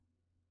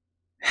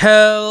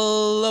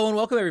Hello and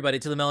welcome everybody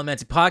to the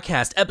Melomantic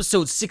Podcast,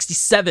 episode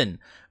 67.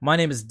 My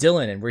name is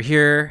Dylan and we're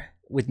here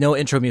with no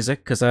intro music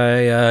because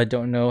I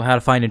don't know how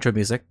to find intro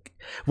music.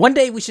 One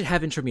day we should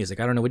have intro music.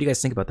 I don't know. What do you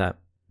guys think about that?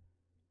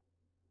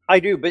 I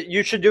do, but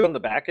you should do it on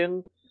the back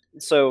end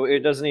so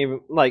it doesn't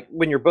even, like,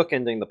 when you're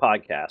bookending the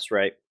podcast,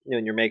 right?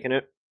 When you're making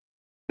it,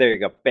 there you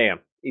go. Bam.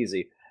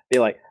 Easy. Be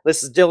like,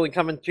 this is Dylan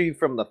coming to you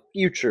from the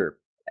future,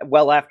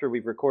 well after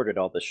we've recorded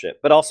all this shit.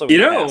 But also,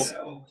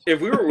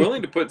 if we were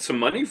willing to put some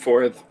money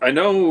forth, I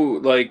know,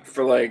 like,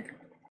 for, like,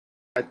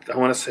 I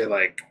want to say,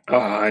 like,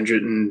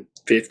 $150,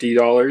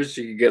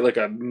 you could get, like,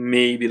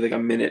 maybe a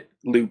minute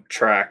loop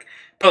track.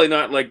 Probably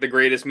not, like, the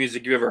greatest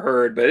music you ever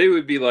heard, but it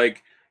would be,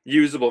 like,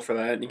 usable for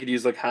that. And you could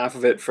use, like, half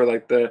of it for,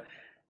 like,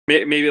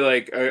 maybe,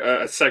 like,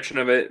 a section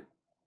of it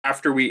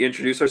after we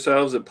introduce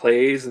ourselves, it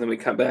plays, and then we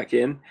come back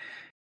in.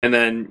 And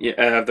then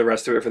have the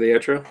rest of it for the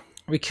outro.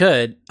 We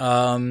could.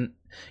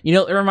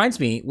 It reminds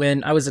me,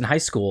 when I was in high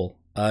school,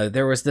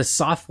 there was this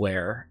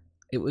software.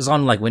 It was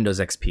on like Windows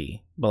XP,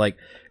 but like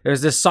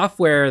there's this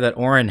software that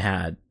Oren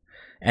had,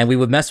 and we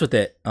would mess with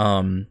it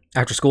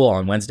after school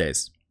on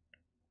Wednesdays.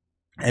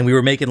 And we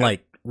were making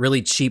like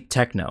really cheap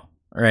techno,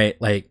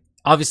 right? Like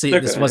obviously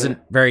this wasn't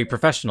very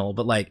professional,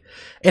 but like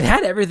it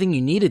had everything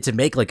you needed to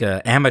make like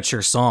a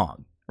amateur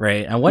song,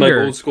 right? I wonder,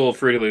 like old school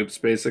Fruity Loops,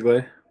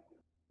 basically.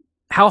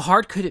 How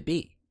hard could it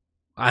be?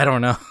 I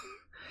don't know.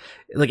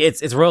 Like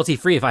it's royalty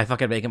free if I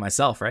fucking make it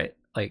myself, right?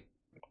 Like,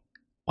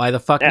 why the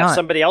fuck not? If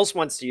somebody else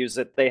wants to use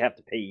it, they have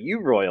to pay you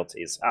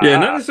royalties. Yeah,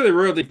 not necessarily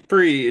royalty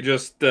free,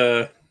 just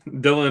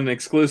Dylan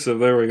exclusive.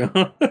 There we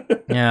go.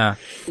 Yeah.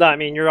 No, I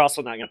mean, you're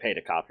also not going to pay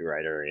to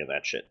copyright or any of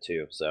that shit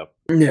too. So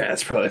yeah,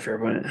 that's probably a fair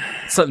point.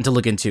 Something to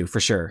look into for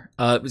sure.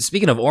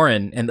 Speaking of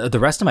Oren and the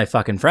rest of my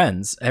fucking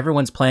friends,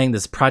 everyone's playing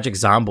this Project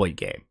Zomboid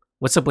game.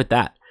 What's up with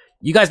that?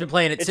 You guys been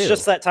playing it too? It's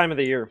just that time of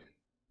the year.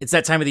 It's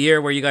that time of the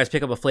year where you guys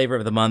pick up a flavor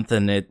of the month,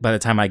 and by the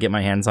time I get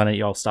my hands on it,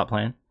 you all stop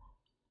playing?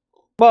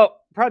 Well,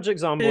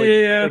 Project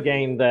Zomboid, a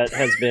game that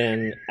has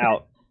been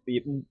out.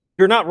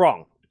 You're not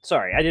wrong.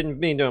 Sorry, I didn't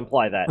mean to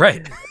imply that.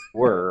 Right.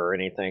 Or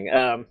anything.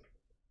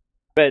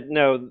 But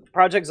no,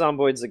 Project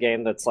Zomboid's a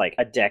game that's like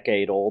a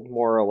decade old,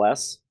 more or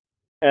less.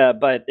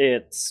 But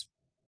it's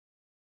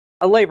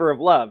a labor of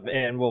love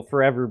and will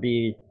forever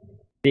be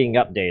being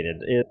updated.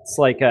 It's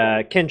like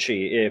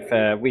Kenshi,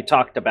 if we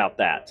talked about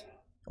that.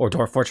 Or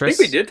Dwarf Fortress. I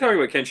think we did talk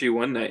about Kenshi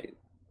one night.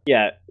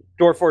 Yeah,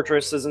 Dwarf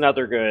Fortress is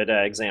another good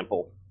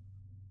example.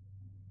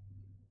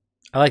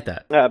 I like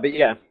that. But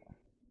yeah.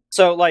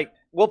 So, like,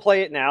 we'll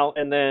play it now,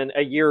 and then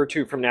a year or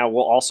two from now,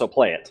 we'll also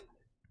play it.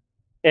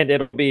 And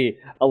it'll be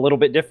a little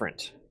bit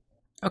different.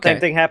 Okay.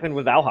 Same thing happened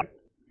with Valheim.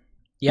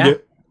 Yeah.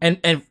 And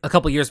a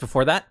couple years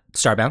before that,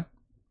 Starbound.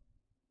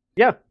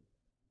 Yeah.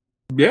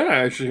 Yeah,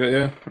 actually,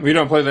 yeah. We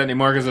don't play that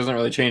anymore because it doesn't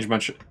really change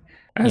much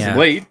as of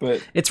late,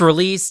 but it's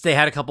released. They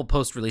had a couple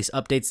post-release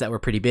updates that were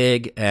pretty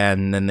big,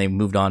 and then they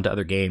moved on to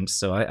other games,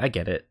 so I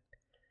get it.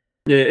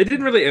 Yeah, it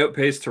didn't really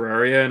outpace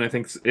Terraria, and I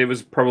think it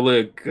was probably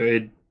a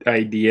good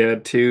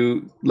idea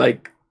to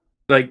like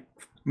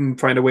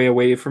find a way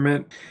away from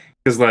it.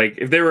 Because like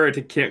if they were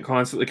to can't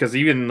constantly, because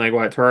even like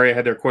Terraria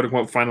had their quote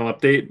unquote final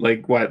update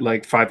like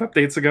 5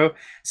 updates ago,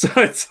 so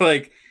it's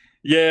like.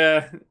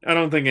 Yeah, I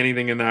don't think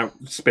anything in that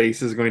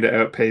space is going to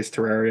outpace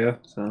Terraria.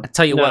 So. I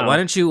tell you what, why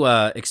don't you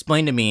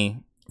explain to me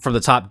from the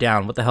top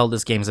down what the hell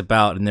this game's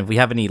about, and if we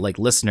have any like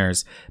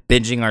listeners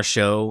binging our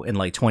show in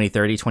like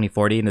 2030,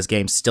 2040, and this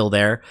game's still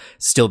there,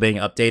 still being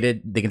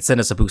updated, they can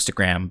send us a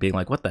boostagram being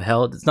like, what the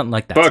hell? It's nothing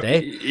like that today.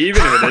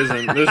 Even if it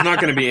isn't, there's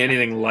not going to be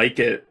anything like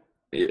it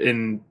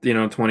in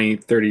 20,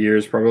 30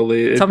 years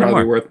probably. It's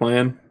probably worth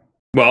playing.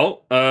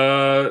 Well,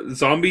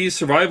 zombie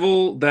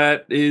survival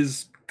that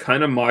is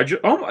kind of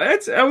modular.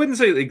 I wouldn't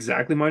say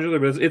exactly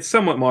modular, but it's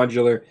somewhat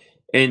modular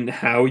in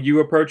how you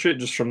approach it,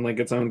 just from like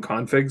its own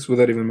configs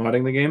without even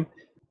modding the game.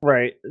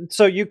 Right.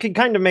 So you can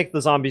kind of make the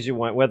zombies you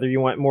want, whether you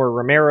want more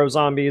Romero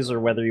zombies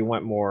or whether you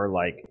want more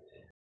like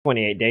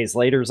 28 Days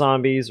Later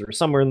zombies or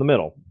somewhere in the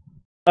middle.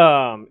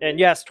 And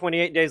yes,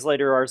 28 Days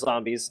Later are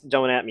zombies.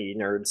 Don't at me,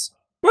 nerds.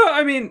 Well,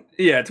 I mean,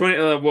 yeah, 20.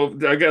 Well,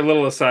 I got a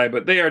little aside,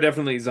 but they are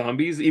definitely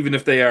zombies, even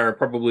if they are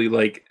probably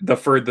like the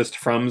furthest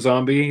from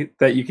zombie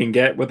that you can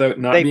get without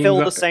not. They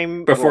fill the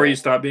same before role. You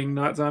stop being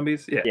not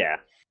zombies. Yeah. Yeah.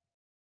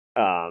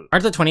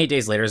 Aren't the 28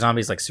 Days Later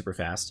zombies like super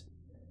fast?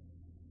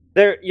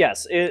 They're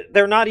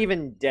not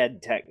even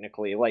dead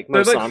technically. Like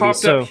most they're like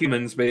zombies, hopped up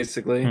humans,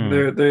 basically.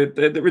 They're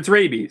it's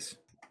rabies.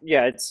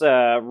 Yeah, it's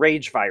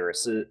rage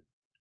virus.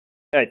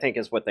 I think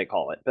is what they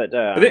call it, but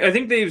I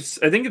think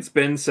it's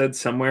been said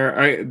somewhere.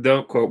 I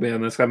don't quote me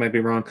on this. I might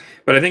be wrong,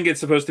 but I think it's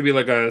supposed to be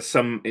like an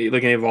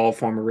evolved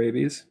form of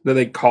rabies that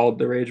they called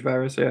the rage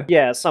virus.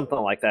 Yeah, something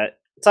like that.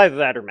 It's either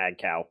that or mad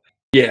cow.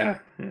 Yeah.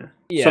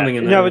 Something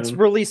in that. No, it's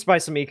released by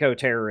some eco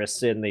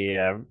terrorists in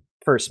the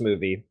first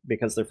movie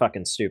because they're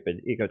fucking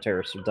stupid. Eco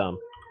terrorists are dumb.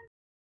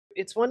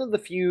 It's one of the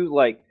few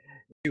like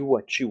do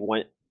what you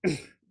want.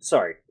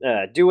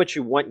 Do what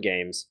you want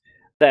games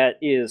that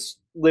is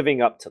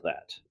living up to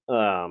that.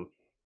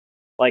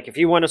 Like, if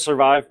you want to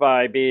survive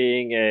by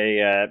being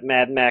a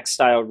Mad Max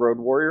style road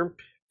warrior,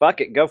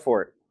 fuck it, go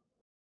for it.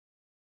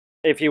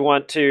 If you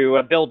want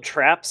to build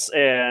traps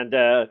and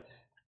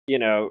you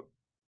know,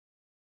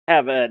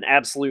 have an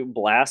absolute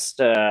blast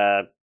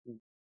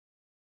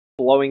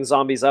blowing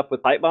zombies up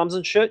with pipe bombs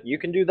and shit, you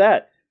can do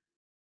that.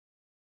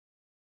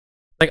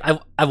 Like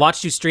I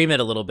watched you stream it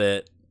a little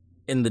bit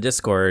in the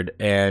Discord,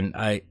 and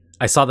I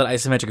saw that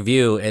isometric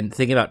view, and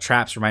thinking about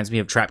traps reminds me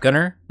of Trap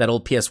Gunner, that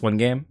old PS1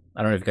 game.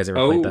 I don't know if you guys ever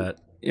played that.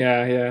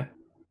 Yeah.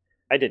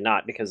 I did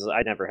not, because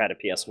I never had a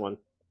PS1.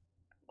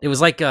 It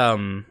was like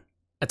a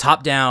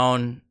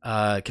top-down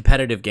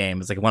competitive game.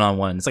 It's like a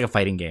one-on-one. It's like a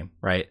fighting game,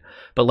 right?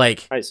 But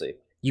like I see.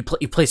 you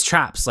place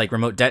traps like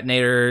remote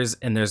detonators,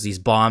 and there's these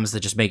bombs that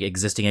just make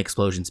existing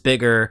explosions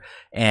bigger,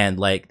 and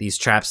like these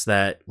traps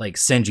that like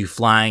send you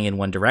flying in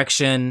one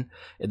direction.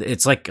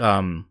 It's like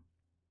I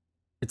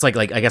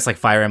guess like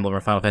Fire Emblem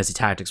or Final Fantasy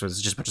Tactics, where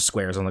there's just a bunch of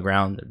squares on the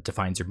ground that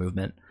defines your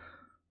movement.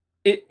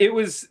 It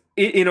was,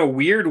 in a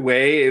weird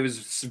way, it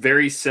was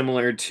very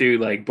similar to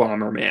like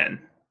Bomberman.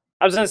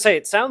 I was gonna say,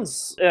 it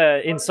sounds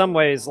in some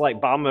ways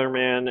like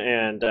Bomberman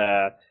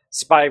and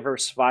Spy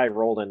vs. Spy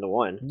rolled into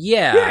one.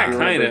 Yeah,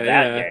 kind of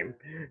that game.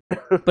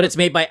 But it's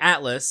made by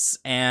Atlas,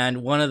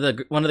 and one of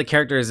the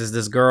characters is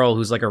this girl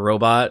who's like a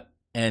robot,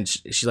 and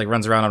she like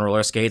runs around on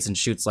roller skates and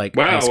shoots like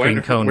ice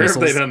cream cone where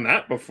missiles. have they done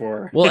that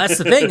before? Well, that's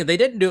the thing. They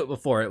didn't do it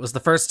before. It was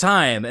the first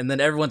time, and then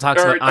everyone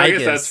talks about I Aegis.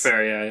 guess that's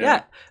fair.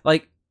 Yeah,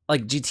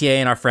 like GTA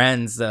and our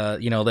friends,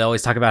 they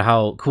always talk about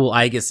how cool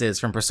Aegis is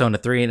from Persona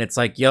 3, and it's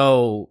like,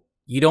 yo,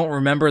 you don't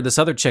remember this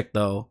other chick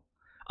though.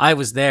 I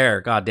was there.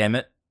 God damn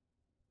it.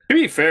 To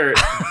be fair,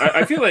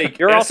 I feel like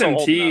You're also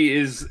old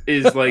SMT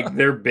is like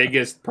their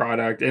biggest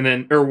product, and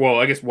then,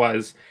 I guess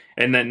was,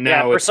 and then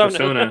now it's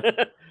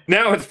Persona.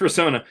 Now it's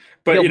Persona,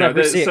 but You'll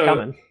never see it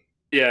coming.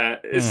 Yeah,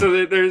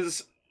 so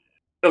there's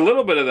a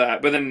little bit of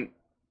that, but then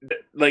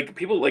like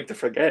people like to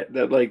forget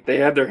that like they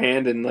had their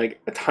hand in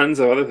like tons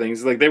of other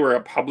things. Like they were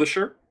a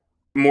publisher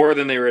more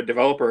than they were a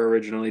developer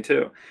originally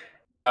too.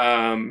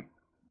 Actually,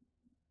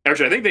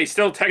 I think they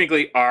still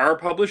technically are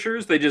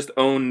publishers. They just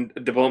own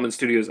development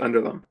studios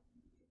under them.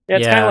 Yeah,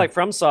 it's kind of like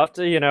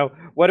FromSoft.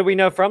 What do we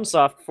know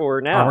FromSoft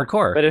for now? Armored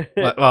Core.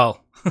 But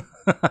well,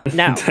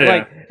 now,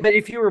 Yeah. but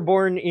if you were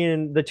born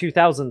in the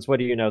 2000s, what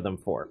do you know them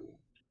for?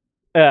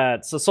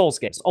 It's the Souls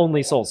games,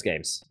 only Souls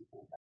games.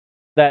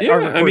 That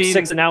Armored Core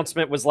 6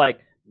 announcement was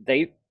like,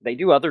 they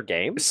do other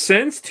games?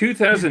 Since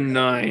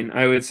 2009,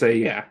 I would say,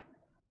 yeah.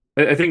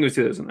 I think it was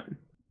 2009.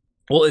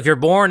 well, if you're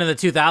born in the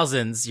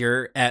 2000s,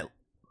 you're at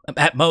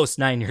most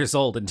 9 years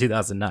old in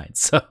 2009.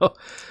 So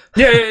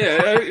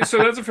Yeah. So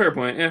that's a fair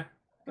point. Yeah,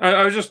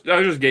 I was just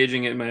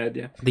gauging it in my head.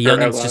 Yeah, the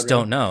youngins just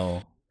don't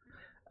know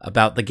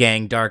about the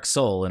gang Dark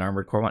Soul and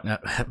Armored Core 1.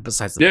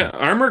 Besides the point.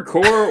 Armored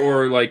Core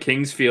or like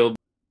Kingsfield.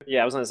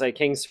 Yeah, I was gonna say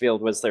Kingsfield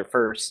was their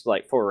first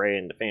like foray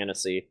into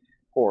fantasy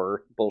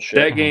horror bullshit.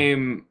 That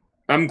game,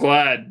 I'm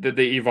glad that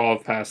they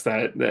evolved past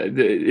that.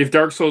 If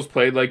Dark Souls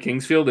played like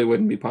Kingsfield, it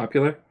wouldn't be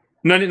popular.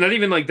 Not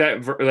even like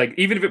that. Like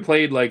even if it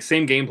played like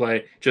same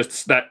gameplay,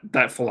 just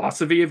that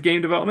philosophy of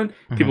game development,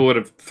 people would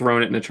have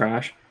thrown it in the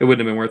trash. It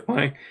wouldn't have been worth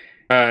playing.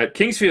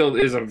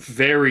 Kingsfield is a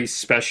very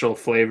special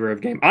flavor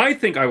of game. I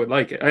think I would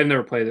like it. I've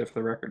never played it for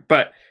the record,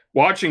 but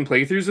watching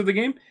playthroughs of the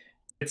game,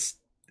 it's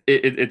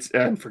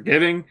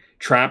unforgiving.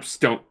 Traps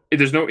don't.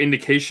 There's no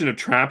indication of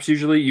traps.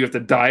 Usually, you have to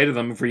die to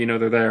them before you know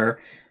they're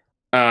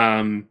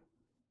there.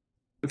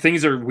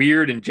 Things are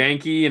weird and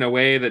janky in a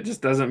way that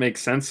just doesn't make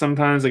sense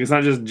sometimes. Like it's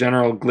not just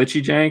general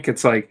glitchy jank.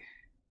 It's like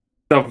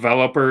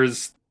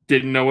developers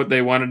didn't know what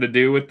they wanted to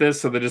do with this,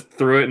 so they just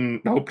threw it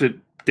and hoped it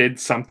did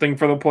something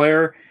for the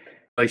player.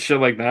 Like shit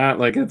like that.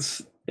 Like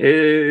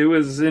it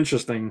was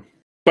interesting.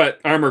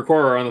 But Armored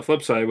Core on the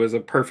flip side was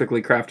a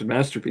perfectly crafted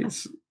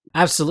masterpiece.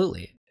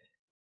 Absolutely.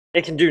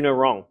 It can do no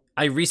wrong.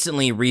 I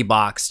recently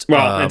reboxed.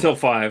 Well, until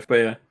 5, but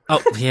yeah.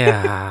 Oh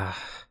yeah.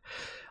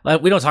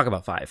 We don't talk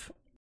about 5.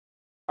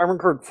 Armored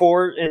Core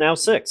 4 and now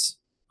 6.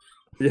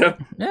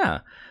 Yep. Yeah,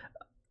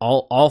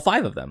 all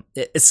 5 of them.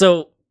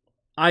 So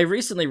I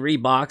recently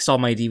reboxed all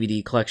my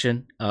DVD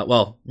collection.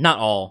 Well, not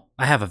all.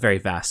 I have a very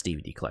vast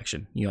DVD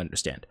collection, you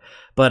understand.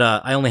 But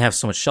I only have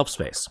so much shelf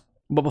space.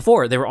 But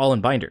before, they were all in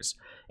binders.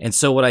 And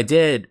so what I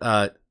did,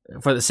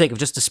 for the sake of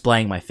just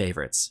displaying my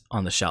favorites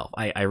on the shelf,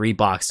 I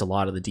reboxed a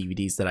lot of the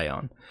DVDs that I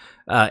own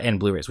and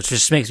Blu-rays, which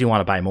just makes me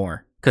want to buy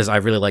more because I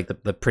really like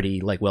the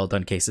pretty, like,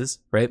 well-done cases,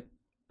 right?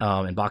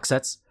 And box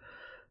sets.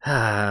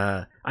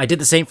 I did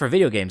the same for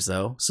video games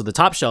though. So the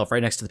top shelf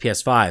right next to the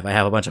PS5, I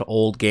have a bunch of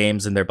old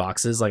games in their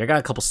boxes. Like I got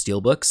a couple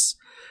steelbooks.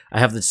 I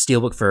have the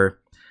steelbook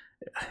for,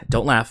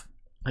 don't laugh,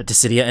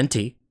 Dissidia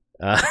NT.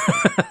 But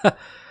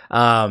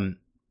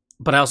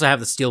I also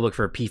have the steelbook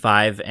for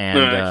P5 and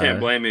I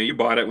can't blame you. You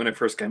bought it when it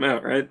first came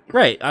out, right?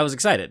 Right. I was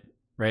excited,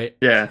 right?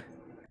 Yeah.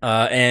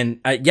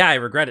 I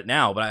regret it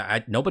now,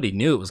 but nobody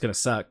knew it was gonna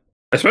suck.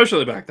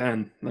 Especially back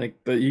then, like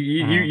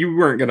you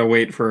weren't gonna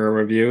wait for a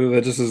review.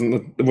 That just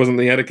wasn't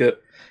the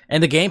etiquette.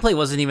 And the gameplay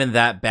wasn't even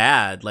that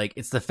bad. Like,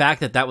 it's the fact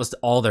that that was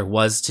all there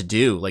was to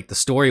do. Like, the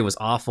story was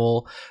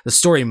awful. The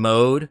story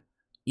mode,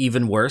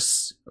 even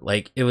worse.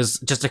 Like, it was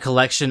just a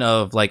collection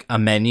of, like, a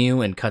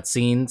menu and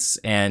cutscenes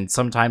and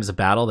sometimes a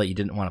battle that you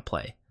didn't want to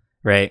play,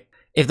 right?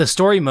 If the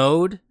story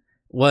mode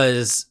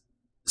was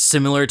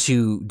similar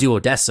to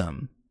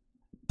Duodecim,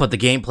 but the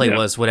gameplay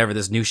was whatever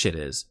this new shit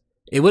is,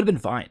 it would have been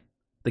fine.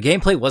 The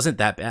gameplay wasn't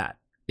that bad.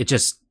 It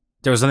just,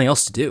 there was nothing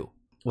else to do.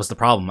 Was the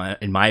problem,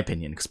 in my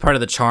opinion, because part of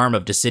the charm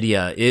of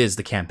Dissidia is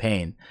the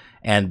campaign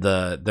and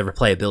the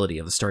replayability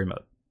of the story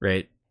mode,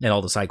 right? And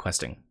all the side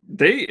questing.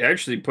 They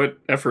actually put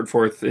effort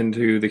forth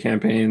into the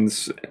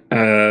campaigns,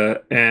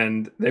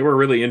 and they were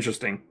really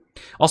interesting.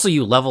 Also,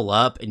 you level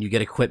up and you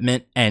get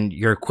equipment, and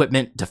your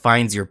equipment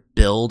defines your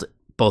build,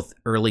 both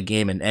early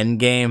game and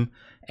end game.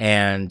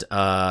 And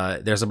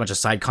there's a bunch of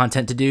side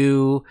content to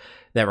do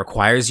that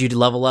requires you to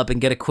level up and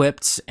get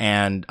equipped.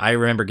 And I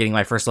remember getting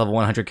my first level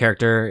 100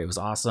 character. It was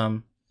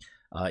awesome.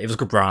 It was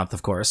Gabranth,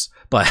 of course,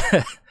 but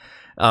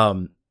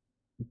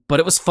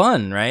it was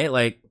fun, right?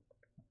 Like,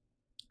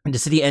 in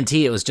Dissidia NT,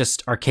 it was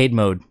just arcade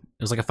mode.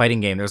 It was like a fighting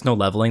game. There was no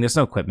leveling. There's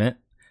no equipment.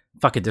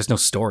 Fuck it. There's no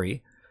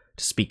story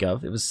to speak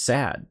of. It was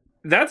sad.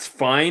 That's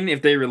fine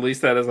if they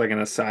release that as like an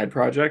aside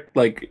project,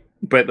 like,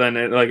 but then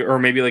it, like, or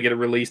maybe like it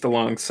released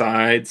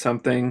alongside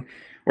something,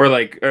 or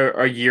like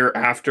a year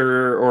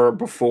after or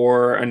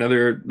before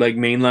another like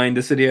mainline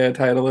Dissidia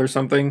title or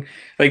something.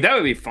 Like, that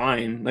would be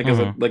fine, like as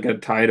a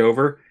tied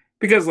over,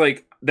 because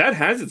like that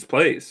has its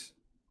place.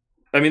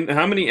 I mean,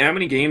 how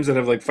many games that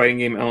have like fighting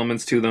game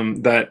elements to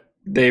them that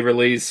they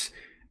release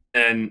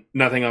and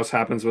nothing else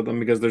happens with them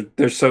because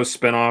they're so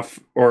spin-off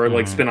or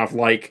like spin-off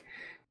like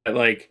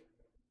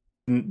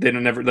they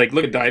don't never, like,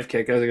 look at Dive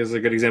Kick as a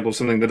good example of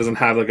something that doesn't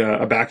have like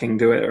a backing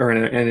to it or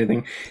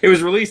anything. It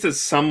was released as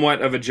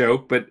somewhat of a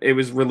joke, but it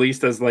was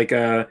released as like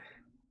as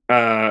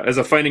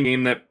a fighting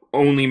game that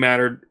only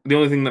mattered. The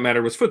only thing that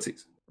mattered was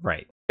footsies,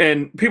 Right.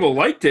 and people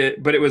liked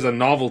it, but it was a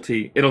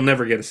novelty. It'll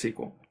never get a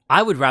sequel.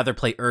 I would rather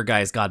play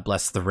Urgai's God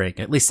Bless the Ring.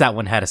 At least that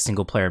one had a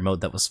single player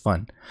mode that was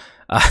fun.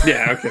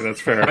 Yeah, okay,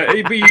 that's fair. But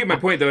you get my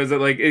point, though, is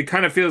that like it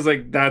kind of feels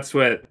like that's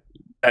what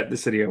that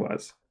Dissidia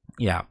was.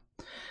 Yeah.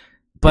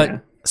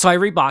 But so I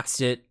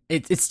reboxed it.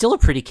 It's still a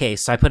pretty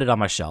case. So I put it on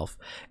my shelf.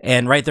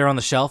 And right there on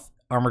the shelf,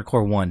 Armored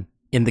Core 1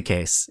 in the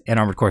case, and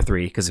Armored Core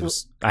 3,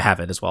 because I have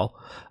it as well.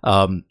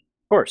 Of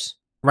course.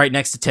 Right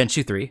next to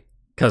Tenchu 3,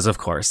 because of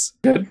course.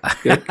 Good.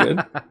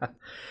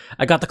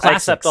 I got the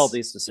classics. I accept all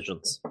these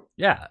decisions.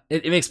 Yeah,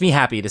 it makes me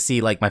happy to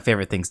see like my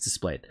favorite things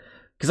displayed,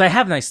 because I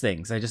have nice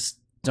things. I just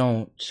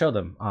don't show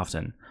them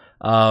often.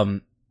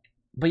 But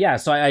yeah,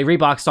 so I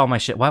reboxed all my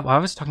shit. Why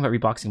was I talking about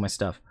reboxing my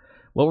stuff?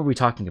 What were we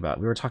talking about?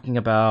 We were talking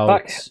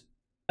about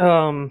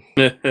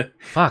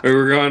Fuck. We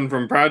were going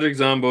from Project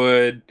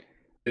Zomboid,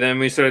 then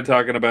we started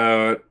talking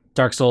about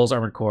Dark Souls,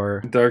 Armored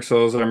Core.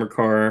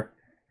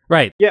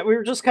 Right. Yeah, we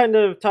were just kind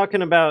of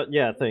talking about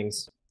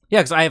things. Yeah,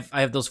 because I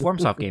have those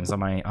FormSoft games on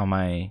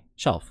my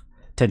shelf,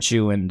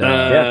 Tenchu and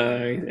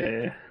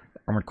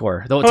Armored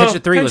Core. Though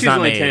Tenchu 3 was not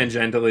only made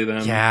tangentially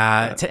then.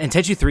 Yeah, and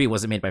Tenchu 3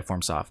 wasn't made by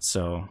FormSoft,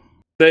 so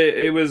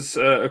it was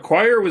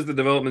Acquire was the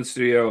development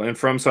studio, and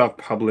FromSoft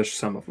published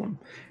some of them,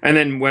 and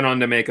then went on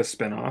to make a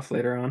spin-off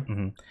later on.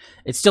 Mm-hmm.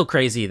 It's still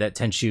crazy that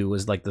Tenchu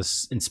was like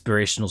this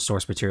inspirational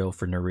source material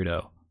for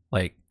Naruto.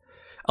 Like,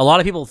 a lot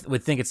of people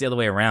would think it's the other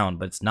way around,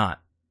 but it's not.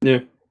 Yeah,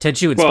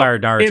 Tenchu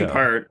inspired Naruto in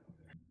part.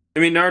 I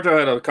mean, Naruto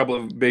had a couple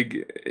of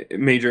big,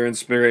 major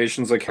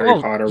inspirations, like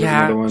Harry Potter was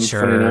another one.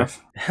 Sure. Funny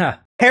enough.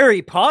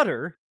 Harry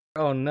Potter?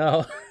 Oh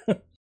no.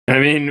 I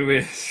mean,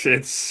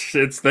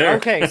 it's there.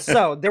 Okay,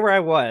 so there I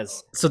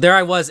was. So there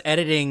I was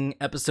editing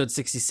episode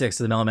 66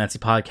 of the Melomancy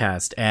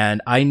podcast,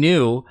 and I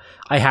knew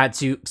I had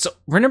to. So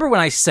remember when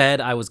I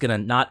said I was going to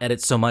not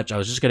edit so much? I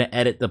was just going to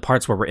edit the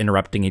parts where we're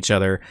interrupting each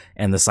other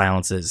and the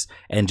silences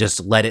and just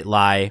let it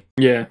lie.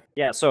 Yeah.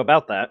 Yeah, so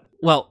about that.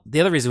 Well,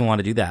 the other reason we want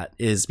to do that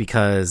is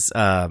because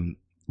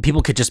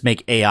people could just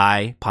make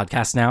AI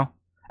podcasts now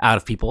out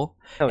of people.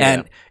 Oh,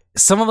 and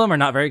some of them are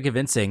not very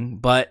convincing,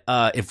 but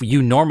if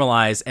you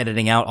normalize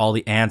editing out all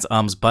the ands,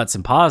 ums, buts,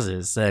 and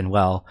pauses, then,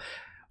 well,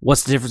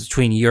 what's the difference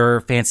between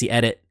your fancy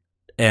edit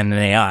and an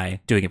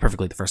AI doing it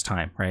perfectly the first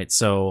time, right?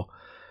 So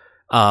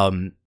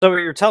so what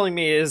you're telling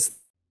me is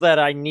that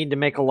I need to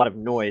make a lot of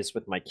noise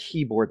with my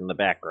keyboard in the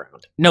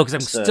background. No, because I'm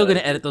still going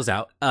to edit those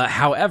out.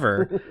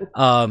 However,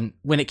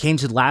 when it came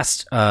to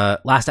last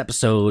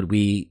episode,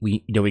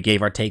 we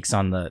gave our takes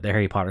on the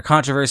Harry Potter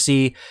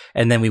controversy,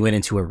 and then we went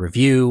into a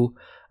review.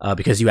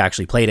 Because you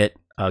actually played it.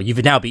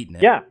 You've now beaten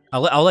it. Yeah.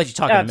 I'll let you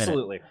talk in a minute.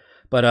 Absolutely.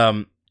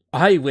 But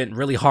I went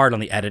really hard on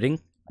the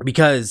editing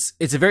because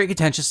it's a very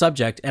contentious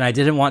subject, and I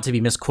didn't want to be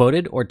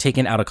misquoted or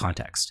taken out of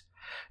context.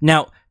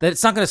 Now,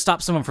 that's not going to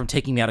stop someone from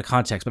taking me out of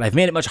context, but I've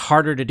made it much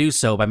harder to do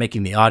so by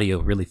making the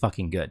audio really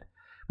fucking good.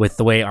 With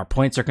the way our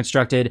points are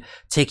constructed,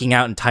 taking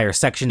out entire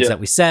sections that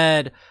we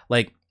said,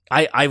 like...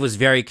 I was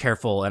very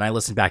careful, and I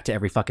listened back to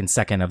every fucking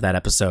second of that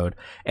episode,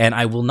 and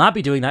I will not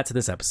be doing that to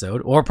this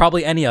episode, or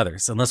probably any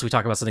others, unless we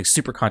talk about something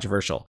super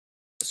controversial.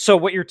 So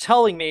what you're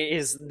telling me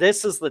is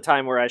this is the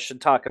time where I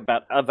should talk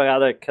about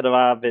Avada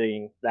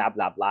Kedavra, blah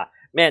blah blah.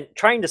 Man,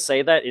 trying to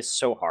say that is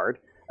so hard.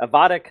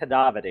 Avada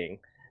Kedavra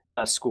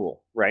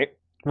school, right?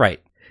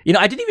 Right. You know,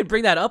 I didn't even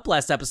bring that up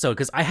last episode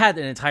because I had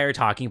an entire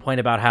talking point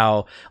about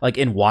how, like,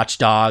 in Watch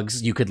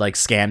Dogs, you could, like,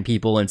 scan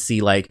people and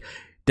see, like,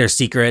 their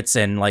secrets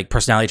and, like,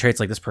 personality traits.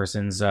 Like, this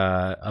person's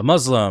a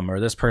Muslim, or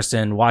this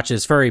person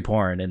watches furry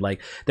porn. And,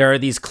 like, there are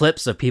these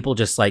clips of people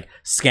just, like,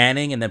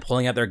 scanning and then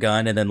pulling out their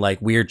gun, and then,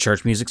 like, weird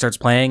church music starts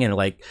playing and,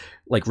 like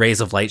rays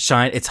of light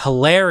shine. It's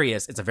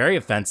hilarious. It's very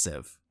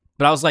offensive.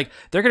 But I was like,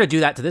 they're going to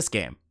do that to this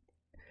game.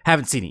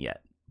 Haven't seen it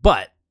yet.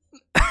 But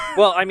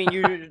Well, I mean,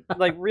 you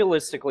like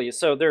realistically.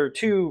 So there are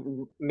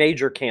two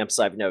major camps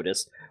I've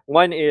noticed.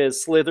 One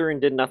is Slytherin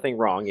did nothing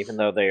wrong, even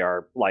though they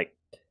are like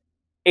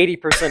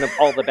 80% of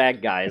all the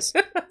bad guys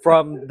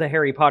from the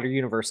Harry Potter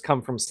universe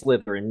come from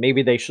Slytherin.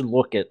 Maybe they should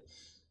look at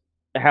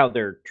how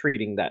they're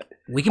treating that.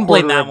 we can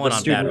blame quarter that of one the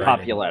on student bad writing.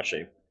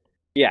 population.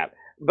 Yeah,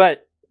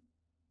 but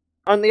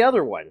on the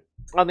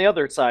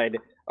other side,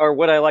 are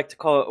what I like to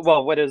call,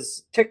 well, what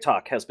is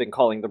TikTok has been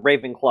calling the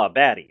Ravenclaw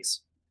baddies.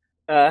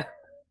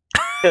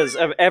 Because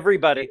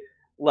everybody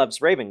loves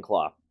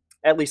Ravenclaw.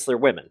 At least they're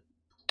women.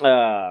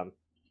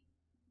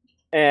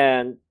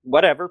 And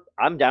whatever,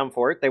 I'm down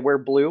for it. They wear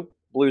blue.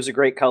 Blue's a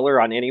great color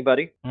on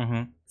anybody,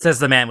 Mm-hmm. Says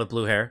the man with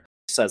blue hair.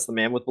 says the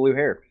man with blue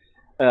hair.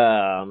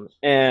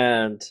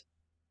 And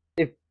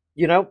if,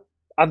 you know,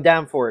 I'm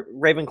down for it.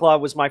 Ravenclaw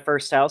was my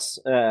first house.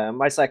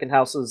 My second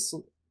house is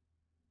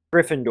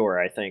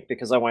Gryffindor, I think,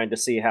 because I wanted to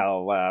see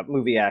how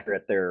movie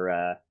accurate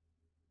their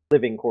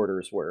living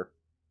quarters were.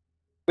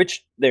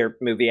 Which they're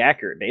movie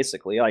accurate,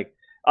 basically. Like,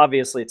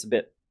 obviously, it's a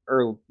bit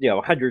early,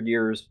 100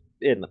 years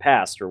in the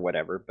past or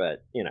whatever,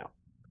 but,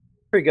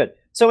 pretty good.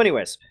 So,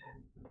 anyways,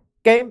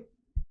 game,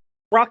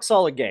 rock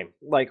solid game.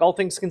 Like, all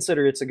things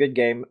considered, it's a good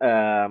game.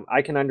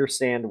 I can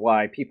understand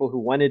why people who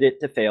wanted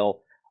it to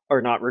fail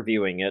are not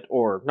reviewing it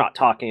or not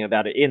talking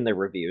about it in their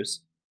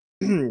reviews.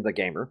 The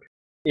gamer.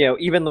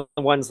 Even the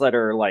ones that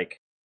are, like,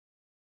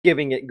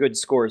 giving it good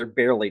scores are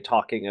barely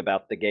talking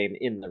about the game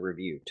in the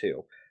review,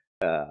 too.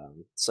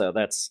 So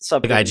that's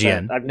something Like that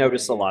IGN. I've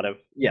noticed a lot of.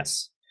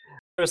 Yes,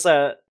 there's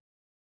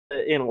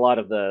in a lot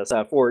of the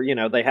stuff where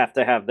they have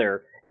to have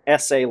their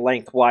essay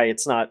length why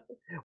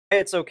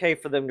it's okay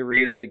for them to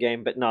read the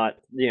game, but not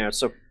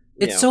so.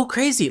 It's so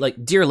crazy.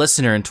 Like, dear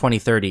listener in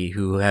 2030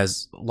 who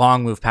has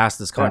long moved past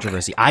this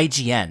controversy,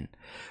 IGN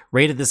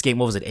rated this game,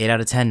 what was it, 8 out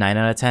of 10, 9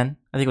 out of 10?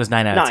 I think it was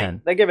 9 out of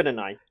 10. They give it a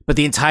 9. But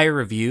the entire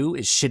review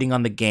is shitting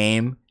on the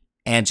game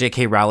and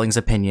J.K. Rowling's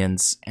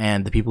opinions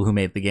and the people who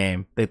made the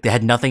game. They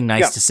had nothing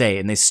nice to say,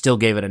 and they still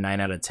gave it a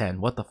 9 out of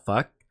 10. What the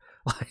fuck?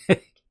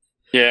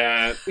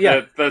 Yeah.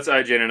 That's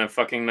IGN in a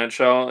fucking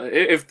nutshell.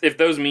 If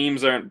those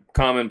memes aren't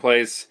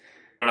commonplace,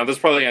 I don't know, there's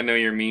probably a Know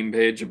Your Meme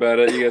page about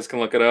it. You guys can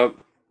look it up.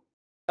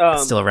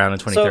 It's still around in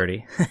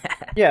 2030.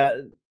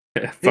 Yeah,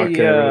 Fuck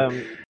yeah.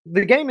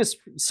 the game is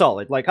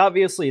solid. Like,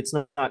 obviously, it's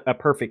not a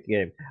perfect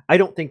game. I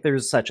don't think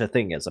there's such a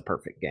thing as a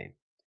perfect game.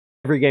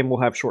 Every game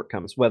will have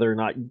shortcomings, whether or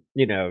not,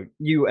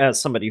 you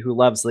as somebody who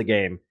loves the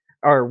game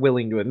are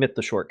willing to admit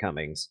the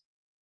shortcomings.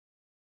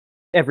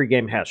 Every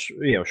game has,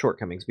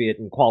 shortcomings, be it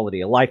in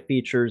quality of life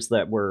features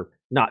that were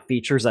not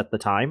features at the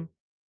time.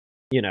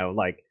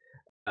 Like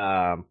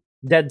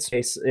Dead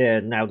Space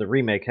and now the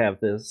remake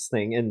have this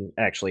thing, and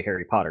actually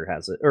Harry Potter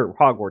has it, or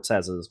Hogwarts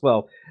has it as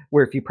well,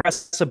 where if you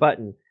press a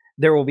button,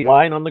 there will be a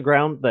line on the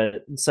ground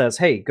that says,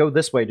 hey, go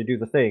this way to do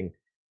the thing.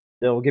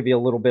 They'll give you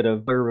a little bit of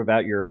blurb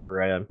about your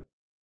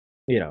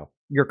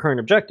current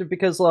objective,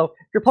 because, well,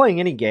 if you're playing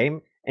any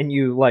game and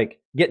you like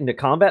get into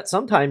combat,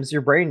 sometimes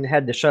your brain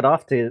had to shut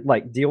off to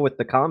like deal with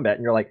the combat,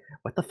 and you're like,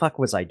 what the fuck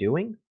was I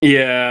doing?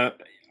 Yeah,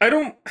 I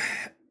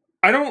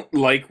don't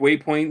like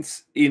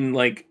waypoints in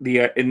like the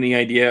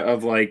idea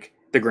of like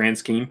the grand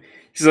scheme.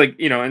 He's like,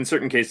 in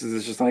certain cases,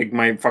 it's just like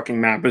my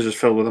fucking map is just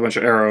filled with a bunch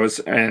of arrows,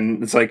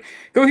 and it's like,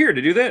 go here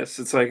to do this.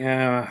 It's like,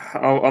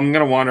 I'm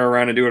gonna wander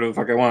around and do whatever the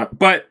fuck I want.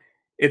 But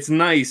it's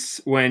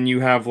nice when you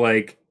have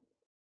like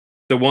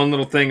the one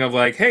little thing of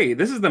like, hey,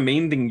 this is the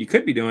main thing you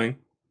could be doing,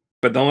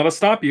 but don't let us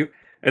stop you.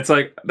 It's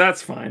like,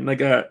 that's fine.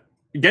 Like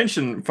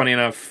Genshin, funny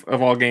enough,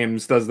 of all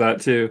games, does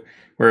that too,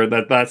 where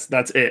that's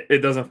it. It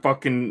doesn't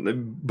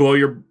fucking blow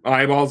your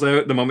eyeballs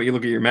out the moment you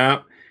look at your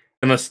map,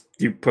 unless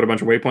you put a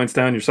bunch of waypoints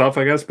down yourself,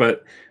 I guess.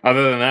 But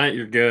other than that,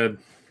 you're good.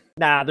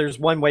 Nah, there's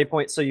one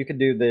waypoint, so you can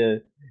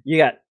do you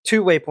got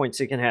 2 waypoints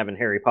you can have in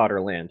Harry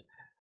Potter Land.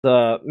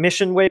 The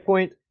mission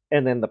waypoint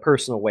and then the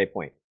personal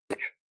waypoint.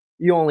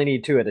 You only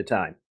need 2 at a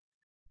time.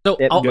 So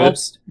At I'll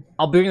most.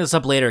 bring this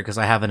up later because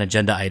I have an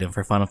agenda item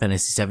for Final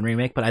Fantasy VII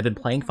Remake, but I've been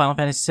playing Final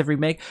Fantasy VII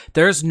Remake.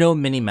 There's no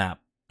mini-map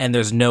and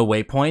there's no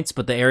waypoints,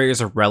 but the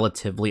areas are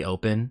relatively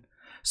open.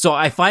 So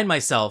I find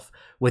myself,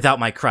 without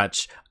my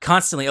crutch,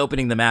 constantly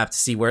opening the map to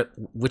see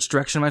which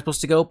direction am I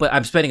supposed to go, but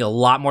I'm spending a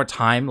lot more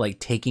time like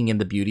taking in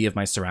the beauty of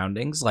my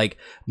surroundings. Like,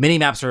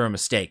 mini-maps are a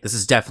mistake. This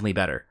is definitely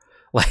better.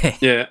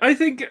 Like, Yeah, I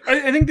think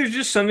there's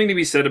just something to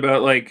be said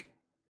about like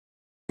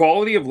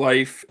quality of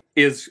life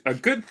is a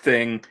good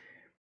thing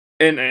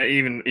and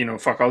even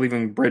fuck, I'll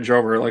even bridge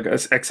over like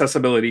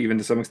accessibility even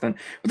to some extent.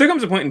 But there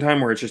comes a point in time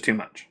where it's just too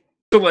much.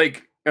 So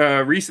like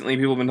recently,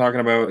 people have been talking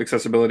about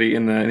accessibility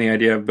in the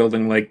idea of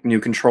building like new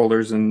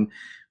controllers and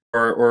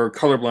or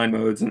colorblind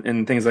modes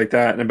and things like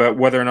that, and about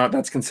whether or not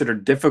that's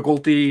considered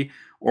difficulty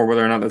or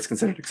whether or not that's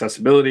considered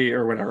accessibility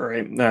or whatever.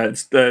 Right?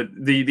 It's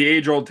the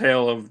age old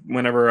tale of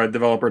whenever a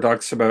developer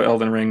talks about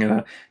Elden Ring in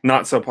a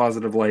not so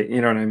positive light.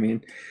 You know what I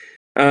mean?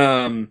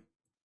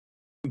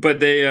 But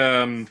they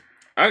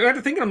I got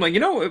to thinking, I'm like,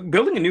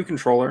 building a new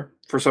controller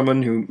for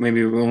someone who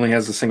maybe only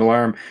has a single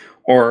arm,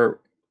 or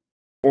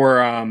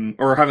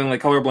having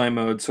like colorblind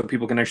mode so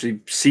people can actually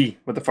see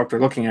what the fuck they're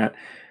looking at.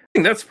 I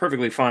think that's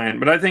perfectly fine.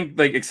 But I think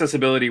like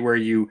accessibility where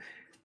you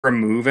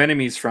remove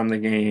enemies from the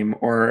game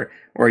or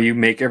you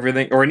make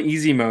everything, or an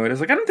easy mode, is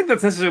like, I don't think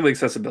that's necessarily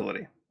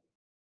accessibility.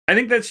 I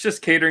think that's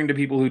just catering to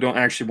people who don't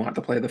actually want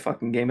to play the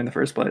fucking game in the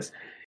first place.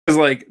 Because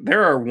like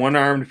there are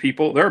one-armed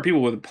people, there are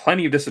people with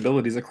plenty of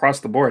disabilities across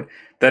the board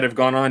that have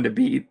gone on to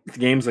beat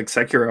games like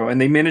Sekiro,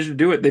 and they managed to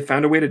do it. They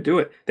found a way to do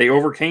it. They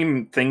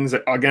overcame things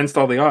against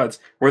all the odds,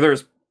 where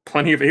there's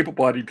plenty of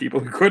able-bodied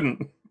people who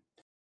couldn't.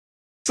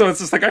 So it's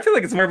just like, I feel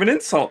like it's more of an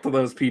insult to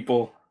those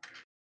people.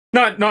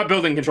 Not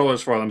building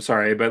controllers for them,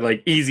 sorry, but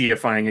like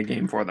easyifying a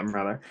game for them,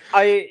 rather.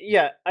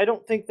 I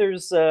don't think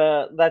there's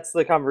that's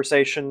the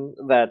conversation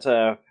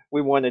that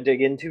we want to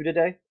dig into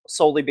today,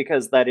 solely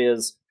because that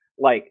is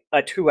like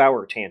a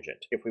 2-hour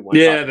tangent if we want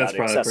to talk about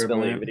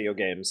accessibility in video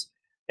games.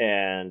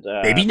 And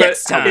maybe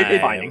next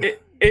time.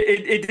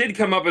 It did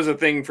come up as a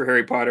thing for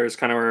Harry Potter, is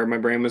kind of where my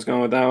brain was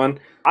going with that one.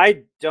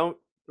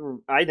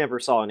 I never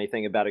saw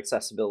anything about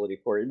accessibility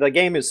for it. The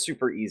game is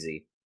super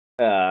easy.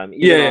 Even on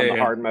the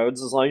hard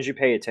modes, as long as you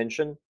pay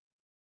attention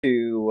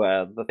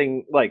to the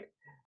thing, like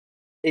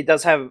it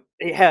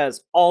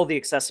has all the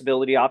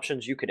accessibility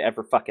options you could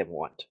ever fucking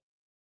want.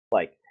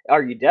 Like,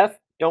 are you deaf?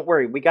 Don't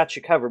worry, we got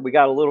you covered. We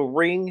got a little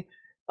ring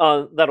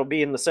that'll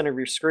be in the center of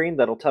your screen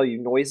that'll tell you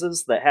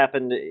noises that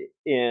happened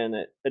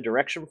in a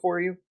direction for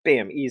you.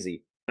 Bam,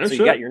 easy. So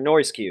you got your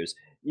noise cues.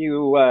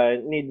 You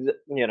need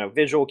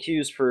visual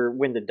cues for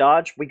when to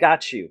dodge. We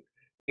got you.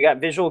 You got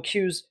visual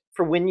cues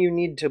for when you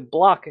need to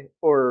block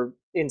or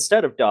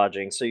instead of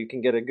dodging so you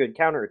can get a good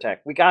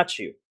counterattack. We got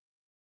you.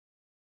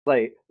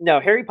 Like,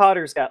 no, Harry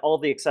Potter's got all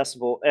the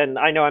accessible, and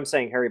I know I'm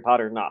saying Harry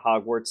Potter, not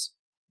Hogwarts,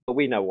 but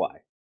we know why.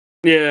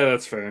 Yeah,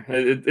 that's fair.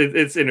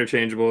 It's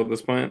interchangeable at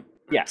this point.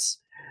 Yes.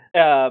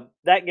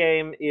 That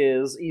game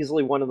is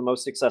easily one of the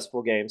most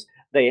accessible games.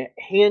 They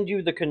hand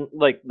you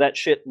that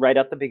shit right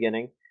at the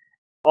beginning.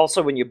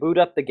 Also, when you boot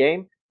up the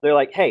game, they're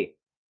like, hey,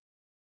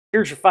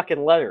 here's your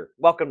fucking letter.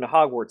 Welcome to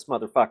Hogwarts,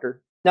 motherfucker.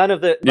 None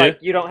of the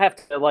you don't have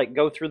to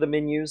go through the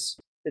menus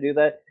to do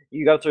that.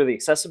 You go through the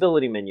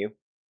accessibility menu,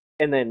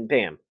 and then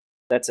bam,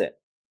 that's it.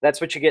 That's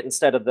what you get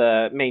instead of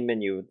the main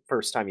menu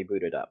first time you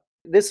boot it up.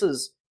 This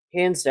is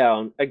hands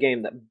down a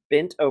game that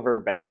bent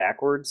over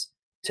backwards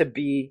to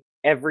be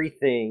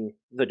everything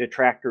the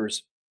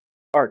detractors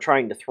are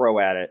trying to throw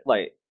at it.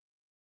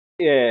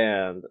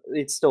 And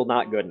it's still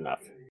not good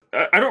enough.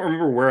 I don't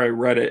remember where I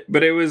read it,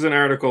 but it was an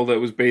article that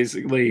was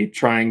basically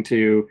trying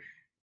to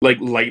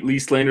lightly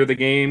slander the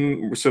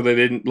game so they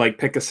didn't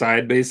pick a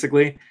side,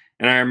 basically.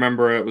 And I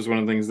remember it was one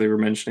of the things they were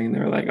mentioning. They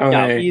were like, "Oh,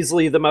 hey,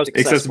 easily the most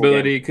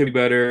accessibility game. Could be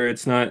better.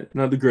 It's not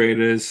the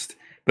greatest."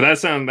 But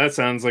that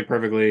sounds like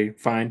perfectly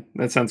fine.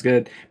 That sounds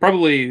good.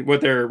 Probably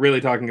what they're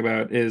really talking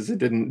about is it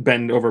didn't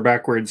bend over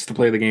backwards to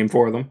play the game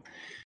for them.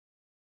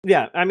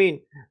 Yeah, I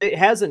mean, it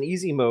has an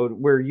easy mode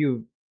where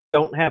you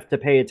don't have to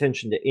pay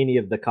attention to any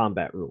of the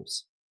combat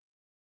rules.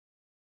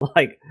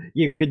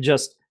 You could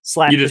just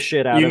slap the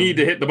shit out of... You need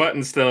to hit the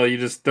button still, you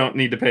just don't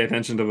need to pay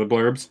attention to the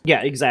blurbs.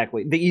 Yeah,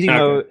 exactly. The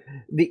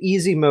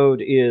easy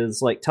mode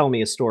is tell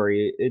me a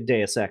story,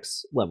 Deus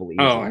Ex level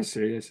easy. Oh, I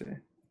see.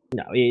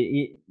 No,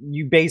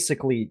 you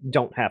basically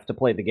don't have to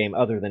play the game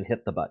other than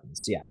hit the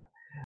buttons, yeah.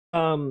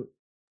 And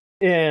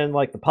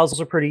the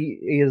puzzles are pretty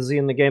easy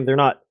in the game. They're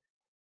not,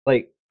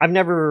 I've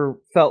never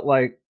felt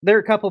like... There are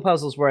a couple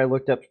puzzles where I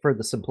looked up for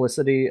the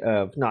simplicity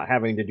of not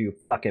having to do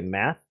fucking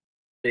math.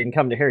 They can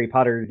come to Harry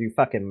Potter to do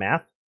fucking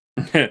math.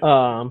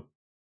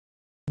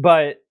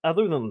 But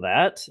other than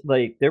that,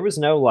 there was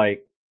no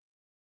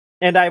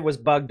and I was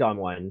bugged on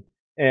one,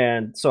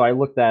 and so I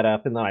looked that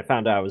up, and then I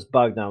found out I was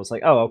bugged, and I was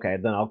like, oh, okay,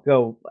 then I'll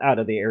go out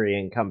of the area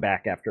and come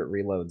back after it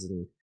reloads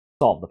and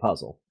solve the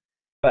puzzle.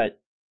 But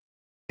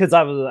because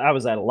I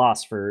was at a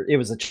loss for... It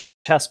was a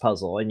chess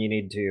puzzle, and you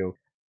need to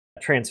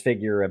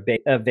transfigure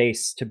a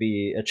vase to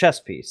be a chess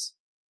piece,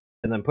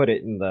 and then put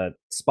it in the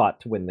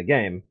spot to win the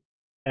game.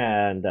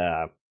 And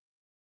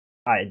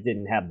I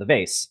didn't have the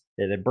vase.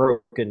 It had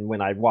broken when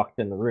I walked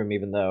in the room,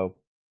 even though,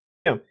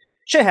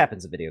 shit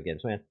happens in video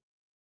games, man.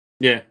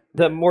 Yeah.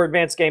 The more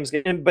advanced games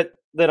get in, but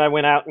then I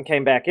went out and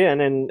came back in,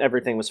 and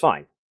everything was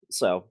fine.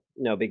 So,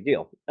 no big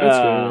deal.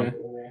 That's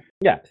cool.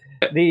 Yeah.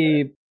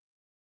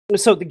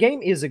 So the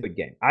game is a good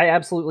game. I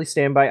absolutely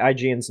stand by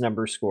IGN's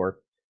number score.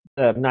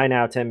 9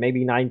 out of 10,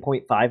 maybe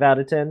 9.5 out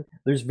of 10.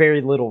 There's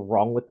very little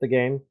wrong with the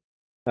game.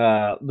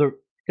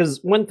 Because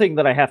one thing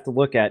that I have to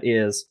look at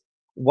is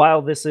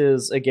while this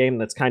is a game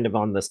that's kind of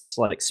on this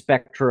like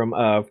spectrum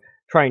of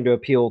trying to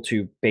appeal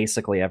to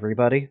basically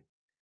everybody,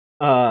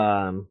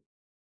 um,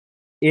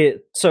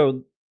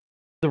 so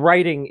the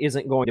writing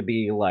isn't going to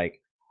be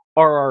like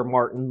R.R.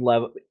 Martin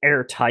level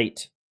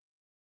airtight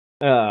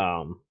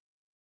um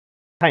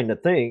kind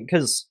of thing,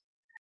 because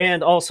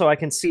and also I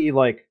can see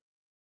like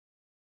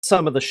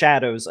some of the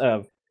shadows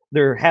of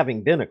there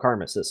having been a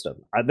karma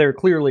system. There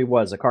clearly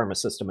was a karma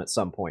system at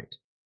some point,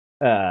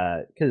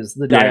 because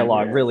the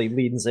dialogue really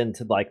leans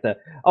into like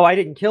oh, I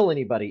didn't kill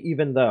anybody,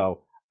 even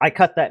though I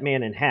cut that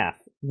man in half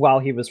while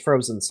he was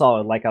frozen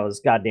solid like I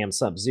was goddamn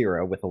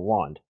Sub-Zero with a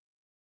wand.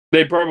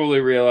 They probably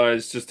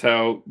realized just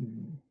how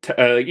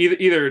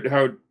either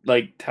how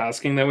like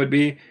tasking that would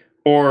be,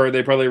 or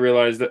they probably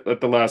realized that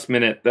at the last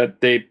minute that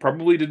they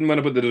probably didn't want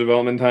to put the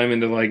development time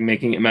into like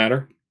making it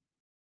matter.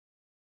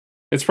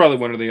 It's probably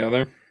one or the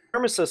other.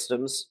 Karma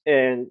systems,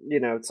 and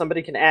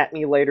somebody can at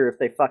me later if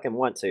they fucking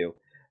want to.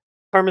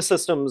 Karma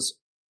systems,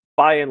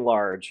 by and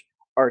large,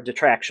 are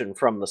detraction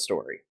from the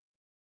story,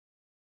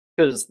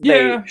 because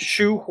they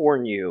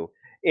shoehorn you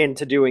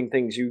into doing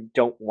things you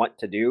don't want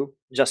to do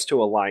just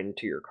to align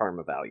to your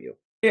karma value.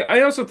 Yeah,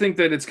 I also think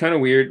that it's kind of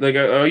weird. Like,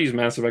 I'll use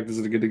Mass Effect as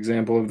a good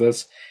example of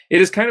this.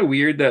 It is kind of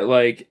weird that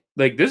like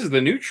this is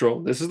the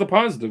neutral, this is the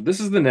positive, this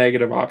is the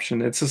negative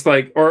option. It's just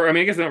like, or I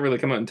mean, I guess they don't really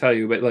come out and tell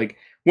you, but like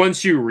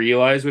once you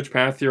realize which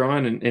path you're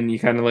on and you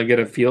kind of like get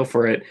a feel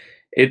for it,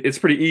 it's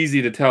pretty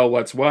easy to tell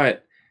what's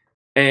what.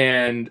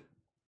 And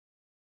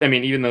I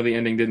mean, even though the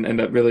ending didn't end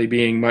up really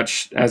being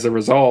much as a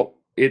result,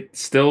 it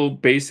still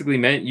basically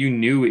meant you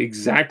knew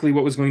exactly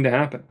what was going to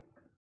happen.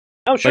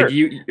 Oh, sure. Like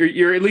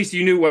you're at least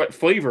you knew what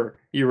flavor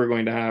you were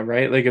going to have,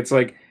 right? Like it's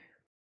like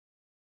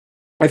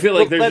I feel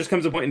like there just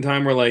comes a point in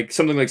time where like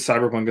something like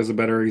Cyberpunk is a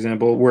better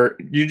example, where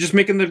you're just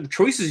making the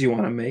choices you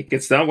want to make.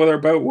 It's not whether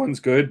about one's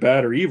good,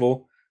 bad, or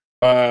evil.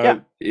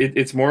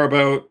 It's more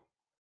about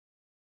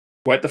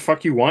what the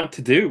fuck you want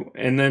to do,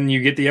 and then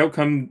you get the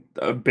outcome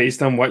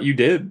based on what you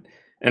did.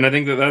 And I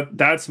think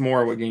that's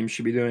more what games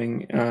should be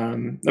doing.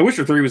 The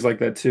Witcher 3 was like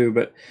that too,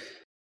 but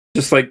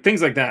just like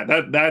things like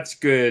that's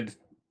good,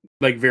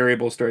 like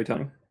variable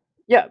storytelling.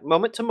 Yeah,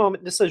 moment to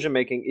moment decision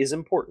making is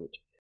important,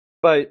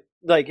 but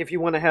like if you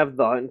want to have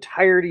the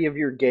entirety of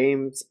your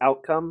game's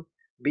outcome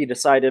be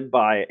decided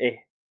by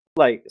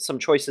some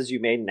choices you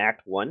made in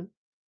Act 1,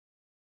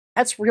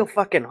 that's real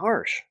fucking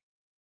harsh.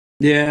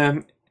 Yeah,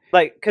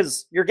 like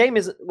because your game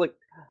is like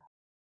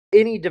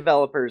any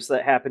developers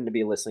that happen to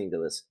be listening to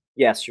this.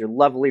 Yes, you're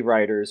lovely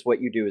writers.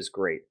 What you do is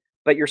great,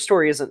 but your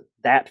story isn't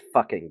that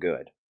fucking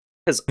good.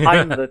 Because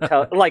I'm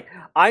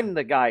I'm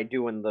the guy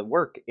doing the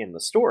work in the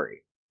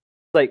story.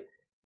 Like,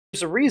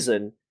 there's a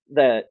reason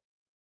that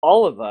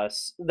all of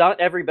us, not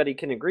everybody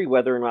can agree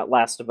whether or not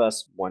Last of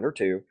Us 1 or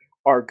 2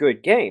 are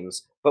good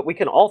games, but we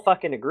can all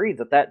fucking agree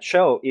that that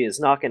show is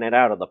knocking it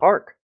out of the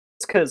park.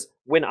 It's because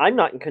when I'm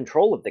not in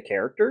control of the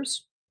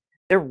characters,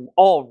 they're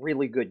all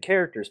really good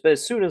characters, but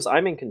as soon as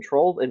I'm in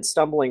control and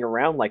stumbling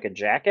around like a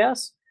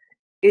jackass,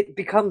 it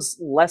becomes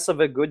less of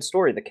a good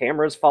story. The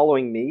camera's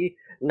following me,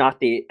 not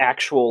the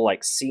actual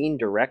like scene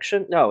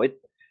direction. No.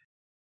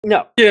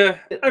 Yeah,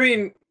 I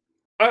mean,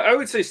 I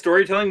would say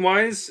storytelling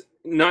wise,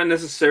 not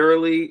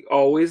necessarily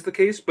always the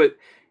case, but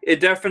it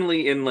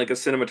definitely in like a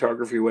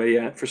cinematography way,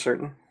 yeah, for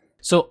certain.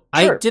 So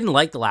I didn't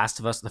like The Last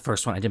of Us, the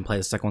first one. I didn't play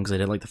the second one because I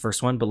didn't like the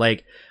first one. But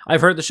like, I've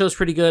heard the show's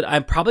pretty good.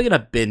 I'm probably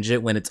gonna binge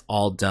it when it's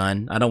all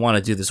done. I don't want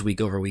to do this week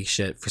over week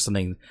shit for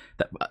something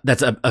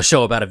that's a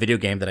show about a video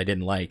game that I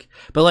didn't like.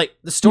 But like,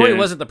 the story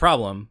wasn't the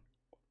problem.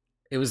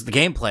 It was the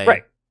gameplay.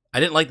 Right. I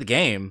didn't like the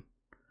game,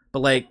 but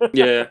like,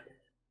 yeah,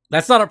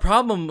 that's not a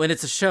problem when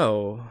it's a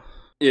show.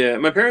 Yeah,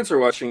 my parents are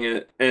watching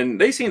it, and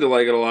they seem to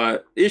like it a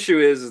lot. The issue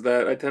is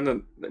that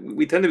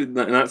we tend to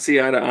not see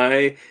eye to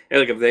eye.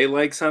 Like if they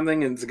like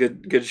something, and it's a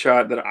good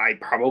shot that I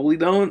probably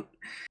don't.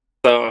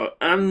 So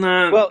I'm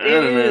not. Well,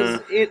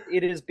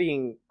 it is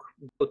being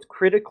both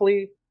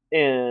critically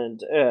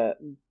and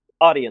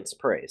audience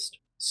praised.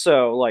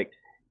 So like,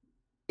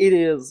 it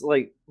is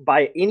like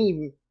by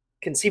any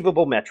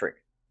conceivable metric,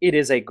 it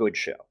is a good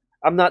show.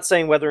 I'm not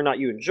saying whether or not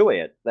you enjoy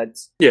it.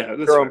 That's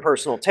your own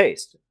personal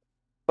taste.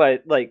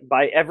 But like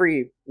by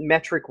every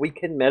metric we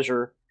can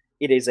measure,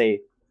 it is a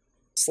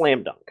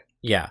slam dunk.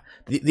 Yeah.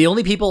 The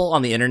only people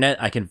on the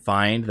internet I can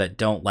find that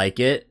don't like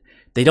it,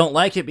 they don't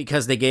like it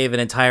because they gave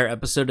an entire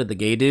episode to the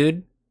gay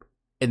dude,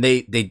 and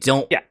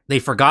they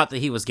forgot that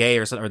he was gay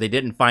or something, or they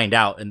didn't find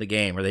out in the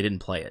game, or they didn't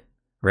play it.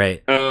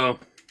 Right. Oh.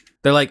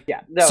 They're like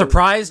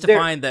surprised to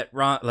find that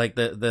like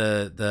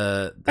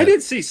the I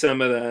did see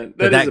some of that.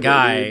 That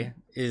guy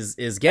is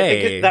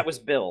gay. I think that was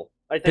Bill.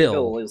 I think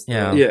Bill is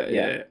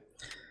yeah.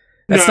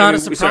 That's not a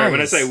surprise. Sorry, when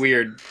I say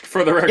weird,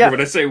 for the record,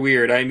 when I say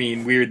weird, I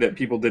mean weird that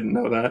people didn't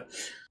know that.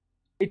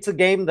 It's a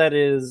game that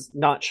is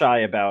not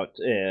shy about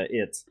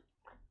its.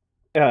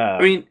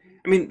 I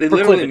mean, they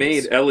literally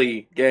made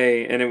Ellie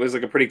gay, and it was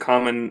like a pretty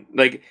common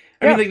like.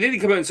 I mean, they didn't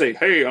come out and say,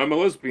 "Hey, I'm a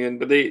lesbian,"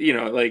 but they,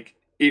 like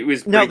it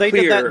was pretty they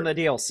clear. did that in the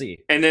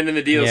DLC, and then in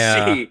the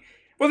DLC,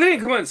 well, they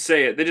didn't come out and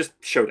say it; they just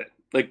showed it.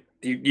 Like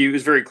it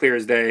was very clear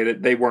as day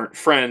that they weren't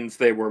friends;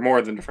 they were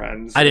more than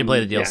friends. I didn't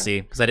play the Yeah.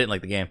 DLC because I didn't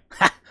like the game.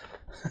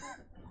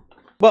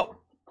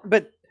 Well,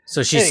 but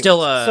So she's Anyways,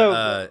 still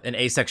an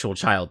asexual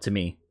child to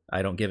me.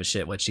 I don't give a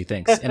shit what she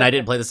thinks, and I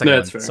didn't play the second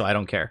That's one, fair. so I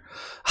don't care.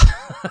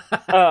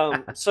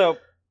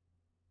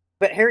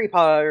 but Harry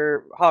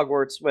Potter,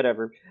 Hogwarts,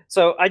 whatever.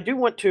 So I do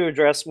want to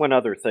address one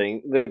other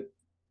thing,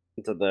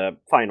 the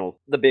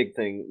big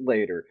thing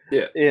later,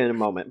 Yeah. in a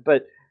moment.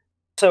 But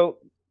so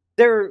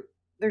there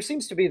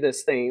seems to be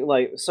this thing,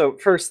 like, so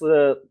first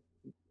the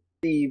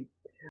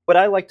what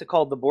I like to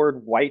call the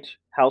bored white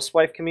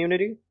housewife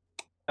community.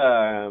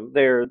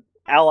 They're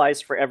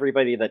allies for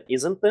everybody that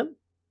isn't them.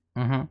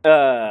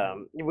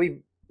 Mm-hmm.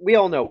 We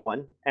all know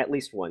one, at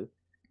least one,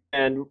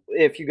 and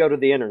if you go to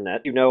the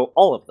internet, you know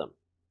all of them.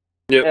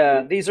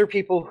 Yep. These are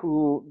people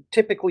who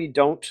typically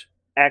don't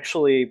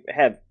actually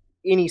have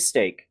any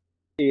stake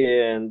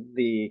in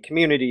the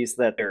communities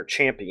that they're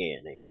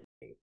championing.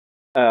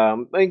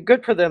 And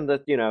good for them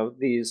that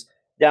these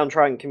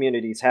downtrodden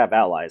communities have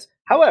allies.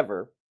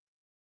 However,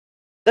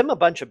 them a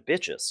bunch of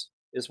bitches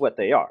is what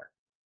they are.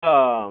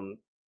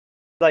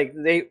 Like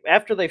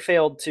after they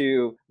failed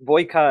to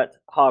boycott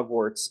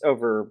Hogwarts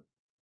over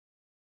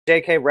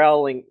J.K.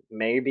 Rowling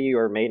maybe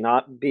or may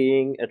not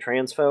being a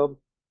transphobe.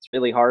 It's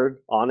really hard,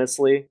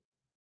 honestly,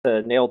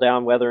 to nail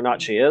down whether or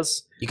not she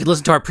is. You could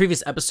listen to our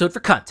previous episode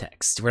for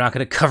context. We're not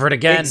going to cover it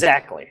again.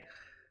 Exactly.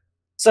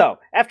 So,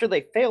 after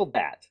they failed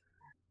that,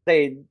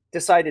 they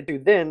decided to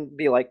then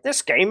be like,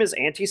 this game is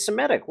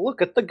anti-Semitic.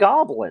 Look at the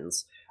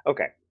goblins.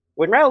 Okay.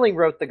 When Rowling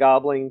wrote the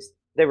goblins,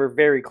 they were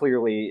very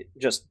clearly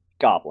just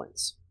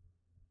goblins.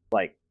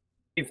 Like,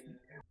 we've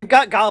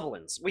got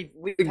goblins. We've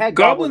had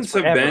Goblins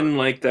have forever. been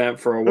like that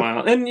for a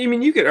while, and I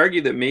mean, you could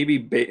argue that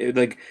maybe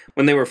like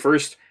when they were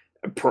first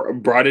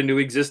brought into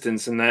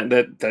existence, and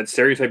that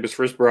stereotype was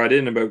first brought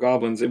in about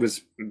goblins, it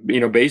was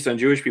based on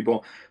Jewish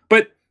people.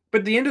 But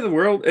the end of the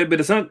world, but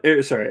it's not.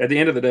 Sorry, at the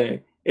end of the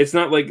day, it's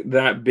not like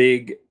that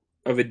big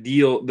of a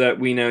deal that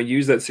we now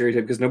use that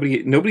stereotype because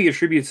nobody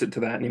attributes it to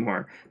that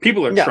anymore.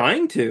 People are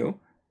trying to,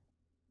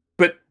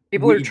 but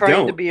people are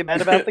trying to be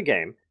mad about the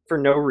game for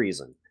no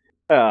reason.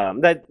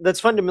 That's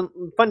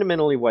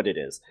fundamentally what it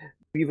is.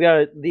 We've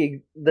got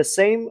the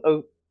same.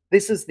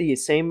 This is the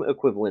same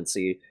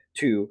equivalency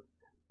to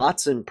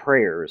thoughts and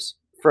prayers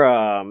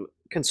from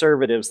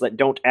conservatives that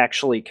don't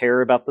actually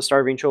care about the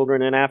starving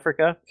children in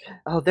Africa.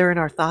 Oh, they're in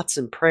our thoughts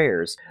and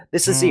prayers.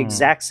 This is the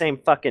exact same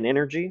fucking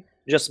energy,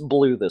 just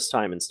blue this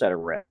time instead of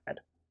red.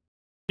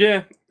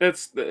 Yeah,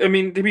 that's. I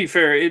mean, to be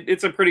fair,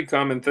 it's a pretty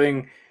common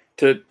thing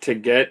to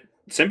get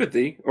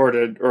sympathy,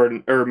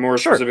 or more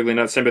specifically,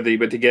 not sympathy,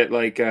 but to get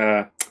like.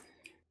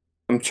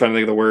 I'm trying to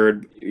think of the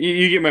word.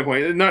 You get my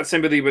point. Not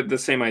sympathy, but the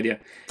same idea.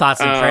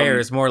 Thoughts and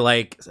prayers, more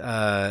like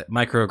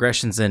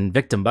microaggressions and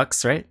victim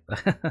bucks, right?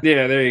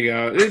 Yeah, there you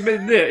go.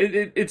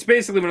 It's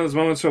basically one of those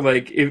moments where,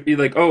 like, if you're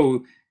like,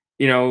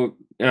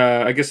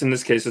 I guess in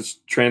this case it's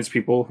trans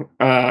people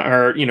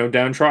are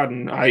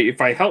downtrodden.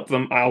 If I help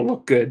them, I'll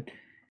look good.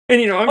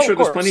 And I'm sure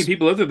there's plenty of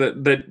people out there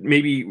that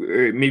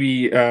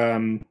maybe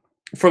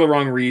for the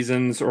wrong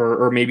reasons,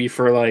 or maybe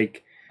for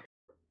like.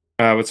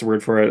 What's the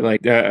word for it?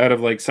 Like out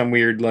of like some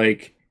weird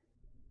like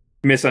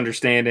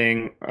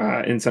misunderstanding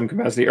in some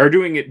capacity, are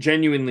doing it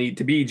genuinely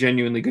to be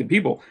genuinely good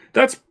people.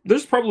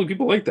 There's probably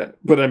people like that,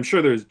 but I'm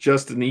sure there's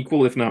just an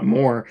equal, if not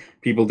more,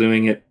 people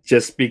doing it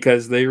just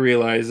because they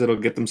realize it'll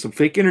get them some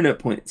fake internet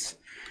points,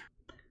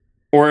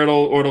 or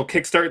it'll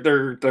kickstart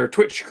their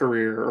Twitch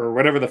career or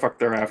whatever the fuck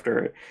they're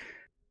after.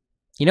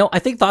 I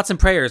think thoughts and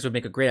prayers would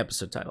make a great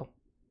episode title.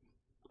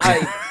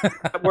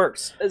 That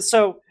works.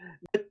 So.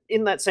 But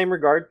in that same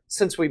regard,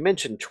 since we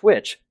mentioned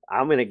Twitch,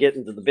 I'm going to get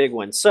into the big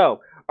one. So,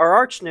 our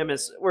arch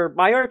nemesis,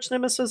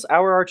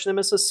 our arch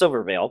nemesis,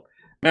 Silvervale.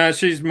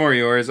 She's more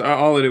yours.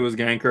 All I did was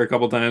gank her a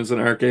couple times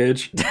in Arcade.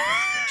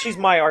 She's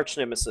my arch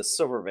nemesis,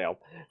 Silvervale,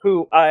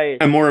 who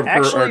I'm more of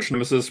her arch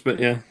nemesis, but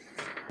yeah.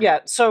 Yeah,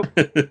 so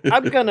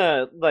I'm going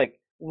to,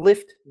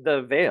 lift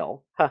the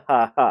veil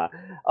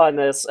on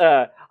this.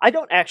 I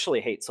don't actually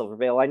hate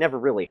Silvervale. I never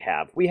really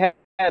have. We had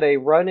a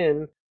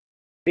run-in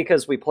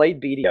because we played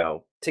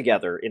BDO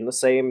together in the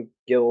same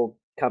guild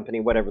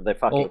company, whatever they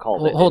fucking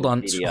called it. Hold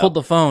on, hold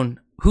the phone.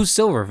 Who's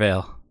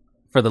Silvervale?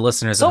 For the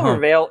listeners at home.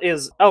 Silvervale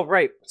is. Oh,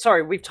 right.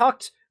 Sorry, we've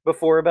talked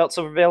before about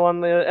Silvervale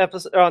on the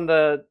episode on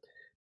the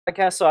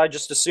podcast, so I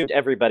just assumed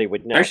everybody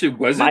would know. Actually,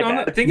 was it on?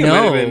 I think it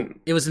might have been.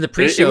 It was in the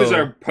pre-show.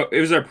 It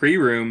was our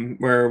pre-room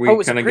where we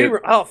kind of get.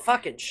 Oh,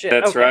 fucking shit!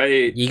 That's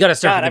right. You got to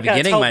start from the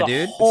beginning, my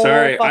dude.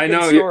 Sorry, I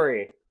know.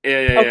 Story.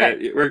 Yeah.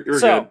 Okay. We're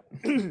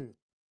good.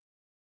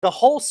 The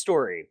whole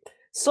story.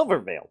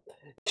 Silvervale.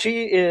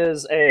 She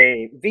is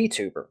a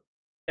VTuber.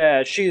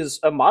 She's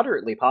a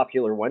moderately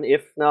popular one,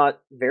 if not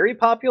very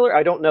popular.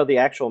 I don't know the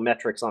actual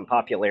metrics on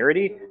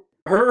popularity.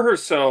 Her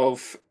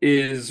herself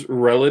is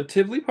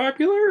relatively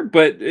popular,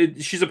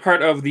 but she's a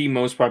part of the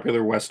most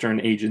popular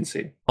Western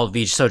agency. Called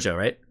VShojo,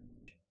 right?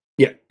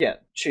 Yeah. Yeah,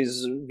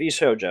 she's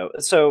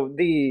VShojo. So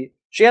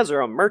she has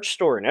her own merch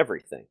store and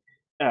everything.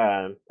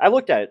 I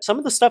looked at it. Some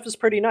of the stuff is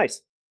pretty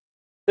nice.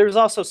 there's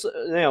also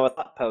a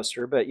thought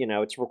poster, but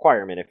it's a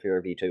requirement if you're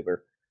a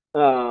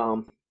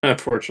VTuber.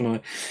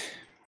 Unfortunately.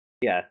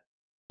 Yeah.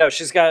 No,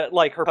 she's got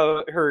like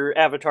her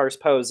avatar's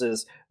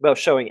poses both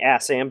showing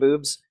ass and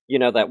boobs.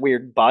 That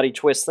weird body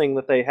twist thing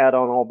that they had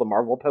on all the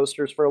Marvel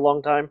posters for a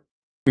long time.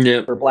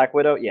 Yeah. For Black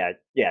Widow.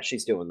 Yeah,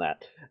 she's doing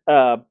that.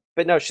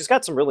 But no, she's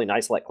got some really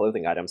nice like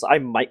clothing items. I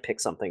might pick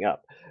something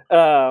up.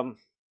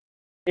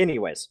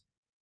 Anyways,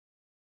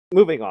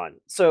 moving on.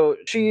 So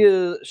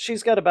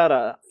she's got about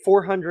a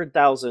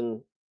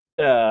 400,000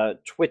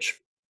 Twitch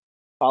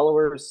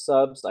followers,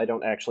 subs. I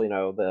don't actually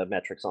know the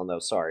metrics on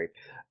those. Sorry.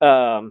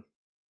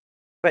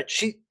 But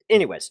she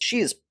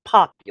is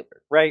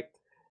popular, right?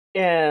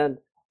 And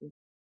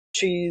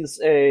she's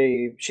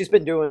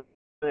been doing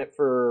it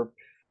for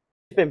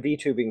she's been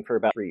VTubing for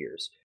about 3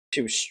 years.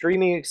 She was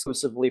streaming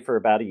exclusively for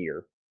about a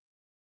year.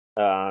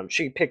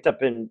 She picked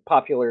up in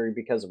popularity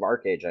because of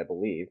ArcAge, I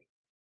believe.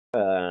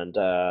 And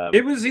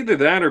it was either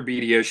that or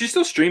BDO. She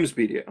still streams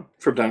BDO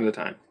from time to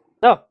time.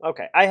 Oh,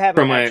 okay. I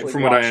haven't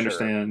from what I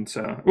understand.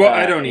 So, well,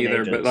 I don't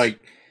either, but like,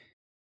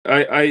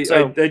 I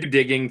do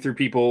digging through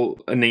people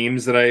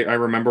names that I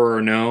remember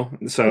or know.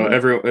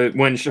 So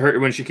when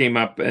she came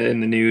up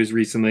in the news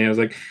recently, I was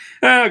like,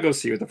 I'll go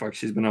see what the fuck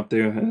she's been up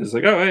to. And it's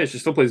like, oh, hey, she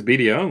still plays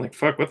BDO. I'm like,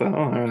 fuck, what the hell?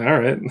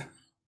 All right.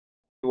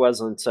 It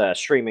wasn't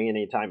streaming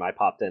anytime I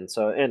popped in,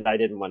 and I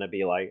didn't want to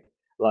be like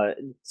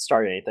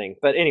start anything.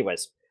 But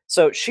anyways,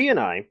 so she and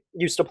I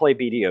used to play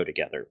BDO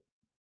together,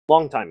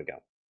 long time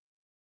ago,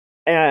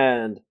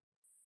 and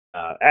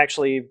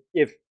actually,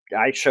 if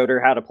I showed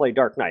her how to play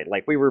Dark Knight,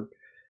 like we were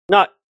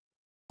not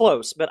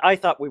close, but I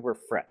thought we were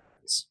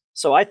friends,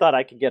 so I thought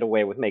I could get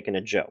away with making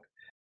a joke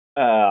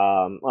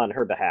on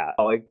her behalf.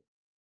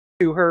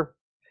 To her,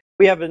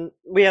 we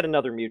had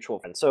another mutual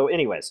friend. So,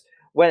 anyways,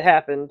 what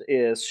happened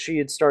is she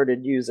had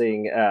started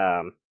using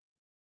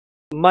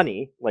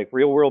money, like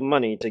real world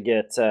money, to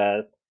get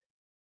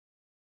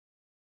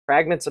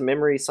fragments of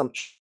memory, some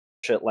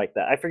shit like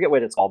that. I forget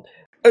what it's called.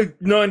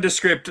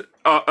 Nondescript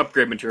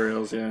upgrade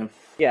materials, yeah.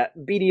 Yeah,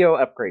 BDO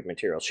upgrade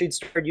materials. She'd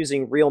started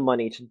using real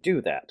money to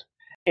do that.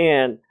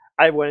 And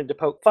I wanted to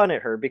poke fun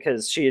at her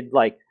because she had,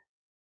 like,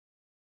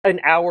 an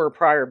hour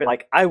prior been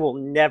like, I will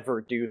never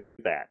do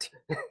that.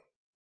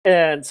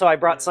 And so I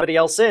brought somebody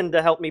else in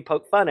to help me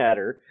poke fun at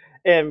her.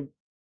 And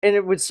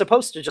it was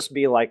supposed to just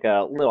be like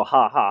a little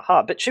ha ha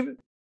ha. But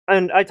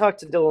I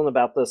talked to Dylan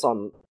about this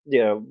on,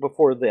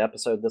 before the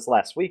episode this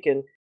last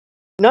weekend.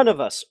 None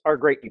of us are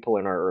great people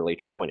in our early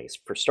 20s,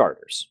 for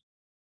starters.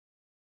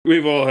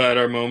 We've all had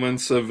our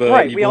moments of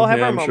right. Evil. We all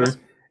have our moments,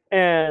 sure.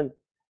 And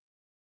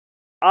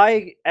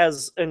I,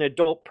 as an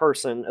adult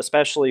person,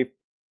 especially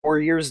 4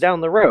 years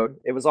down the road,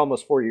 it was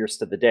almost 4 years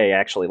to the day.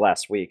 Actually,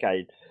 last week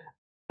I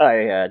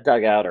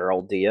dug out our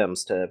old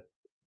DMs to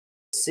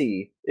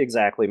see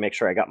exactly, make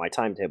sure I got my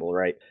timetable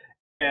right,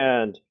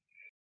 and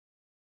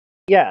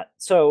yeah,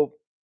 so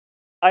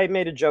I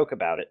made a joke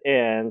about it,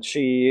 and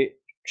she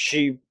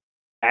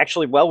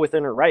actually, well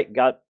within her right,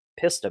 got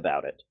pissed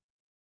about it.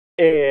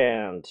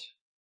 And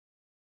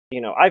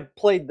I've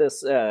played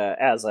this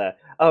as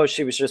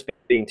she was just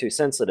being too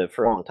sensitive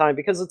for a long time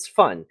because it's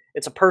fun.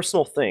 It's a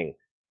personal thing.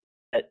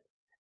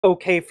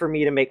 Okay for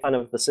me to make fun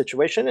of the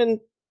situation, and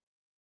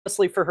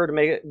honestly for her to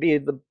make it be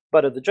the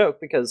butt of the joke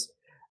because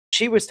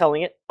she was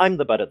telling it, I'm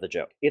the butt of the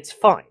joke. It's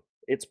fine.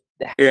 It's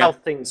how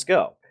things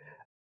go.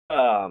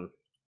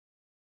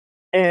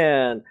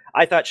 And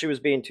I thought she was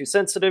being too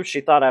sensitive.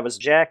 She thought I was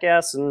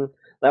jackass, and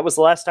that was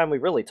the last time we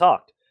really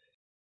talked.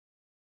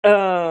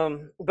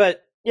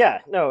 But yeah,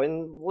 no,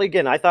 and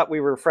again, I thought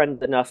we were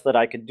friends enough that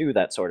I could do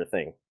that sort of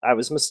thing. I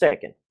was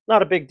mistaken.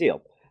 Not a big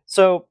deal.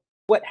 So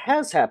what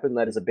has happened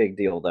that is a big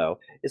deal, though,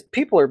 is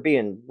people are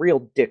being real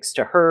dicks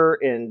to her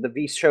and the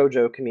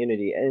VShojo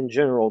community in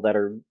general that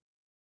are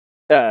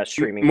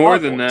streaming. More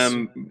than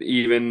them,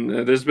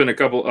 even. There's been a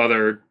couple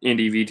other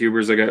indie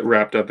VTubers that got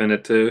wrapped up in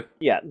it, too.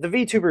 Yeah, the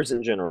VTubers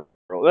in general.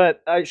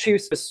 But she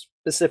was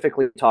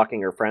specifically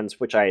talking her friends,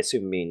 which I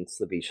assume means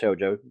the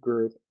VShojo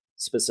group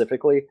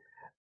specifically.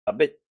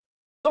 But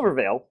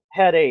Silvervale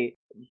had a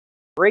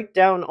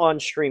breakdown on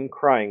stream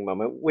crying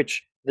moment,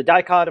 which the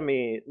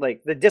dichotomy,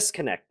 like the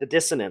disconnect, the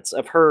dissonance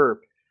of her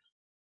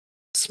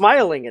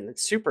smiling and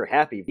super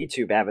happy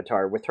VTube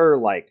avatar with her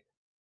like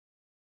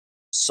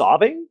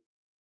sobbing,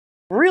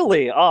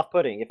 really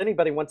off-putting. If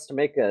anybody wants to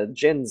make a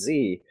Gen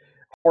Z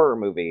horror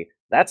movie,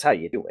 that's how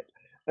you do it.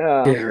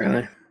 Yeah,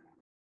 really.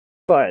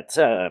 But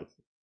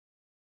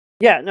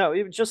yeah, no,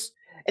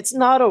 it's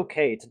not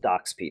okay to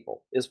dox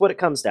people, is what it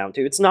comes down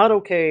to. It's not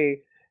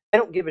okay. I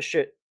don't give a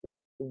shit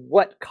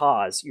what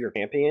cause you're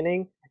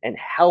championing and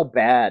how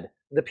bad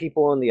the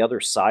people on the other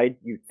side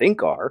you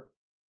think are.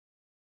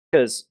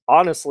 Because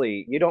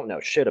honestly, you don't know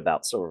shit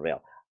about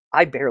Silvervale.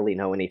 I barely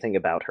know anything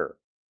about her.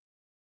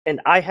 And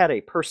I had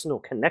a personal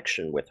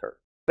connection with her.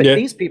 But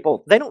these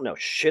people, they don't know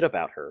shit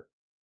about her.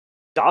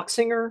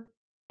 Doxing her?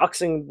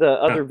 Doxing the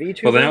other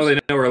VTubers? Well, now they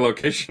know her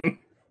location.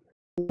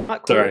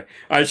 Not cool. Sorry,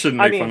 I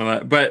shouldn't make fun of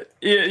that. But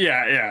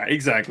yeah,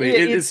 exactly.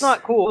 It's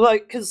not cool.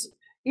 Like, because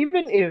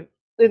even if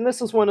and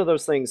this is one of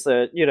those things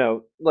that,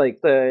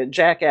 like the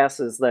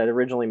jackasses that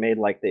originally made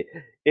like the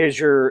is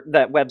your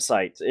that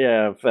website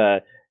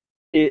of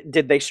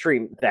did they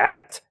stream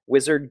that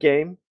Wizard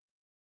game?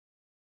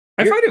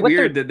 I find it What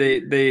weird they're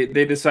that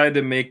they decide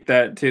to make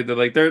that too. They're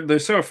like they're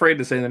so afraid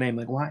to say the name.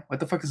 Like, why? What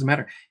the fuck does it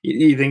matter?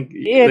 You think like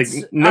it's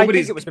I think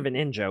nobody's it was sort of an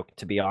in joke,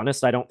 to be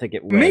honest. I don't think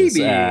it was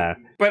maybe,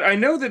 but I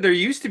know that there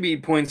used to be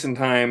points in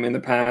time in the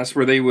past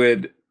where they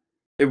would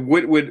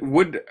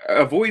would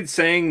avoid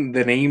saying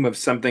the name of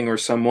something or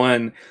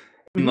someone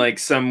in Mhm. like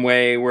some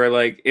way where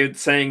like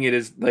it's saying it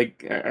is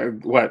like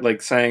what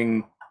like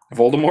saying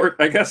Voldemort,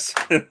 I guess.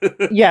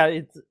 Yeah,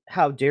 it's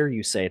how dare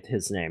you say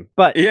his name.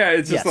 But Yeah,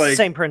 it's just yes, like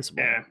same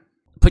principle. yeah.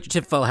 Put your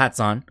tinfoil hats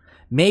on.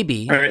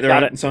 Maybe All right, they're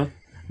Got on it. so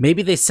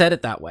maybe they said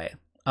it that way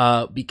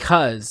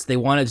because they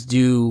wanted to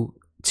do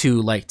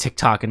to like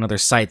TikTok and other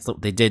sites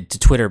that they did to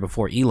Twitter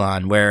before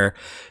Elon, where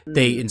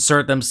they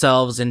insert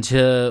themselves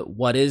into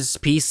what is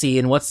PC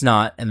and what's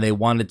not, and they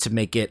wanted to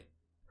make it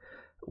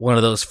one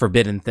of those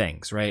forbidden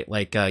things, right?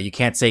 Like you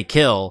can't say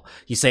kill,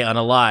 you say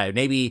unalive.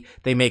 Maybe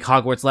they make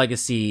Hogwarts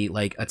Legacy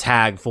like a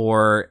tag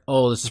for,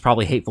 oh, this is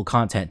probably hateful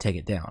content, take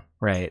it down,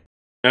 right?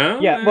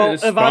 Yeah, well,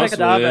 it's Avada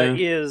possible, Kedavra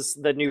yeah. is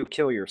the new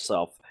kill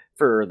yourself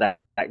for that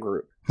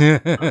group.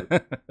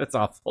 That's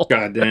awful.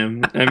 God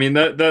damn. I mean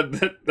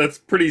that's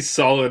pretty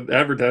solid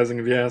advertising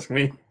if you ask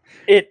me.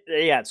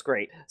 It's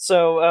great.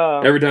 So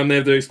Every time they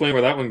have to explain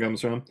where that one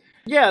comes from.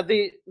 yeah,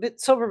 the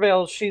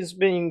Silverveil, she's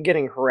been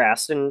getting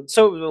harassed, and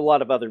so have a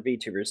lot of other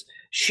VTubers.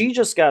 She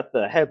just got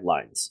the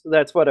headlines.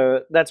 That's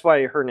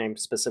why her name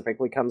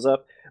specifically comes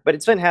up. But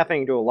it's been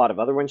happening to a lot of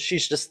other ones.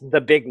 She's just the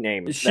big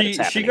name. That it's She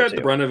happening got to.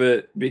 the brunt of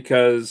it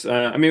because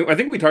I mean I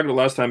think we talked about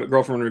last time. But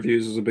Girlfriend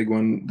Reviews was a big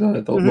one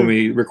when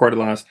we recorded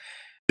last.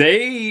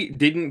 They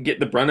didn't get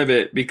the brunt of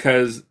it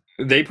because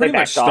they pretty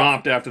much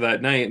stopped after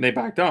that night and they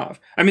backed off.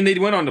 I mean they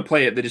went on to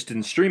play it, they just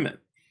didn't stream it.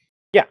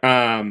 Yeah.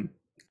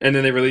 And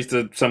then they released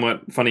a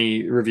somewhat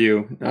funny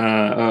review.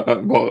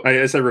 Well,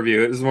 I said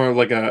review. It was more of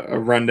like a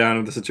rundown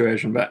of the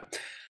situation, but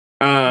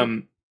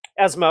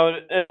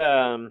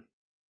Asmo,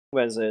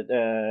 was it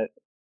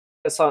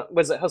Hassan?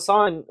 Was it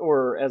Hassan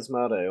or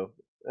Asmodo?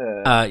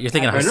 You're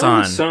thinking I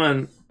know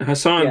Hassan.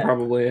 Hassan Yeah.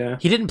 probably, yeah.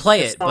 He didn't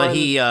play it, but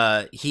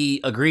Hassan-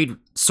 he agreed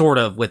sort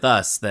of with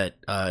us that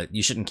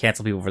you shouldn't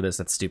cancel people for this.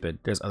 That's stupid.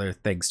 There's other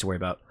things to worry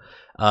about.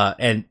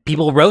 And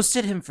people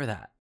roasted him for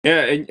that.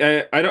 Yeah,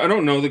 and I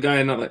don't know the guy.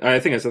 I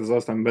think I said this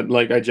last time, but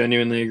like I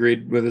genuinely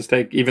agreed with his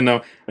take, even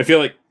though I feel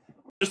like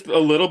just a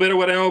little bit of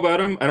what I know about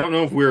him. I don't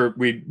know if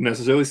we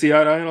necessarily see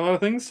eye to eye on a lot of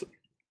things.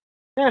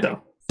 Yeah.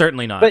 So.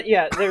 Certainly not. But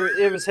yeah,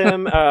 it was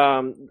him.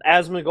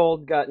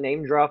 Asmongold got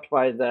name dropped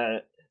by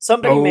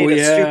somebody made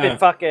a stupid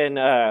fucking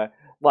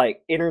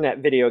like internet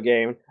video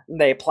game.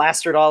 They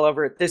plastered all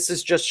over it. This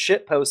is just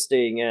shit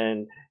posting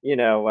and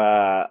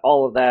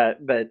all of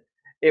that. But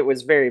it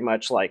was very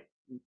much like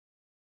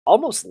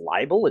almost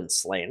libel and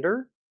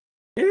slander.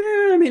 Yeah,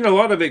 I mean, a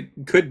lot of it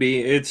could be.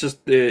 It's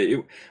just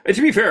to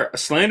be fair,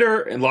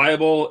 slander and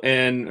libel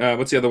and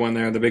what's the other one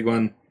there? The big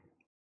one,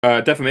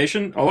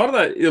 defamation. A lot of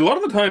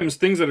the times,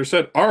 things that are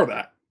said are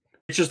that.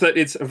 It's just that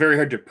it's very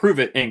hard to prove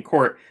it in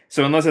court.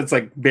 So unless it's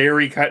like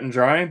very cut and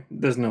dry,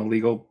 there's no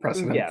legal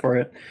precedent for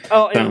it.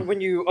 Oh, and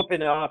when you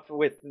open it up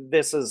with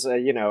this as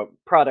a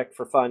product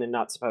for fun and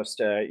not supposed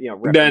to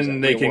represent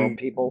then they real world can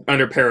people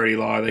under parody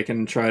law they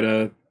can try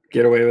to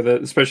get away with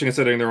it, especially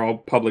considering they're all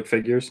public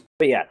figures.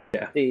 But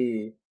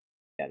there's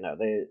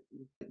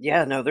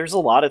a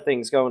lot of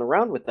things going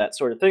around with that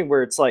sort of thing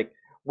where it's like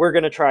we're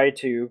going to try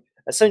to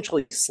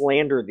essentially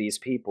slander these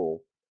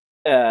people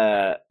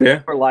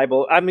for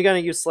libel. I'm going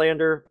to use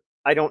slander.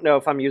 I don't know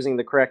if I'm using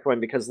the correct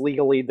one because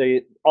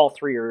legally all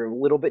three are a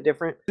little bit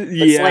different.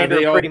 Yeah, slander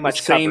they all pretty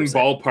much same covers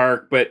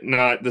ballpark, but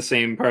not the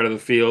same part of the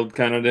field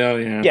kind of deal.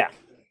 Yeah. Yeah,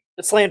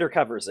 the slander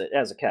covers it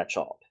as a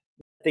catch-all.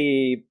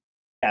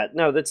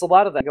 That's a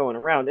lot of that going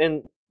around,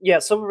 and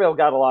Silverveil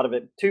got a lot of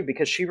it too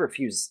because she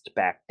refused to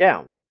back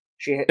down.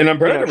 She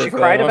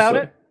cried about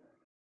it.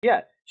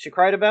 Yeah, she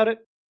cried about it.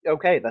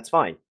 Okay, that's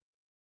fine.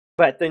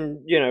 But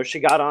then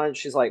she got on.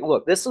 She's like,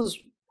 "Look, this is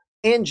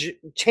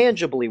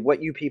tangibly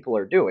what you people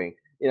are doing."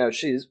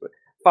 She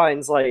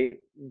finds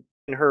like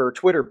in her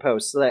Twitter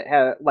posts that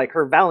have like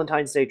her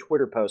Valentine's Day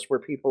Twitter posts where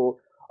people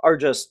are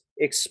just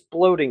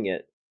exploding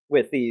it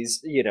with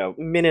these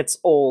minutes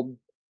old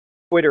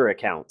Twitter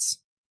accounts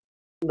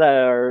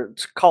that are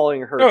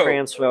calling her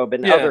transphobe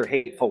and other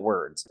hateful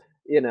words.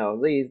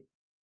 The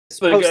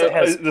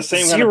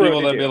same kind of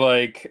people that be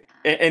like,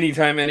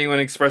 anytime anyone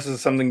expresses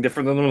something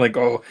different than them, like,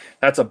 oh,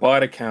 that's a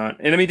bot account.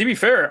 And I mean, to be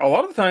fair, a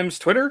lot of times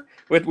Twitter,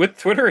 with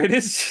Twitter, it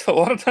is a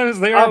lot of times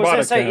they are bot accounts. I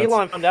was going to say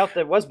Elon found out that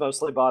it was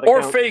mostly bot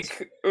accounts. Or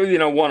fake,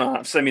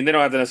 one-offs. I mean, they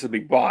don't have to necessarily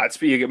be bots,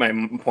 but you get my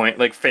point.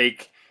 Like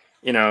fake,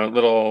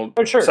 little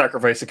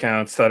sacrifice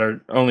accounts that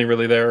are only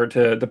really there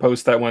to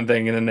post that one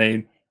thing, and then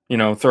they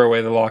throw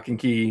away the lock and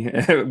key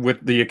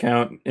with the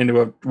account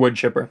into a wood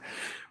chipper.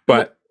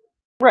 But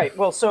right.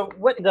 Well, so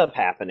what ended up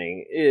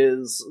happening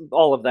is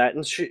all of that,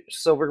 and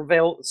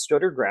Silverveil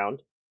stood her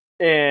ground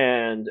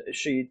and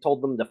she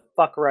told them to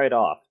fuck right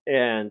off.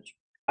 And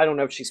I don't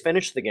know if she's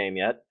finished the game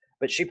yet,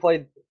 but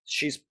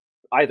she's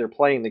either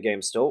playing the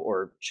game still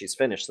or she's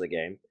finished the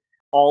game,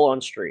 all on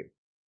stream.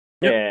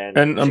 Yep. And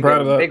I'm she proud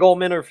gave of a that. big old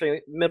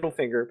middle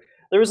finger.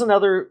 There was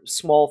another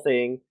small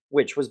thing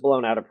which was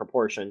blown out of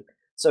proportion.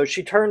 So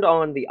she turned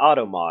on the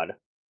auto mod.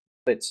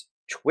 It's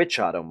Twitch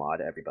auto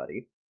mod,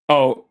 everybody.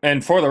 Oh,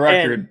 and for the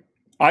record,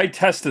 I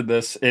tested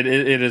this. It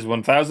is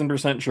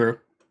 1000% true.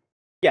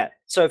 Yeah,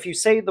 so if you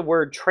say the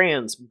word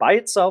trans by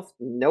itself,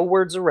 no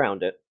words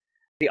around it,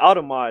 the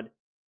auto mod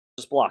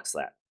just blocks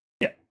that.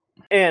 Yeah.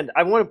 And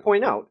I want to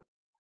point out,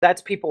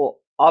 that's people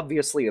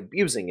obviously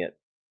abusing it,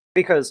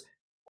 because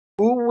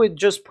who would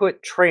just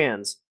put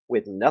trans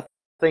with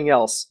nothing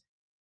else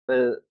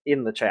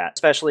in the chat,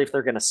 especially if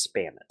they're going to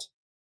spam it?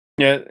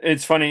 Yeah,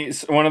 it's funny.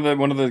 One of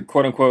the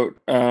quote unquote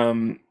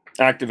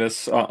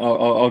activists,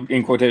 I'll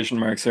in quotation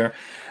marks here,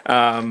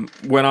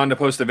 went on to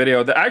post a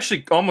video that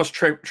actually almost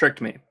tricked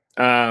me.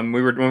 When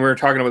we were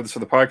talking about this for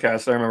the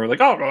podcast, I remember like,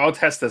 oh, I'll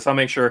test this. I'll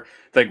make sure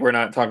like we're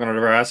not talking out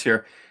of our ass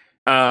here.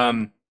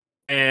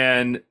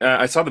 And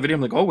I saw the video.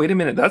 I'm like, oh, wait a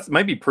minute, that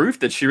might be proof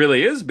that she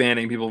really is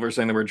banning people for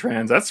saying the word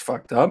trans. That's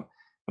fucked up.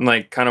 I'm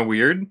like, kind of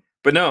weird.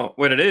 But no,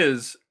 what it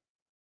is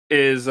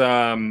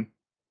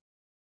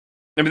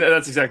I mean,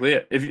 that's exactly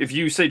it. If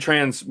you say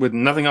trans with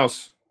nothing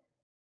else,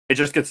 it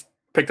just gets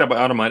picked up by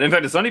Automod. In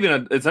fact, it's not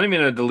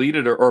even a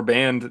deleted or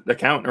banned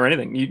account or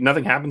anything.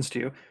 Nothing happens to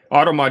you.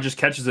 Automod just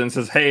catches it and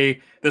says,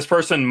 "Hey, this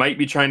person might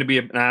be trying to be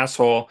an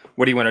asshole.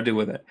 What do you want to do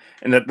with it?"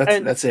 And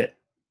that's it.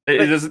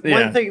 It doesn't.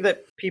 Yeah. One thing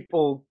that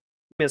people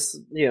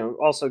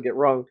also get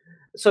wrong.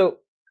 So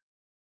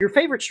your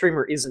favorite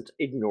streamer isn't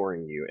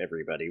ignoring you,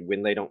 everybody,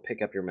 when they don't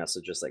pick up your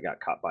messages that got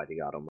caught by the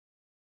Automod.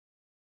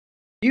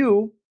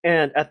 You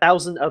and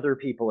 1,000 other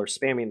people are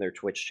spamming their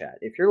Twitch chat.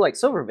 If you're like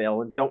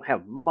Silvervale and don't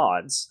have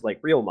mods, like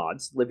real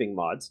mods, living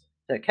mods,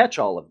 to catch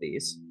all of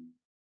these,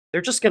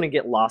 they're just going to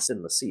get lost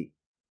in the sea.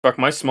 Fuck,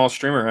 my small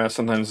streamer ass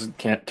sometimes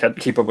can't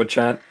keep up with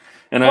chat,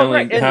 and I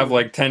only have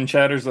like 10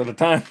 chatters at a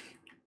time.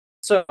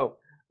 So,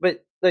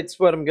 but that's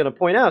what I'm going to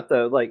point out,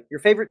 though. Like,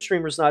 your favorite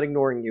streamer's not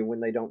ignoring you when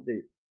they don't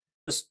do.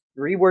 Just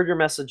reword your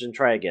message and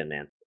try again,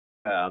 man.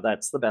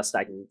 That's the best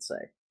I can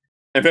say.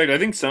 In fact, I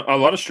think a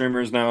lot of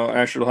streamers now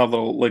actually will have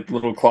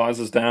little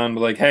clauses down,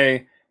 but like,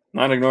 hey,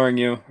 not ignoring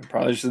you. I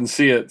probably just didn't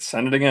see it.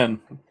 Send it again.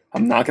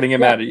 I'm not going to get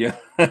mad at you.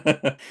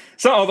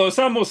 So, although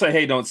some will say,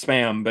 hey, don't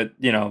spam, but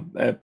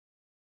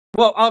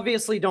well,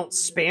 obviously, don't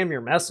spam your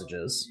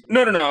messages.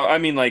 No. I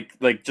mean,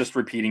 like just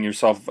repeating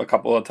yourself a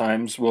couple of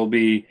times they'll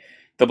be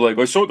like,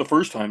 I saw it the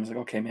first time. It's like,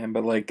 okay, man,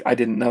 but like, I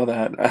didn't know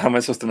that. How am I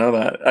supposed to know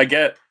that? I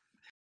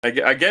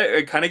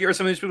kind of get where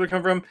some of these people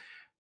come from.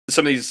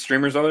 Some of these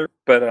streamers out there,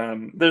 but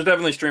there's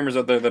definitely streamers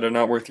out there that are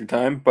not worth your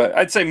time. But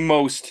I'd say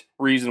most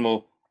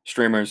reasonable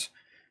streamers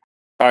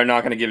are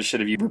not going to give a shit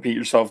if you repeat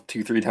yourself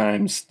 2-3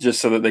 times just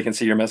so that they can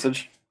see your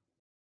message.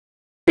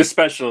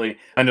 Especially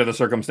under the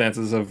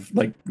circumstances of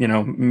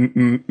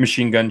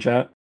machine gun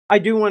chat. I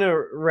do want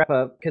to wrap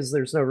up because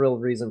there's no real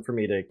reason for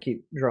me to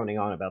keep droning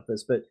on about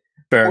this, but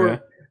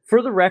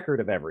for the record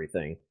of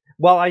everything,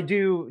 while I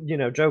do,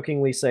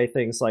 jokingly say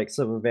things like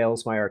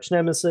Silvervale's my arch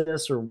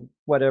nemesis or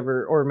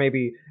whatever, or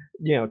maybe,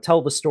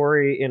 tell the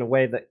story in a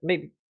way that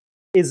maybe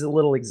is a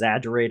little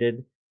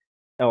exaggerated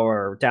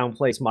or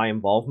downplays my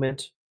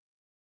involvement,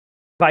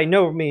 by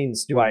no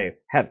means do I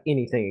have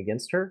anything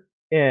against her.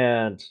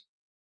 And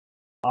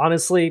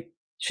honestly,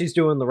 she's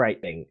doing the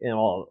right thing in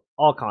all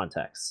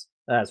contexts.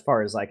 As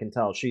far as I can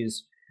tell,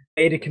 she's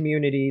made a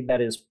community that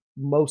is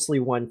mostly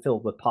one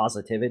filled with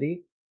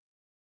positivity.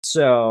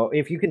 So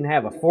if you can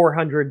have a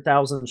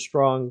 400,000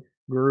 strong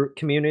group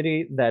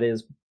community that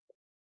is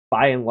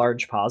by and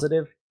large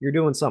positive, you're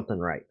doing something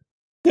right.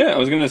 Yeah, I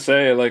was gonna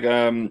say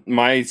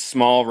my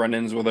small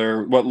run-ins with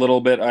her, what little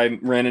bit I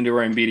ran into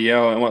her in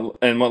BDO,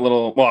 and what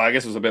little, well, I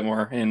guess it was a bit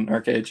more in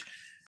Arcade.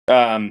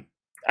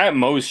 At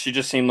most, she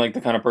just seemed like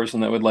the kind of person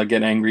that would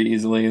get angry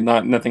easily,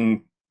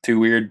 nothing too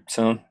weird.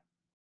 So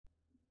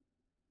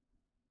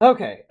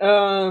okay,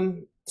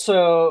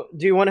 so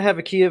do you want to have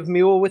a Kiev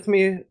Mule with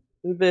me,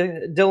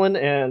 Dylan,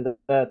 and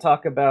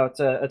talk about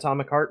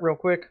Atomic Heart real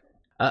quick?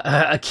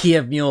 A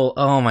Kiev Mule.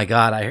 Oh my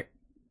god,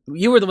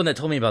 you were the one that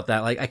told me about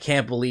that. I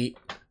can't believe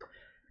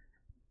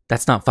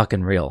that's not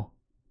fucking real.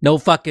 No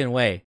fucking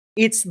way.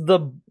 It's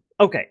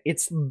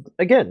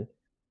again.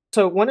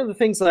 So one of the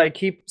things that I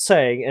keep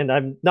saying, and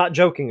I'm not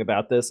joking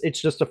about this,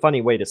 it's just a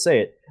funny way to say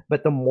it,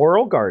 but the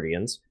moral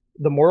guardians,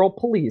 the moral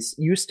police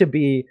used to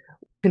be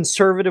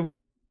conservative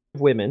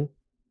women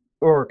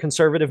or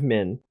conservative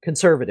men,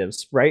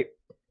 conservatives, right?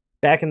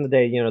 Back in the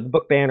day, the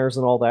book banners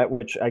and all that,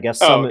 which I guess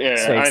some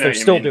states they're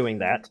still doing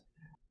that.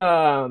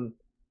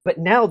 But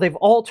now they've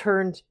all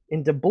turned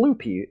into blue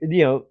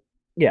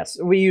yes,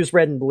 we use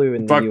red and blue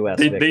in the US.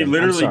 They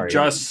literally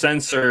just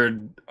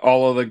censored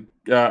all of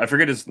the I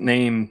forget his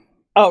name.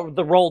 Oh,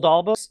 the Roald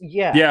Dahl books?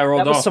 Yeah. Yeah, Roald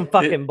Dahl. That was some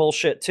fucking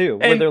bullshit too.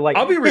 Where they're like,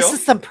 I'll be real, this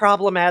is some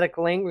problematic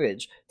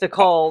language to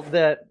call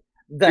the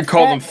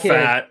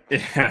fat.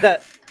 Yeah.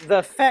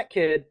 The fat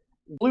kid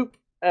bloop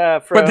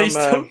But they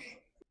from still,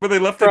 but they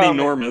left it from-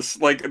 enormous.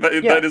 Like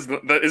Yeah.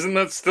 isn't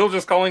that still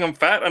just calling him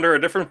fat under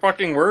a different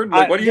fucking word?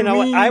 Like, what do you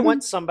know mean? what? I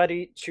want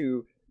somebody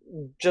to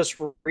just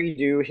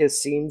redo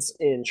his scenes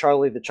in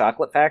Charlie the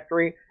Chocolate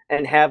Factory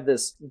and have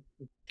this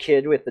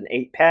kid with an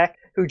 8-pack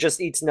who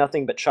just eats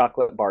nothing but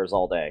chocolate bars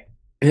all day.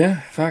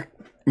 Yeah, fuck.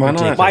 Why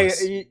not? Why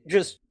Ridiculous. you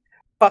just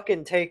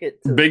fucking take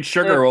it to Big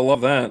Sugar will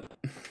love that.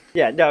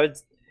 Yeah, no,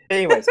 it's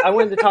anyways, I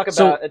wanted to talk about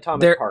So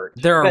Atomic Heart.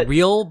 There are but-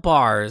 real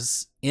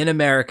bars in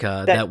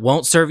America that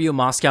won't serve you a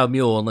Moscow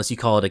Mule unless you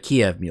call it a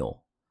Kiev Mule.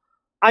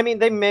 I mean,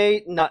 they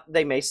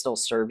may still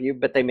serve you,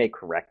 but they may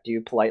correct you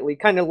politely,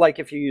 kind of like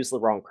if you use the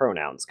wrong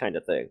pronouns, kind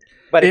of thing.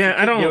 But if Yeah, you keep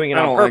I don't- doing it I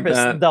on don't like purpose,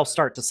 that. they'll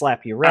start to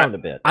slap you around a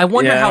bit. I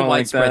wonder Yeah, I how don't like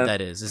widespread that.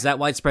 that is. Is that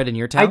widespread in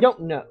your town? I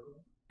don't know.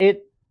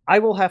 I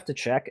will have to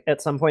check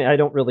at some point. I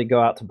don't really go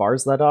out to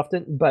bars that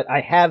often, but I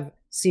have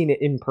seen it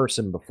in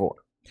person before.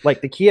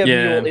 Like the Kiev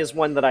Yeah. Mule is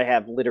one that I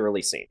have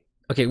literally seen.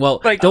 Okay,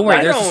 well, Like, don't worry.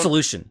 I There's a don't-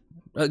 solution.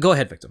 Go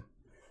ahead, Victim.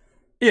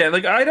 Yeah,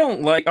 like I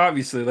don't like.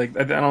 Obviously, like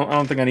I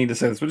don't think I need to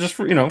say this, but just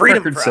for Freedom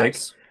record's sake.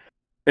 fries.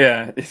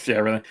 Yeah,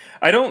 really.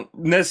 I don't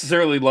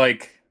necessarily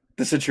like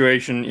the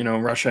situation.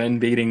 Russia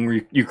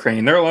invading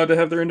Ukraine. They're allowed to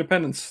have their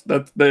independence.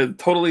 They're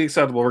totally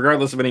acceptable,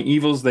 regardless of any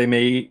evils they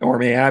may or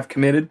may have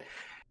committed.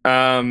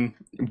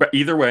 But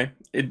either way,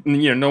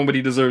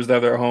 nobody deserves to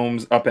have their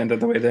homes upended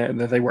the way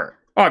that they were.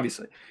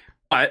 Obviously,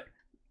 but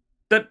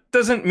that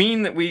doesn't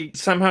mean that we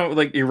somehow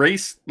like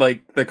erase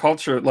like the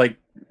culture. Like,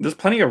 there's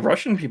plenty of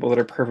Russian people that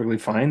are perfectly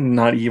fine,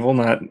 not evil,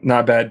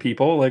 not bad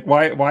people. Like,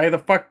 why the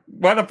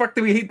fuck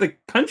do we hate the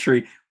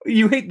country?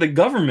 You hate the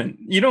government.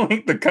 You don't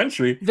hate the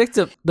country.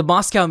 Victim, the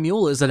Moscow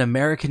Mule is an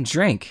American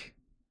drink.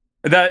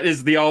 That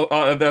is the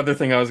other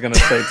thing I was gonna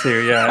say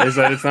too. Yeah, is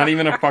that it's not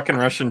even a fucking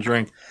Russian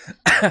drink,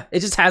 It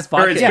just has or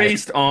vodka. it's in it.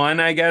 based on,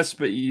 I guess.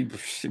 But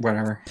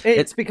whatever.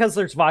 It's because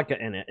there's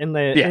vodka in it,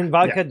 and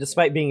vodka,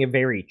 despite being a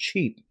very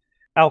cheap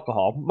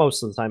alcohol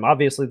most of the time,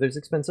 obviously there's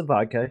expensive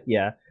vodka,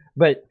 yeah,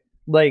 but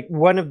like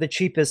one of the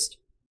cheapest,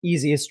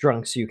 easiest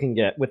drunks you can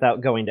get without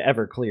going to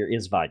Everclear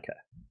is vodka.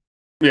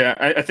 Yeah,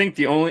 I think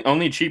the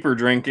only cheaper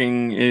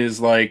drinking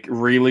is like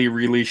really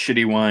really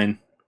shitty wine.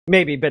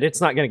 Maybe, but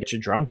it's not going to get you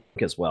drunk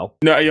as well.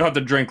 No, you'll have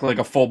to drink like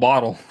a full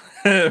bottle,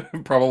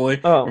 probably,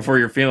 before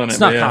you're feeling It's it.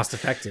 not but yeah. cost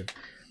effective.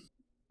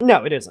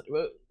 No, it isn't.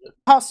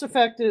 Cost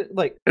effective,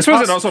 like I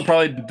suppose it cost- also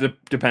probably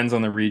depends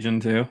on the region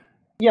too.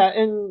 yeah,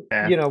 and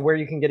Yeah. where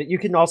you can get it. You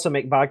can also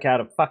make vodka out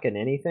of fucking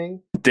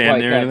anything. Damn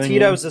like near anything.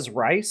 Tito's is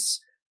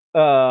rice.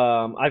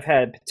 I've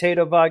had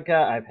potato vodka.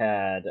 I've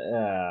had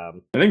I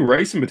think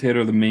rice and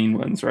potato are the main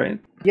ones, right?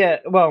 yeah.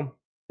 Well,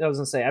 I was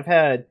gonna say I've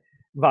had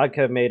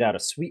vodka made out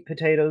of sweet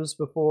potatoes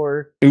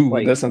before. Ooh,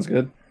 Like- that sounds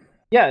good.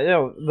 Yeah,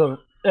 the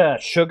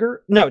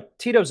sugar. No,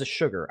 Tito's is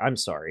sugar. I'm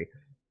sorry.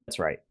 That's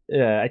right.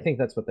 I think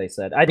that's what they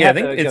said. I'd Yeah, I have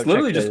think to it's go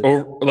literally check just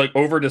the-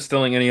 over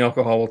distilling any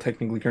alcohol will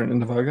technically turn it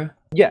into vodka.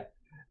 Yeah,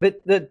 but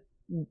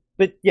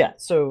yeah.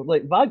 So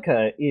like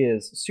vodka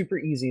is super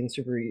easy and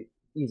super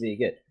easy to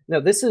get. Now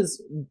this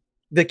is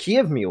the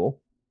Kiev Mule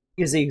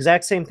is the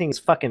exact same thing as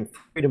fucking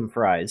Freedom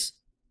Fries.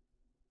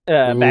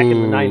 Back in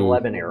the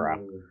 9/11 era,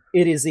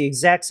 it is the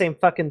exact same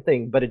fucking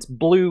thing, but it's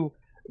blue.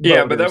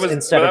 Yeah, but that voters was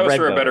instead of red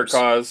for a better voters.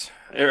 cause.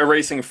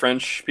 Erasing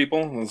French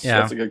people.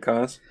 That's a good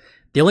cause.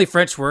 The only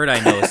French word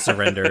I know is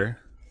surrender.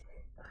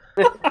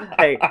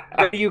 Hey,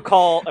 what do you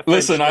call a French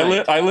Listen,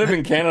 knight? I live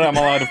in Canada. I'm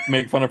allowed to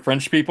make fun of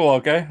French people,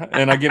 okay?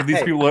 And I give these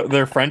Hey. people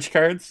their French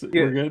cards.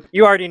 We're good.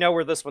 You already know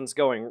where this one's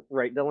going,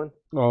 right, Dylan?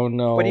 Oh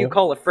no! What do you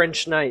call a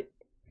French knight?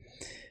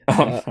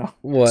 Oh, no.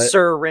 What?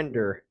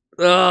 Surrender.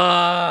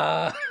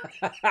 Ah.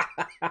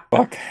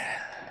 Fuck.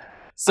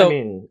 So I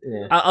mean,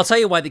 yeah. I'll tell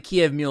you why the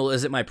Kiev Mule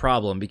isn't my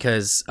problem,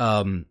 because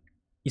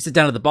you sit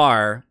down at the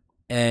bar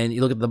and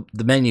you look at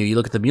the menu, you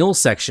look at the mule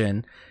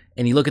section,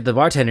 and you look at the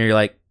bartender, you're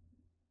like,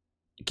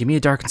 give me a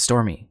dark and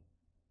stormy.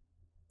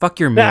 Fuck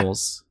your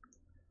mules.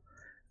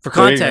 For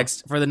There you go.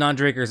 context, for the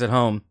non-drinkers at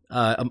home,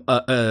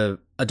 a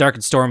dark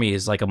and stormy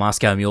is like a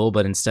Moscow Mule,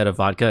 but instead of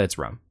vodka, it's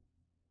rum.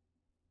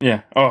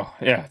 Yeah. Oh,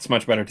 yeah. It's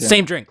much better too.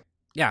 Same drink.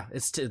 Yeah,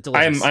 it's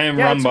delicious. I am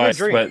Yeah, rum it's a good biased,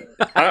 drink.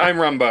 but I'm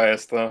rum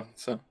biased though.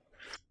 So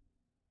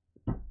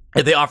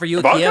If they offer you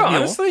a vodka Kiev Mule,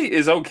 honestly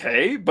is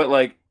okay, but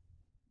like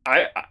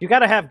I You got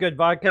to have good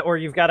vodka, or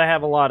you've got to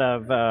have a lot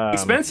of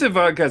expensive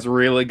vodka is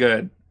really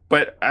good,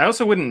 but I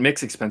also wouldn't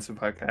mix expensive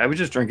vodka. I would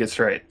just drink it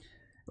straight.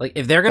 like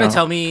if they're gonna No.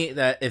 tell me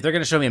that, if they're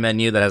gonna show me a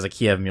menu that has a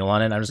Kiev Mule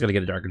on it, I'm just gonna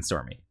get a dark and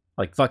stormy.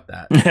 Like fuck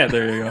that. Yeah,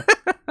 there you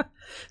go.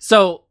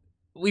 So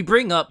we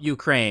bring up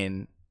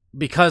Ukraine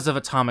because of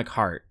Atomic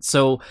Heart.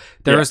 So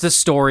there Yeah. was this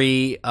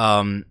story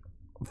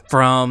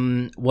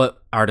from what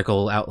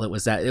article outlet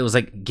was that? It was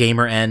like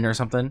Gamer N or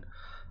something,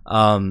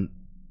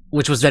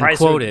 which was then Surprise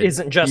quoted.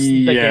 Isn't just the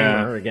Yeah.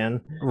 gamer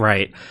again.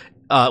 Right.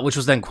 Which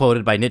was then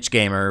quoted by Niche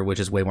Gamer, which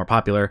is way more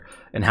popular,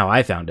 and how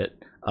I found it.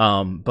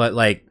 But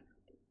like,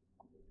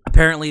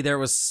 apparently there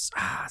was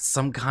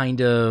some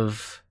kind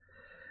of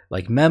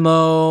like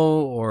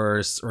memo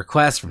or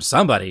request from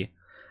somebody.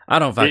 I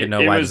don't fucking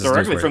know it why was this is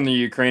directly newsworthy. from the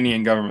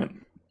Ukrainian government.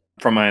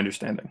 from my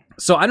understanding.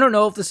 So I don't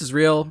know if this is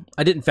real.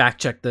 I didn't fact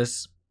check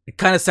this. It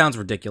kind of sounds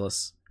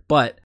ridiculous,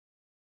 but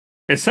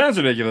It sounds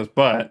ridiculous,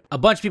 but a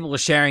bunch of people were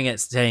sharing it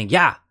saying,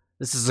 yeah,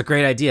 this is a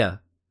great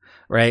idea,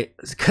 right?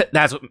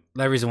 That's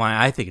the reason why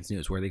I think it's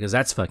newsworthy, because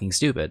that's fucking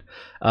stupid.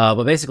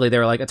 But basically they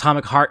were like,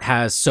 Atomic Heart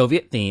has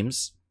Soviet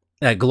themes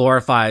that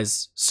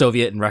glorifies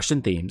Soviet and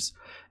Russian themes,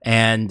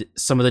 and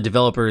some of the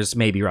developers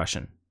may be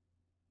Russian.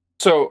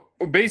 so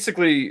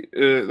basically,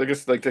 I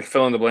guess like to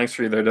fill in the blanks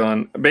for you there,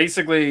 Dylan.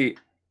 Basically,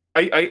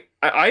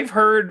 I've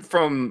heard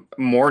from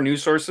more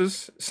news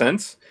sources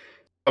since.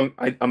 I'm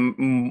Okay.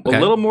 a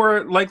little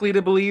more likely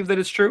to believe that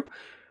it's true,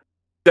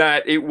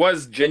 that it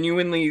was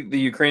genuinely the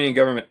Ukrainian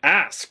government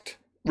asked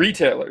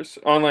retailers,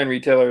 online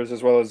retailers,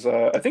 as well as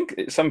I think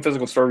some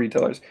physical store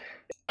retailers,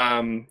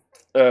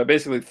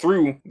 basically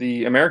through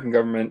the American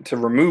government to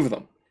remove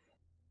them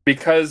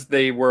because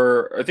they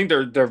were. I think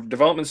their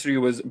development studio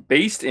was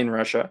based in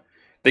Russia.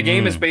 The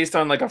game is based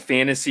on like a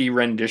fantasy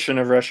rendition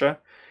of Russia,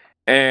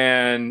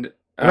 and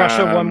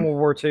Russia won World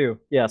War II.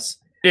 Yes.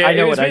 yeah, I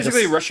know it's what I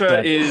basically just Russia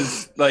said.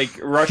 is like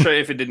Russia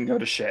if it didn't go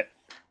to shit,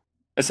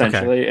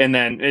 essentially, and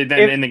then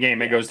in the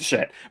game it goes to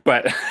shit.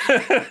 But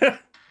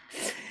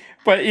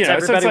but you know, so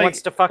Everybody it's like,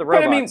 wants to fuck the but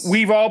I robots. mean,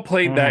 we've all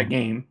played that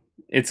game.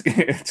 It's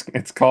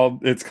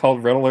called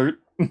Red Alert,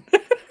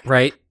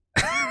 Right?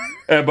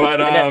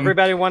 but And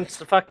everybody wants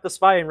to fuck the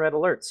spy in Red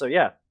Alert. So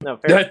yeah, no,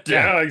 fair.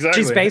 yeah,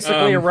 exactly. She's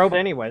basically a robot,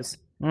 anyways.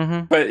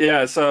 Mm-hmm. But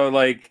yeah, so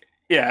like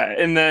yeah,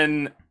 and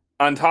then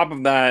on top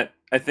of that,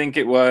 I think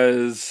it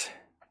was.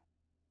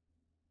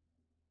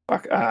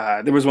 Fuck,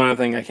 there was one other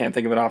thing I can't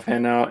think of it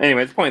offhand now.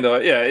 Anyway, the point though,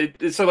 yeah.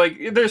 So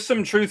like, there's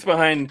some truth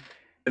behind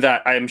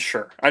that. I'm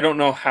sure. I don't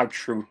know how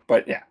true,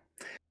 but yeah.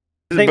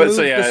 They but moved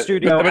the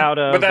studio out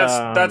of. But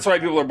that's why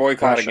people are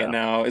boycotting Russia. it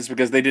now. Is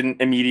because they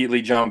didn't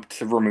immediately jump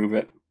to remove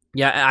it.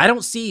 Yeah, I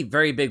don't see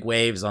very big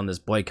waves on this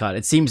boycott.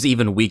 It seems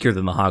even weaker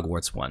than the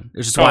Hogwarts one,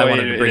 which is why I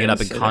wanted to bring it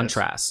up in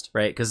contrast,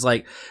 right? Because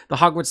like the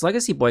Hogwarts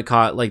Legacy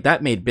boycott, like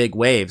that made big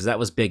waves. That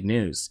was big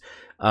news.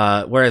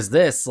 Whereas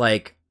this,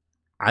 like,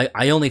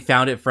 I only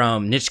found it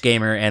from Niche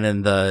Gamer and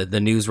in the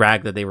news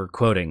rag that they were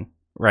quoting,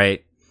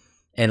 right?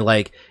 And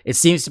like it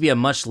seems to be a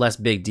much less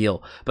big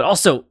deal. But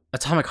also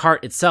Atomic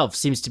Heart itself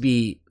seems to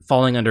be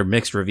falling under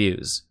mixed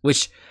reviews,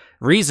 which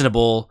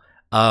reasonable.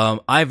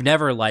 I've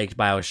never liked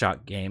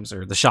BioShock games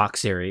or the Shock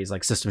series,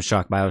 like System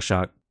Shock,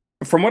 BioShock.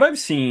 From what I've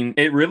seen,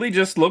 it really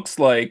just looks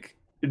like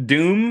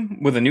Doom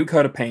with a new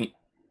coat of paint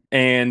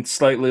and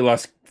slightly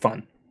less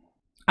fun.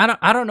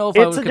 I don't know if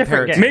I It's would a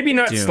compare different it game. to Maybe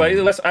not Doom.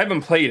 slightly less. I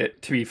haven't played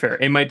it, to be fair.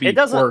 It might be It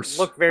doesn't worse.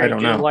 look I very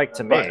don't know. Doom-like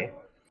to me.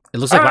 It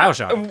looks like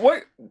BioShock.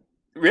 What?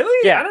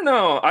 Really? Yeah. I don't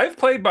know. I've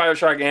played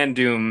BioShock and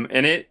Doom,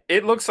 and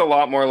it looks a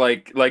lot more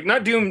like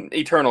not Doom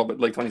Eternal, but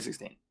like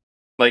 2016.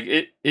 Like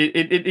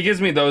it gives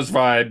me those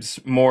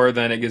vibes more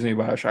than it gives me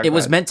BioShock. It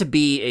was vibes. meant to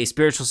be a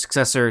spiritual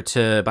successor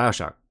to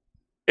BioShock.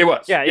 It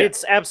was. Yeah,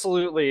 it's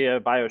absolutely a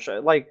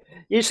Bioshock. Like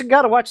you should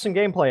gotta watch some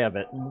gameplay of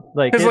it.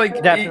 Like, Because it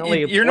like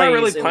definitely you're not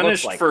really plays, it looks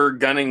punished like. for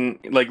gunning,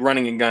 like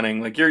running and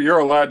gunning. Like you're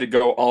allowed to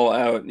go all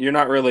out. You're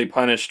not really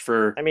punished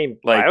for I mean,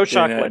 like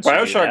Bioshock. doing that. lets you do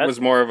BioShock that. was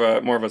more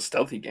of a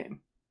stealthy game.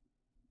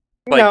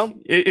 Like No.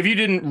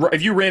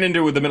 if you ran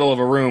into the middle of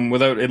a room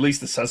without at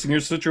least assessing your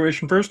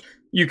situation first,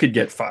 you could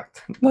get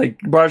fucked. Like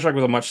BioShock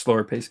was a much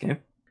slower paced game.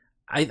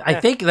 I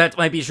think that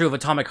might be true of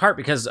Atomic Heart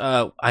because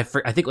I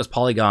think it was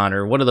Polygon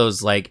or one of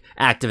those like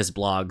activist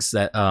blogs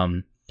that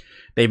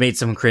they made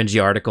some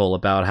cringy article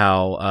about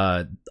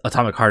how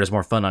Atomic Heart is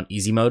more fun on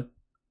easy mode,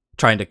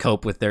 trying to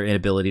cope with their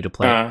inability to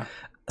play.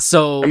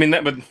 So I mean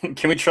that, but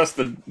can we trust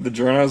the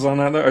journos on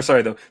that though? Or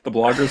sorry, the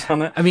bloggers on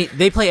that? I mean,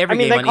 they play every I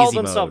mean, game they on call easy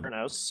themselves mode.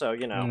 journos, so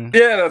you know. Mm.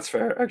 Yeah, that's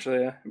fair,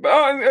 actually. Yeah,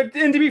 but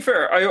and to be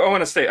fair, I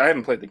want to state I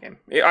haven't played the game.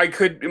 I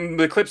could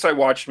the clips I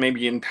watched may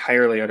be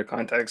entirely out of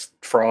context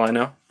for all I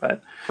know.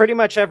 But Pretty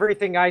much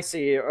everything I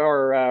see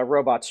are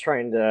robots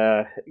trying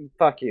to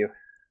fuck you,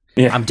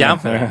 yeah, I'm down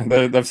for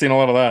that. I've seen a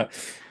lot of that,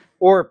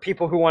 or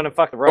people who want to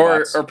fuck the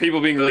robots. or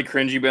people being really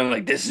cringy, being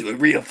like, "This is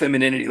what real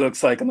femininity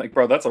looks like." I'm like,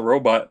 bro, that's a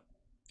robot.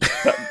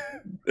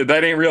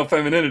 That ain't real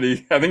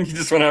femininity. I think you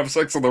just want to have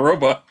sex with a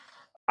robot.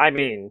 I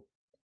mean,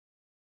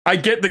 I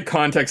get the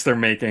context they're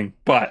making,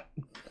 but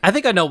I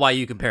think I know why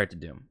you compare it to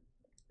Doom.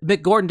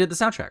 Mick Gordon did the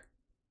soundtrack.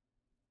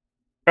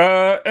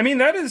 I mean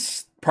that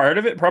is part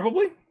of it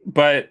probably,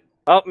 but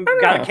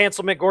gotta know.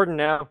 cancel Mick Gordon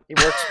now. He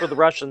works for the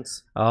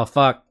Russians. Oh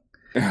fuck!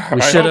 I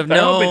should have I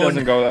hope it known.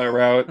 doesn't go that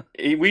route.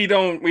 We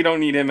don't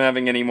need him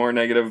having any more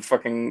negative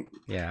fucking.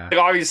 Yeah. Like,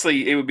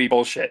 obviously, it would be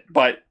bullshit,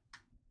 but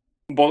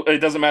it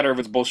doesn't matter if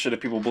it's bullshit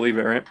if people believe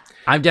it, right?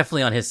 I'm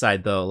definitely on his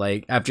side though.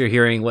 Like after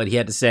hearing what he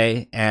had to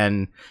say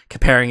and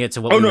comparing it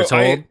to what we were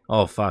told.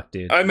 Oh fuck,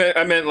 dude. I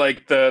meant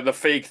like the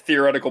fake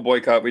theoretical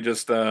boycott. We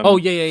just. Oh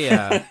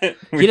yeah.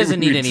 He doesn't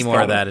need any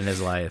more of that in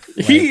his life.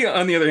 Like, He,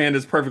 on the other hand,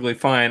 is perfectly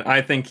fine.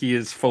 I think he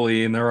is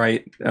fully in the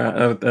right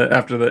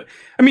after that.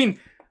 I mean,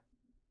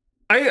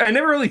 I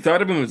never really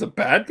thought of him as a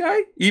bad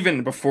guy,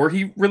 even before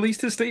he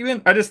released his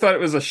statement. I just thought it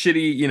was a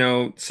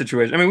shitty,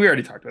 situation. I mean, we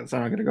already talked about this.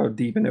 I'm not going to go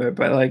deep into it,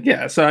 but like,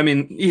 yeah. So I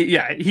mean,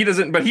 he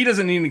doesn't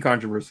need any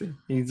controversy.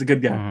 He's a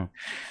good guy, Mhm.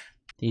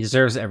 He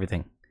deserves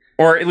everything.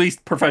 or at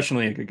least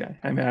professionally a good guy.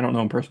 I mean, I don't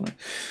know him personally.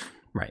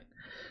 Right.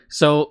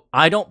 So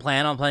I don't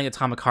plan on playing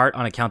Atomic Heart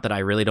on account that I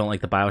really don't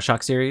like the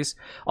BioShock series.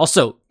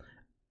 Also,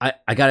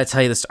 I got to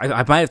tell you this.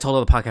 I might have told it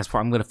on the podcast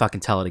before. I'm going to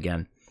fucking tell it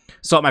again.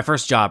 So at my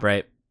first job,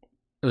 right?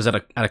 It was at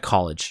a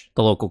college,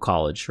 the local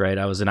college, right?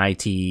 I was an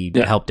IT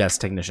help desk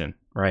technician,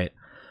 right?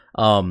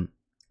 I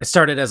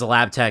started as a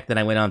lab tech, then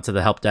I went on to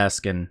the help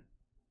desk, and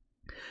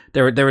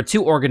there were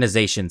two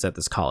organizations at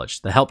this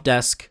college. The help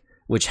desk,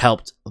 which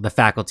helped the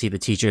faculty, the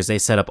teachers, they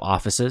set up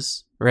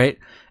offices, right?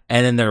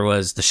 And then there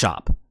was the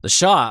shop. The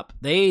shop,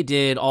 they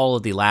did all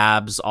of the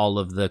labs, all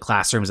of the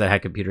classrooms that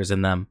had computers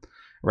in them,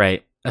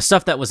 right?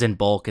 Stuff that was in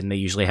bulk, and they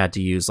usually had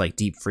to use like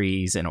deep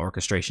freeze and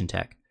orchestration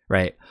tech,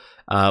 right?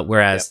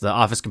 Whereas the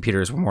office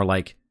computers were more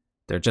like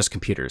they're just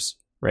computers,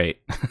 right?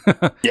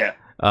 Yeah.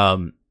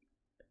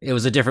 It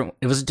was a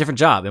different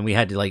job, and we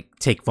had to like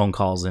take phone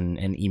calls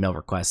and email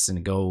requests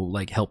and go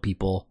like help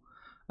people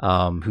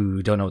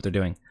who don't know what they're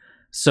doing.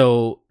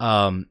 So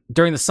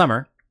during the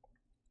summer,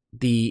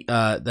 the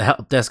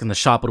help desk and the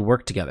shop would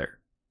work together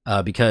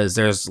because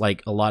there's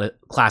like a lot of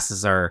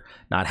classes are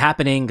not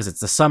happening because it's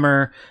the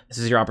summer. This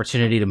is your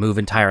opportunity to move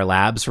entire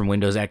labs from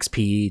Windows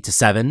XP to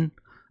 7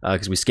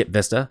 because we skipped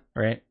Vista,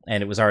 right?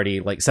 And it was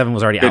already like 7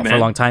 was already out for a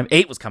long time.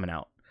 8 was coming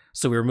out,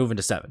 so we were moving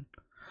to 7.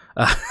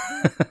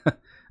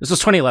 This was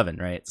 2011,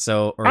 right?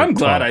 So I'm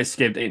glad I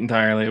skipped 8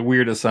 entirely. A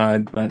weird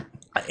aside, but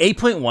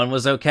 8.1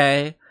 was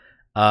okay.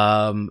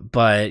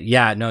 But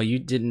yeah, no, you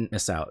didn't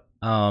miss out.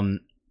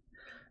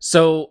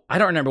 So I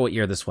don't remember what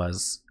year this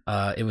was.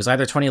 It was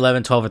either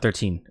 2011, 12, or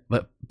 13.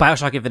 But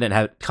BioShock Infinite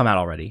had come out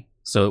already,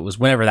 so it was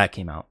whenever that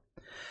came out.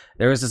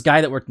 There was this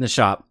guy that worked in the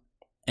shop,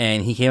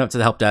 and he came up to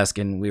the help desk,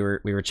 and we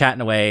were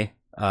chatting away.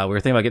 We were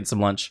thinking about getting some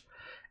lunch,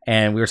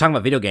 and we were talking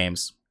about video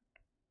games,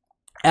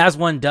 as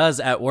one does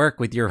at work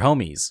with your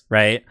homies,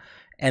 right?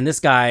 And this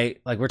guy,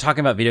 like, we're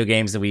talking about video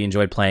games that we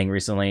enjoyed playing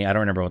recently. I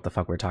don't remember what the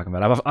fuck we were talking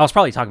about. I was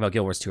probably talking about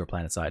Guild Wars 2 or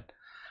PlanetSide.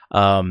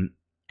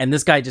 And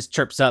this guy just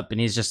chirps up, and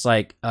he's just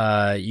like,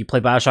 you play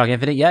BioShock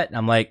Infinite yet? And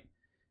I'm like,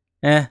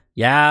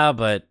 yeah,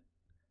 but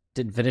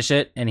didn't finish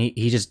it. And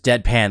he just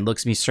deadpan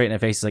looks me straight in the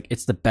face. He's like,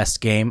 it's the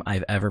best game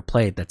I've ever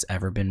played that's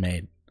ever been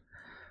made.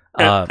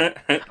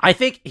 I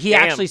think he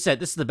actually said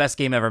this is the best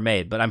game ever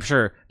made, but I'm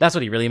sure that's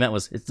what he really meant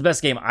was it's the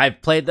best game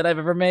I've played that I've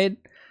ever made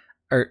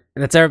or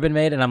that's ever been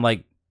made. And I'm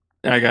like,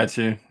 I got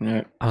you.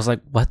 Yeah. I was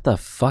like, what the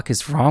fuck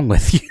is wrong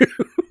with you?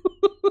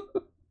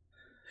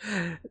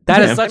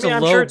 That is such a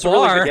low sure it's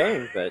bar. A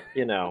really good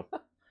game,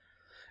 but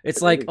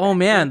it's like, oh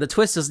man, the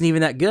twist isn't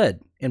even that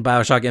good in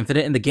BioShock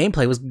Infinite, and the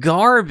gameplay was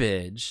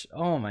garbage.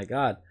 Oh my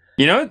god.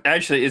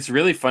 Actually, it's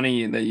really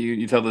funny that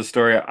you tell this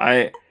story.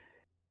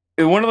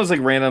 One of those like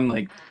random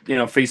like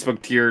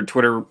Facebook tier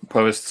Twitter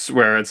posts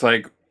where it's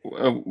like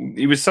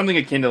it was something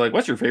akin to like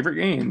what's your favorite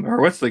game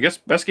or what's the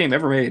best game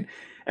ever made,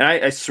 and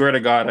I swear to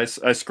God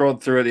I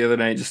scrolled through it the other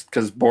night just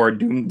because bored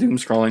doom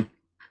scrolling,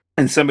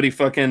 and somebody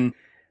fucking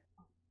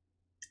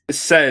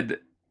said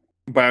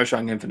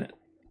BioShock Infinite.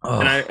 Oh.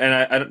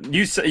 And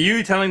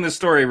you telling this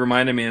story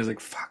reminded me. I was like,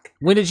 fuck.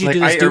 When did you do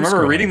this? I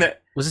remember reading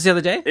that. Was this the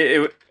other day?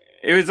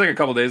 It was like a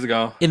couple days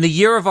ago. In the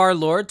year of our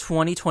Lord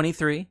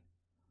 2023.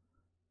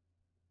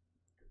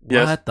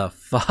 Yes. What the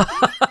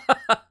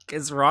fuck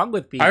is wrong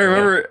with people? I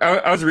remember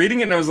I was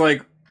reading it and I was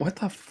like, what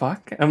the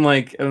fuck? I'm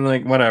like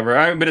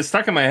whatever. But it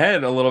stuck in my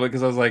head a little bit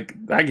because I was like,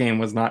 that game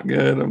was not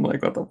good. I'm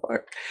like, what the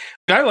fuck?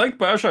 I liked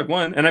BioShock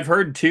 1, and I've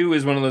heard 2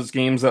 is one of those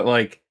games that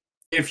like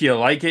if you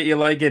like it, you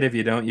like it. If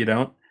you don't, you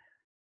don't.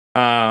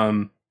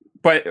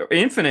 But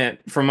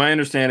Infinite, from my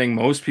understanding,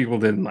 most people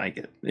didn't like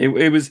it.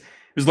 It was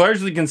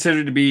largely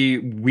considered to be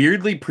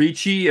weirdly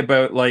preachy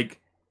about like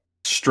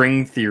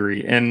string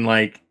theory and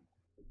like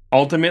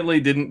ultimately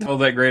didn't tell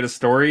that great a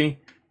story.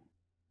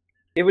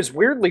 It was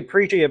weirdly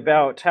preachy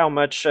about how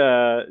much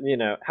how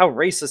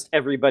racist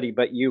everybody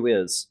but you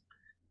is.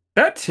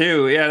 That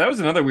too, yeah, that was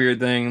another weird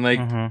thing. Like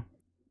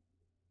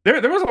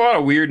there was a lot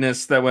of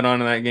weirdness that went on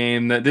in that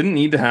game that didn't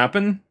need to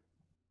happen.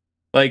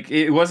 Like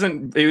it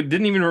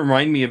didn't even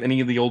remind me of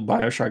any of the old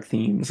BioShock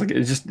themes. Like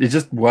it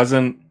just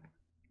wasn't.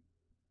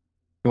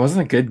 It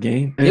wasn't a good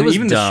game. And it was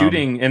even dumb. The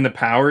shooting and the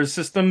powers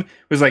system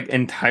was like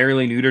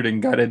entirely neutered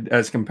and gutted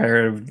as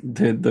compared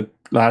to the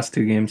last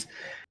 2 games.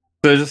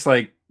 So just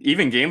like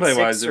even gameplay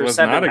wise, it was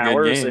not a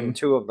good game. And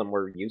 2 of them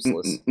were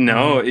useless.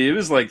 No, it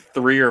was like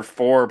 3 or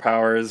 4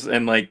 powers,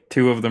 and like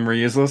 2 of them were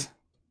useless.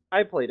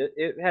 I played it.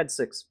 It had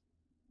 6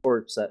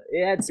 or 7.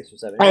 It had 6 or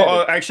 7.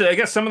 Actually, I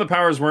guess some of the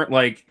powers weren't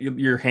like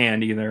your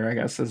hand either. I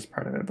guess is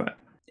part of it, but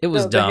it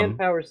was dumb. The hand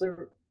powers.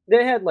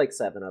 They had like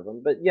 7 of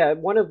them, but yeah,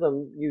 one of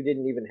them you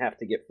didn't even have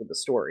to get for the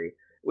story.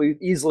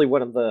 Easily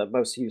one of the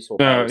most useful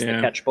powers, the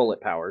catch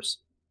bullet power.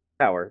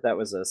 That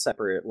was a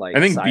separate like. I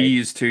think side.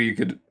 bees too. You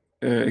could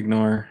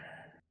ignore.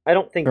 I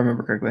don't think. If I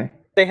remember correctly.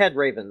 They had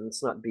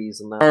ravens, not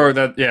bees, in that. Or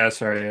that, yeah.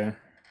 Sorry, yeah.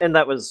 And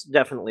that was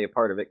definitely a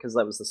part of it, because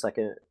that was the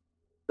second.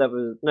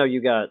 No,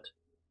 you got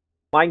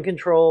Mind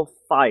Control,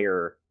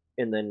 Fire,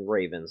 and then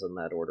Ravens in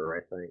that order,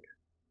 I think.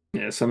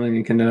 Yeah, something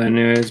you can do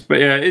anyways. But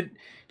yeah, it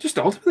just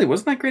ultimately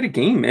wasn't that great a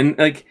game. And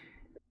like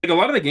a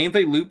lot of the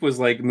gameplay loop was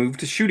like move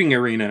to shooting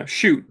arena,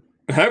 shoot.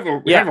 Have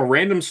a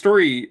random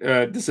story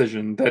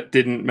decision that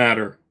didn't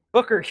matter.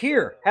 Booker,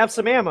 here, have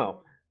some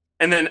ammo.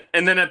 And then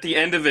at the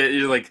end of it,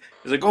 it's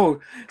like, oh,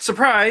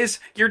 surprise!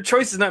 Your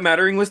choice is not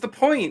mattering was the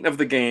point of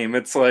the game.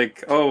 It's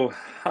like, oh,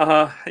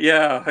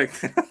 yeah.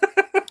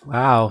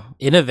 Wow,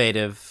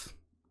 innovative.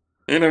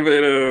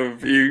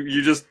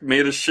 You just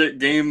made a shit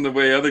game the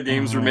way other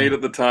games were made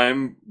at the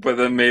time, but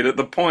then made it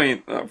the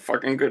point. Oh,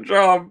 fucking good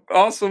job,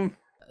 awesome.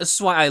 This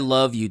is why I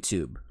love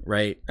YouTube,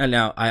 right? And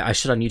now I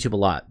shit on YouTube a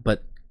lot,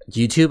 but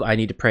YouTube I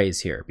need to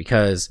praise here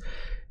because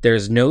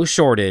there's no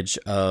shortage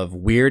of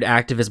weird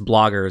activist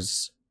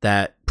bloggers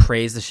that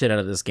praise the shit out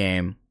of this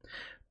game.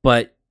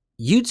 But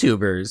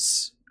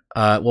YouTubers,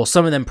 well,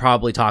 some of them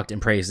probably talked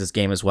and praised this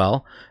game as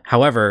well.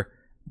 However,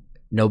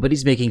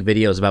 nobody's making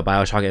videos about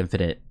BioShock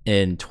Infinite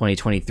in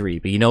 2023.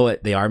 But you know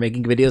what they are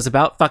making videos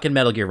about? Fucking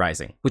Metal Gear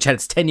Rising, which had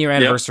its 10-year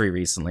anniversary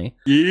recently.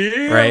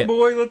 Yeah, right?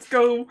 Boy, let's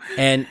go.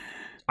 And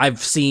I've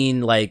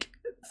seen like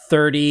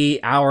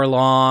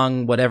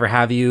 30-hour-long, whatever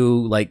have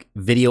you, like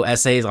video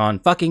essays on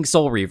fucking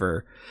Soul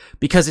Reaver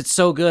because it's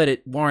so good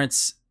it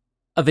warrants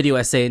a video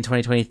essay in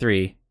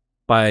 2023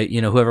 by,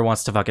 you know, whoever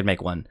wants to fucking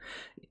make one.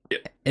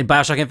 In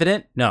BioShock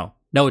Infinite, no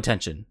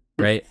attention,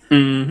 right?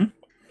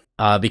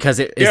 Mm-hmm. Because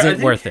it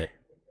isn't worth it.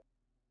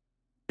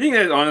 I think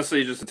that's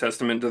honestly just a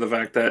testament to the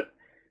fact that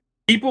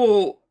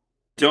people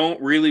don't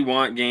really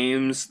want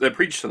games that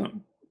preach to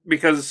them.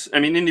 Because, I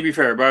mean, and to be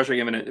fair, BioShock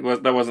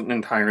Infinite, that wasn't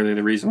entirely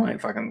the reason why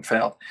it fucking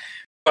failed.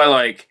 But,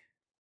 like,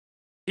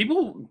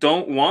 people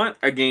don't want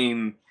a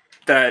game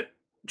that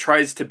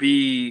tries to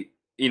be,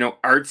 you know,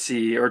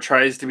 artsy or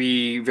tries to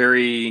be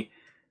very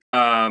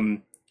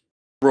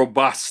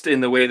robust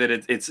in the way that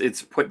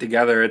it's put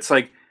together. It's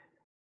like,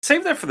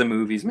 save that for the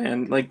movies,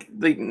 man. Like,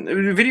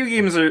 video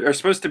games are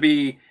supposed to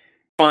be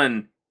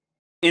fun,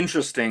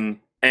 interesting,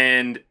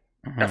 and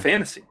a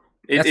fantasy.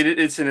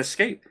 It's an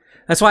escape.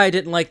 That's why I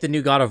didn't like the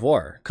new God of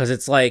War, because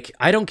it's like,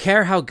 I don't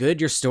care how good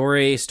your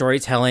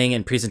storytelling,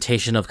 and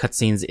presentation of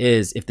cutscenes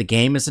is. If the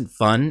game isn't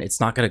fun, it's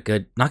not gonna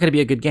be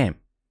a good game,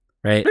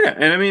 right? Yeah,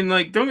 and I mean,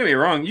 like, don't get me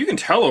wrong, you can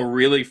tell a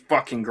really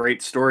fucking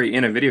great story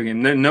in a video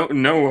game.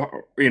 No,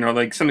 you know,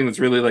 like something that's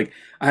really like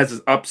has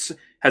its ups,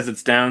 has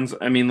its downs.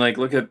 I mean, like,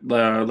 look at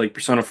like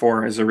Persona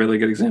 4 is a really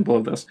good example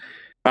of this.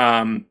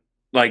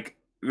 Like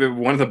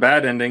one of the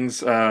bad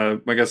endings, I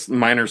guess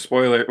minor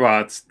spoiler.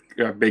 Well, it's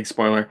a big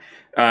spoiler.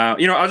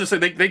 You know, I'll just say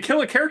they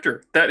kill a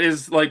character that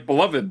is like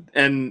beloved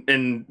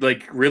and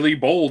like really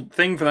bold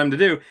thing for them to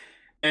do,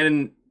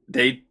 and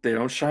they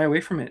don't shy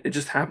away from it. It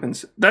just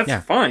happens.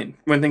 That's fine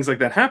when things like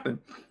that happen.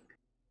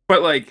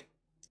 But like,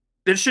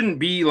 it shouldn't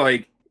be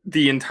like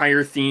the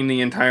entire theme,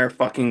 the entire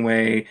fucking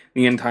way,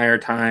 the entire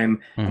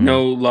time. Mm-hmm.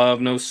 No love,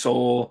 no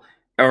soul,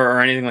 or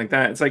anything like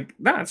that. It's like,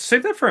 nah,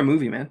 save that for a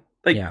movie, man.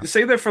 Like,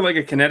 save that for like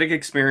a kinetic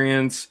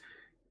experience.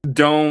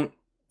 Don't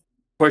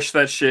push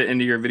that shit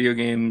into your video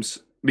games,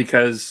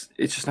 because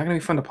it's just not going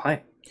to be fun to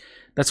play.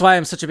 That's why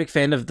I'm such a big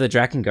fan of the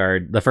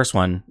Drakengard, the first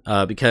one,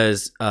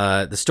 because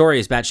the story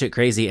is batshit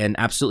crazy and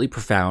absolutely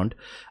profound,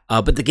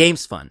 but the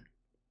game's fun.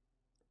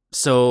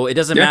 So it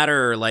doesn't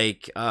matter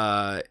like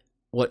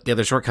what the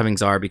other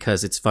shortcomings are,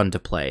 because it's fun to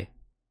play.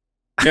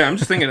 Yeah, I'm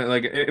just thinking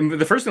like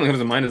the first thing that comes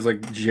to mind is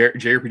like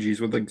JRPGs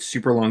with like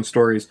super long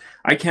stories.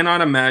 I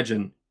cannot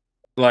imagine,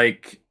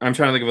 like, I'm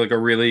trying to think of like a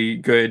really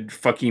good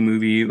fucky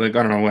movie, like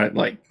I don't know what,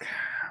 like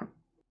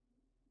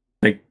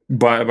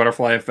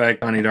Butterfly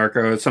Effect, Donnie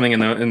Darko, something in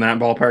that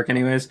ballpark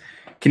anyways.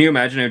 Can you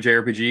imagine a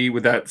JRPG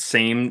with that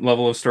same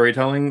level of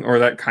storytelling, or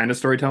that kind of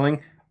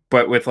storytelling,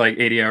 but with like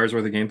 80 hours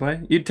worth of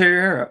gameplay? You'd tear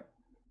your hair out.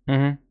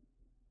 Mm-hmm.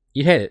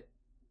 You'd hate it.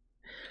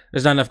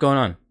 There's not enough going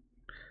on.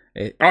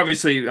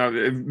 Obviously,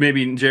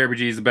 maybe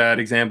JRPG is a bad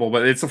example,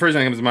 but it's the first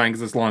thing that comes to mind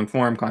because it's long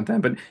form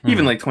content. But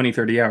even like 20,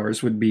 30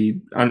 hours would be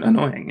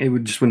annoying. It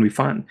wouldn't be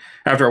fun.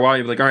 After a while,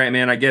 you'd be like, all right,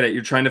 man, I get it.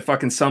 You're trying to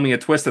fucking sell me a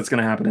twist that's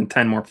going to happen in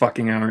 10 more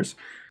fucking hours.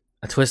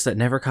 A twist that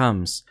never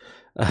comes.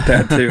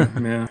 That too,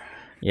 yeah.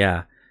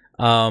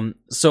 Yeah.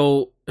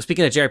 So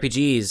speaking of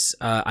JRPGs,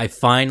 I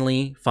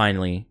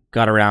finally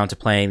got around to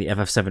playing the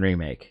FF7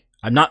 remake.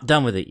 I'm not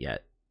done with it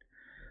yet.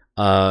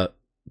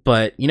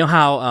 But you know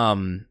how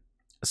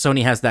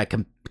Sony has that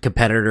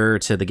competitor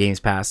to the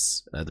Games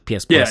Pass, the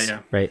PS Plus,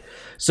 right?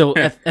 So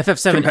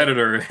FF7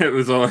 competitor. It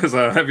was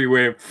a heavy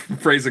way of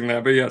phrasing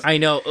that, but yes, I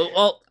know.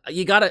 Well,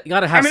 you gotta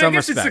have some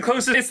respect.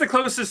 It's the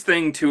closest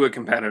thing to a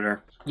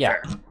competitor. Yeah.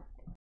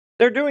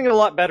 They're doing a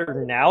lot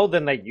better now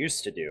than they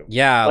used to do.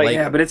 Yeah,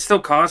 but it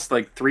still costs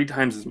like 3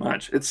 times as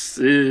much. It's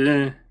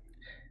no,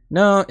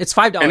 it's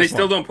 $5, and they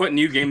still don't put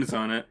new games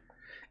on it.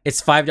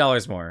 It's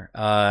 $5 more.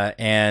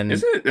 And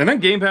is it? And then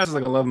Game Pass is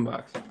like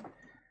 $11.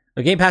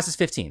 The Game Pass is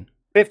 $15.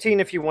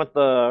 $15 if you want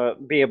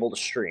be able to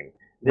stream.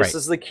 This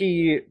is the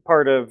key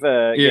part of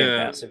Game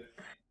Pass.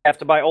 have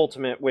to buy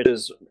Ultimate, which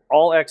is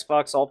all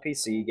Xbox, all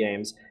PC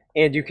games,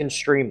 and you can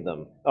stream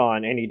them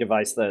on any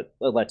device that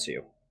lets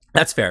you.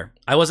 That's fair.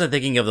 I wasn't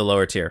thinking of the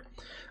lower tier.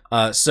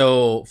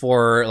 So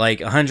for like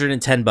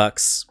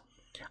 $110,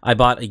 I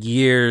bought a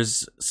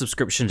year's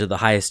subscription to the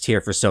highest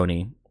tier for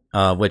Sony,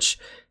 which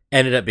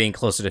ended up being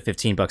closer to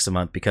 $15 a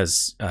month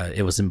because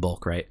it was in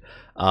bulk, right?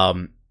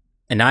 And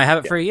now I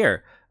have it for a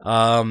year.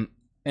 And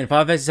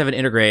Final Fantasy VII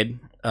Intergrade,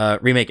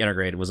 Remake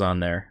Intergrade was on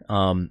there.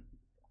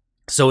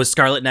 So is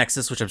Scarlet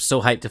Nexus, which I'm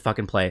so hyped to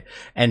fucking play.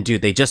 And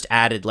dude, they just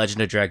added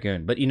Legend of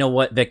Dragoon. But you know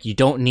what, Vic? You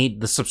don't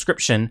need the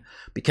subscription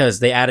because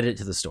they added it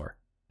to the store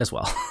as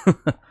well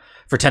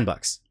for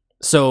 $10.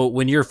 So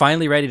when you're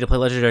finally ready to play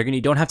Legend of Dragoon, you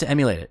don't have to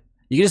emulate it.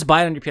 You can just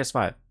buy it on your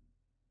PS5.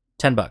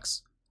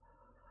 $10.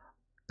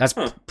 That's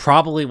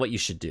probably what you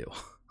should do.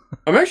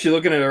 I'm actually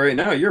looking at it right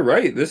now. You're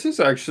right. This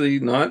is actually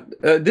not.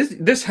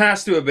 This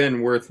has to have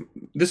been worth.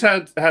 This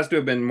has to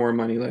have been more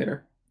money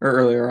later or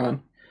earlier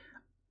on.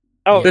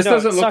 Oh, this no,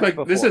 doesn't look like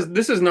before.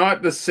 this is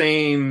not the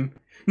same.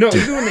 No,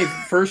 even when they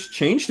first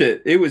changed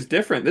it, it was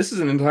different. This is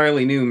an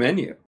entirely new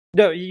menu.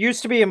 No, it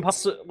used to be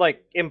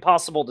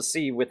impossible to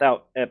see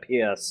without a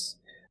PS4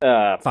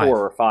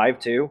 or 5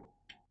 too.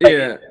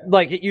 Yeah,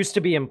 like it used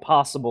to be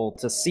impossible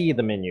to see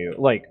the menu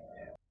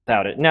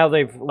without it. Now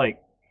they've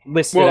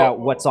listed out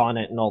what's on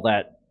it and all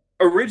that.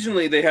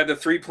 Originally, they had the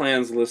 3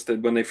 plans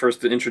listed when they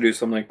first introduced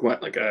them, like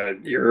a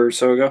year or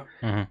so ago.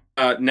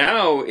 Mm-hmm.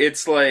 Now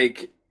it's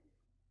like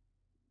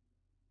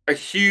a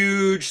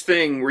huge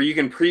thing where you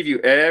can preview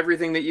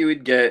everything that you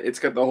would get. It's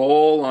got the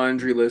whole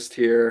laundry list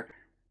here.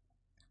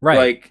 Right.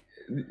 Like,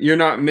 you're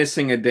not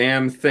missing a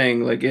damn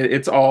thing. Like,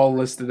 it's all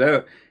listed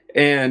out.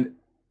 And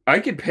I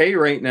could pay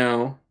right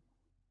now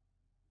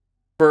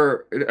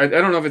for, I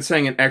don't know if it's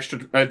saying an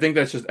extra, I think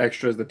that's just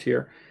extra as the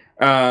tier.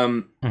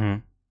 Mm-hmm.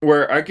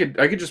 Where I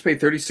could just pay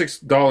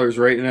 $36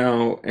 right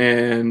now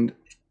and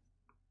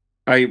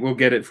I will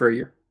get it for a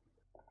year.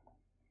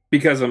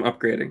 Because I'm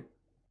upgrading.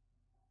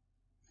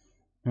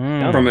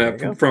 From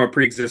a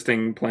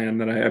pre-existing plan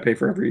that I pay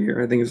for every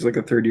year. I think it's like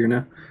a 3rd year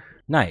now.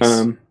 Nice.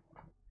 So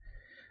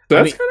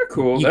that's kind of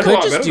cool. You That's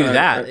could just do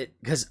that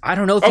because I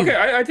don't know if Okay,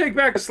 I take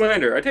back the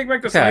slander.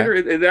 Slander.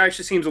 It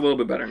actually seems a little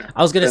bit better now.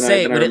 I was gonna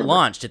say when it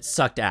launched, it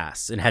sucked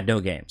ass and had no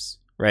games,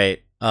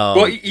 right?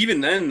 Well,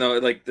 even then though,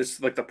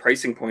 the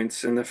pricing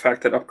points and the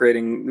fact that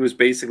upgrading was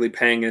basically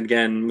paying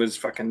again was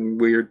fucking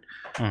weird.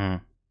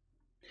 Mm-hmm.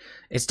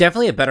 It's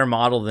definitely a better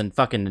model than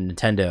fucking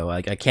Nintendo.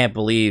 Like, I can't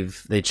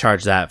believe they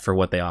charge that for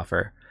what they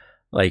offer.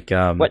 Like,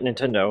 what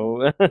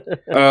Nintendo?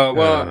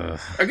 Well,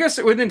 I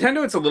guess with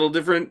Nintendo it's a little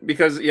different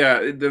because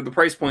the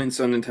price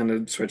points on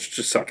Nintendo Switch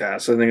just suck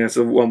ass. I think that's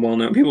a well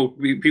known. People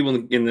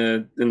in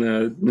the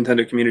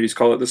Nintendo communities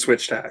call it the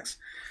Switch tax.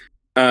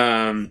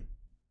 And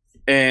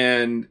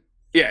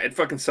yeah, it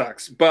fucking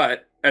sucks.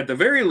 But at the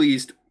very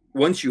least,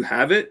 once you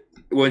have it,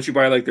 once you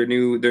buy like their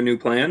new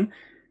plan.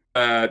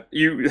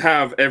 You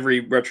have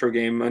every retro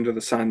game under the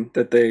sun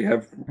that they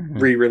have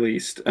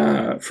re-released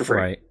for free.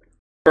 Right.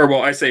 Or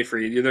well, I say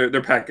free.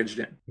 They're packaged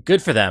in.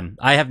 Good for them.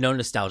 I have no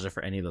nostalgia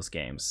for any of those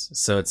games,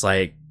 so it's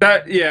like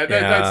that. Yeah,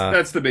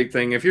 that's the big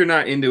thing. If you're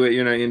not into it,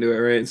 you're not into it,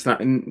 right? It's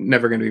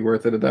never going to be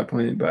worth it at that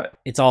point. But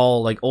it's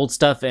all like old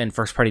stuff and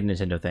first-party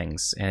Nintendo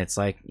things, and it's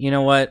like, you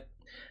know what?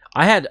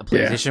 I had a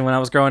PlayStation when I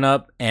was growing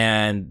up,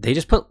 and they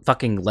just put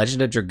fucking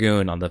Legend of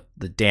Dragoon on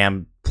the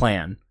damn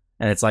plan,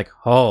 and it's like,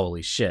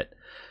 holy shit.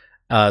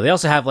 They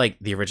also have like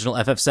the original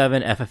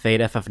FF7, FF8,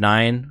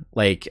 FF9.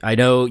 Like, I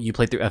know you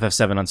played through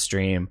FF7 on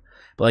stream,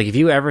 but like if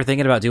you ever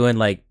thinking about doing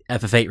like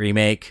FF8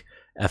 remake,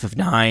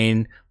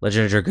 FF9,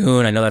 Legend of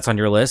Dragoon, I know that's on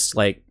your list.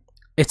 Like,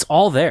 it's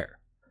all there.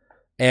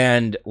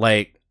 And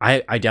like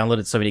I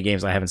downloaded so many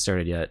games I haven't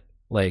started yet.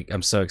 Like,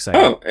 I'm so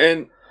excited. Oh,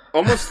 and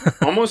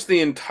almost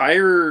the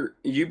entire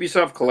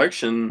Ubisoft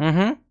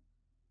collection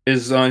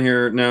is on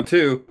here now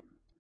too.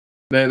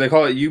 They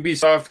call it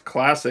Ubisoft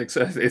Classics.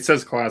 It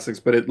says Classics,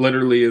 but it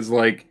literally is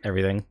like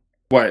everything.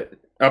 What,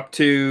 up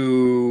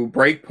to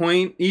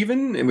Breakpoint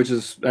even, which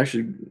is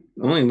actually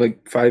only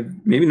like 5,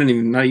 maybe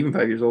not even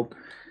 5 years old.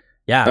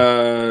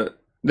 Yeah.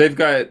 They've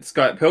got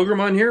Scott Pilgrim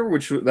on here,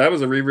 which that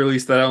was a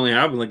re-release that only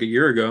happened like a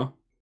year ago.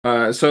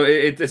 So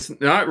it's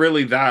not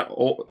really that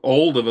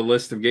old of a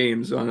list of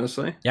games,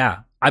 honestly.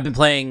 Yeah, I've been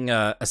playing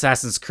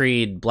Assassin's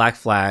Creed Black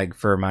Flag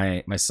for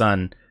my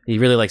son. He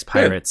really likes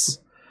pirates.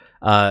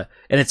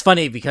 And it's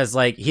funny because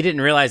like he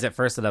didn't realize at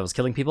first that I was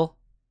killing people.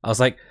 I was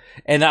like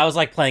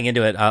playing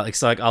into it.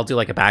 So like I'll do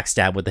like a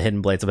backstab with the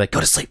hidden blades. I'm like, go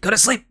to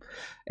sleep,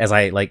 as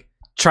I like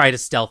try to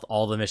stealth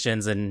all the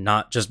missions and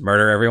not just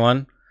murder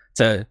everyone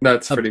to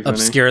that's pretty funny.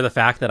 Obscure the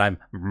fact that I'm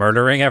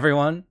murdering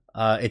everyone.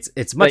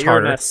 It's much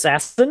harder. An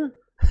assassin.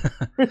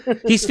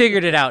 He's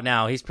figured it out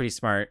now. He's pretty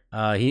smart.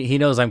 He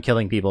knows I'm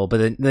killing people,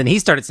 but then he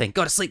started saying,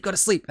 go to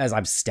sleep, as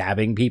I'm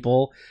stabbing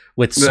people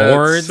with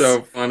swords. That's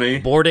so funny.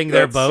 Boarding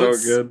their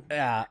boats. So good.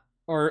 Yeah.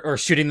 Or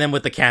shooting them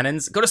with the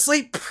cannons. Go to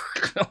sleep.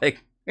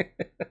 Like,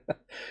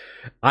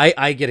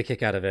 I get a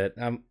kick out of it.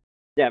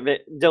 Yeah,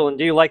 but Dylan,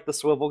 do you like the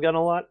swivel gun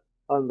a lot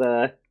on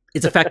the?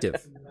 It's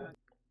effective.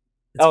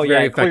 It's Oh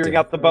very yeah, clearing effective.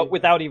 out the boat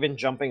without even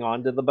jumping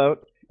onto the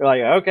boat. You're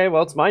like, okay,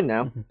 well, it's mine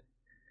now.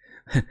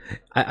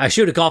 I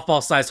shoot a golf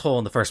ball sized hole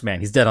in the first man.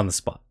 He's dead on the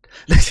spot.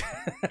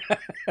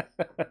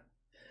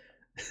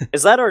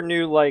 Is that our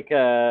new, like,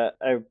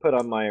 I put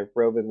on my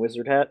robe and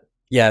wizard hat?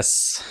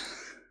 Yes.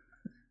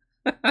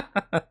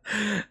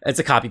 It's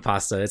a copy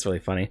pasta. It's really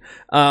funny.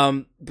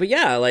 But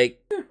yeah,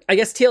 like, I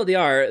guess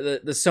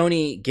TLDR, the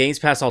Sony Games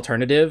Pass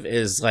alternative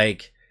is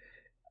like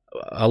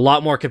a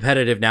lot more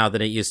competitive now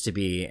than it used to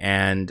be.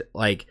 And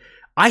like,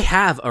 I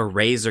have a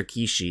Razer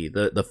Kishi,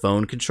 the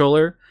phone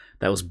controller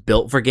that was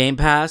built for Game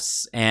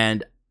Pass,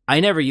 and I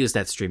never used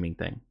that streaming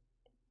thing.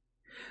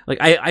 Like,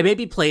 I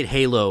maybe played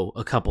Halo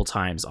a couple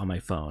times on my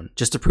phone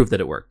just to prove that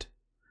it worked.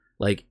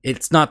 Like,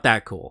 it's not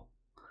that cool.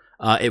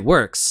 It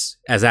works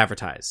as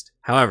advertised.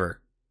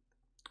 However,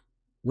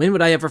 when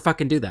would I ever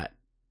fucking do that?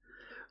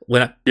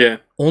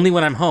 Only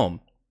when I'm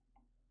home.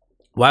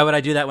 Why would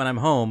I do that when I'm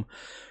home?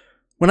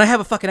 When I have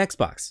a fucking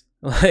Xbox.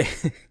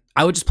 Like,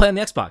 I would just play on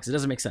the Xbox. It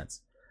doesn't make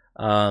sense.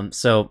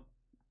 So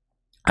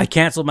I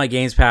canceled my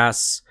Games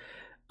Pass.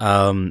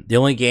 The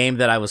only game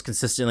that I was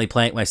consistently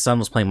playing, my son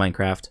was playing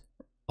Minecraft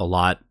a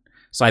lot.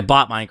 So I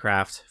bought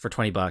Minecraft for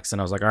 $20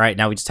 and I was like, all right,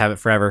 now we just have it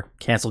forever.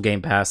 Cancel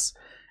Game Pass.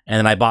 And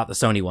then I bought the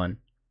Sony one.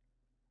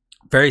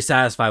 Very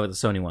satisfied with the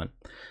Sony one.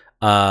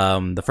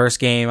 The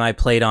first game I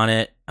played on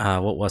it,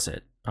 what was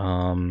it?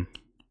 God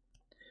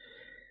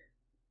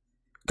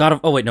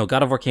of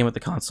War came with the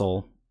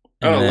console.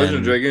 Legend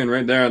of Dragoon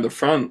right there on the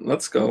front.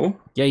 Let's go.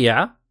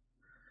 Yeah.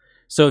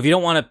 So if you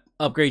don't want to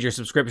upgrade your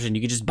subscription,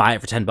 you can just buy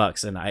it for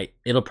 $10, and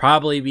it'll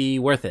probably be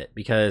worth it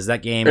because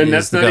that game. And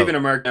that's not even a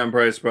markdown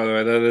price, by the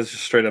way. That is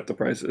just straight up the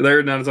price.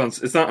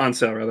 It's not on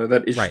sale, rather.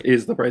 That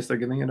is the price they're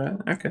giving it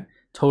at. Okay.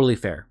 Totally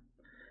fair.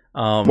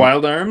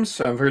 Wild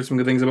Arms. I've heard some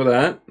good things about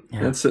that.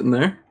 Yeah. That's sitting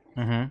there.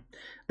 Mm-hmm.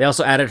 They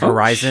also added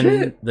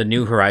Horizon, the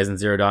new Horizon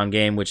Zero Dawn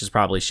game, which is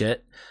probably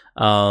shit.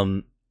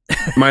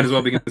 Might as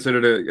well be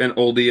considered an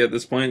oldie at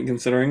this point,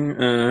 considering.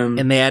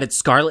 And they added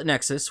Scarlet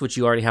Nexus, which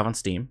you already have on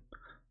Steam.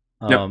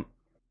 Yep.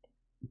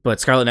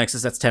 But Scarlet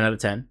Nexus, that's 10 out of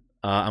 10.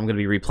 I'm going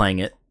to be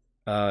replaying it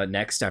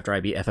next after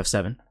I beat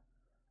FF7.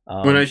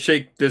 When I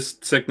shake this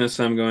sickness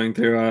I'm going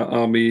through,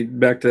 I'll be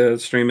back to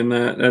streaming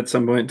that at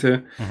some point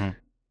too. Mm-hmm.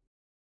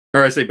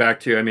 Or I say back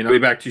to, I mean, I'll be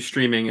back to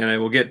streaming and I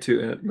will get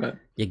to it. But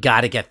you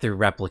got to get through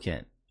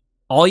Replicant.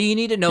 All you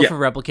need to know for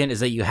Replicant is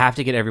that you have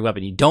to get every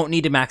weapon. You don't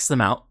need to max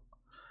them out.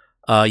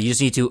 You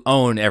just need to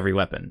own every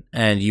weapon,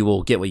 and you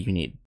will get what you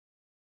need.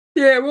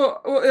 Yeah,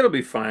 well, it'll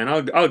be fine.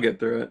 I'll get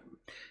through it.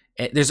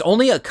 There's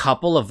only a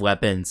couple of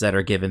weapons that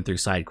are given through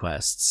side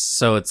quests,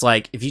 so it's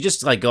like if you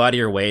just like go out of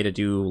your way to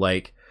do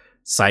like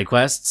side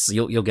quests,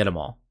 you'll get them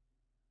all.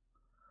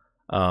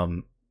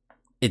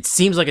 It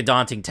seems like a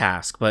daunting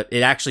task, but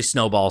it actually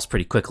snowballs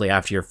pretty quickly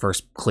after your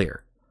first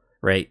clear,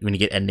 right? When you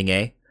get ending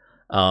A,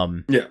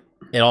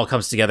 it all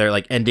comes together.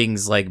 Like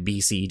endings like B,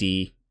 C,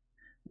 D,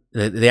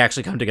 they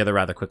actually come together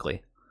rather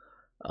quickly.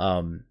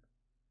 And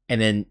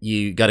then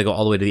you got to go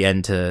all the way to the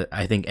end to,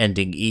 I think,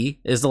 ending E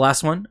is the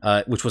last one,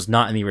 which was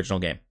not in the original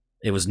game.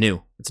 It was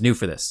new. It's new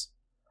for this.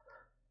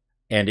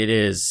 And it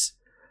is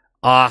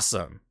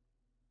awesome.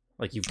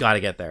 Like, you've got to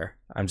get there.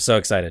 I'm so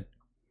excited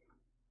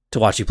to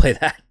watch you play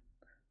that.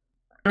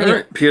 All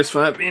right,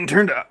 PS5 being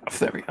turned off.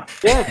 There we go.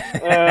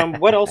 Yeah.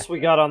 What else we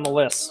got on the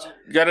list?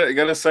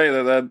 Gotta say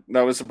that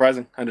was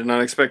surprising. I did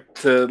not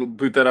expect to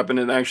boot that up and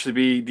it actually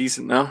be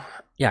decent now.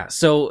 Yeah,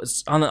 so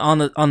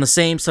on the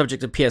same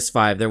subject of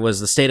PS5, there was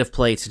the State of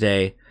Play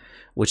today,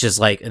 which is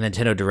like a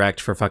Nintendo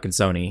Direct for fucking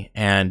Sony,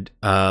 and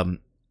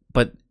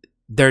but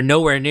they're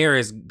nowhere near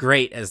as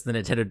great as the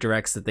Nintendo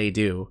Directs that they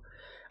do.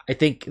 I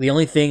think the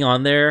only thing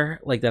on there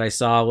like that I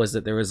saw was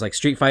that there was like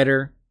Street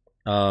Fighter.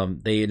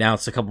 They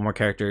announced a couple more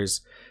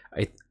characters.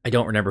 I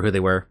don't remember who they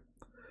were.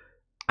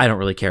 I don't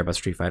really care about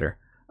Street Fighter.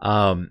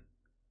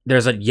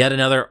 There's yet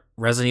another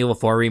Resident Evil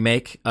 4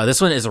 remake.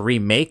 This one is a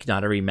remake,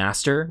 not a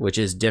remaster, which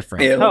is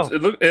different. Yeah,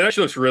 it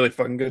actually looks really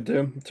fucking good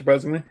too,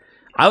 surprisingly.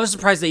 I was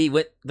surprised they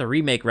went the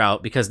remake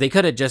route because they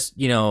could have just,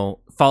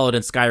 followed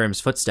in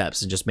Skyrim's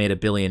footsteps and just made a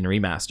billion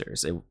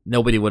remasters.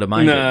 Nobody would have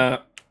minded. Nah,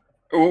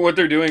 what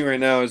they're doing right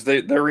now is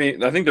I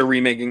think they're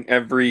remaking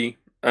every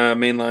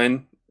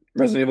mainline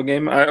Resident Evil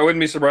game. I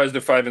wouldn't be surprised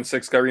if 5 and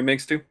 6 got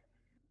remakes too.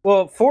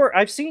 Well, 4,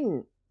 I've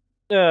seen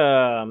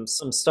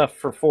some stuff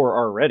for 4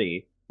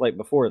 already. Like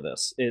before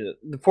this,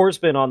 the 4's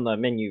been on the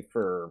menu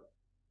for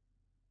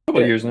a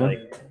couple of years now.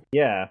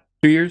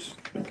 2 years.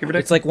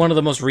 It's like one of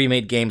the most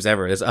remade games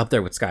ever. It's up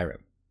there with Skyrim.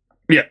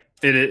 Yeah,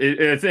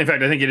 it's in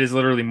fact, I think it is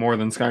literally more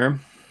than Skyrim.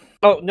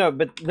 Oh no,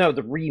 but no,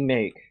 the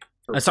remake.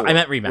 So I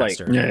meant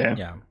remaster.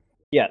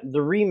 Yeah.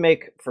 The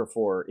remake for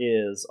 4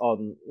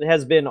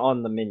 has been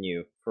on the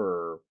menu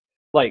for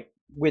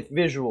with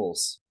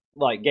visuals,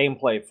 like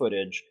gameplay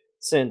footage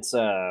since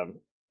the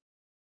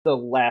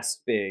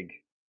last big.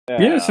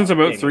 Since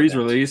about 3's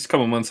release, a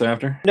couple months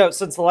after. No,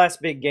 since the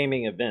last big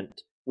gaming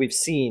event, we've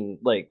seen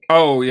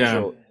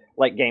visual,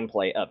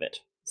 gameplay of it.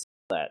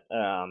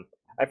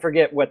 I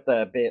forget what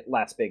the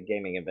last big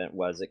gaming event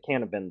was. It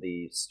can't have been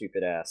the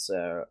stupid ass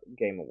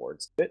Game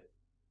Awards.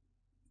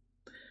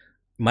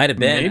 Might have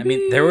been. I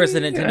mean, there was a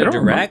Nintendo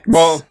Direct.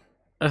 Well,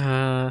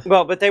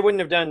 Well, but they wouldn't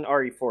have done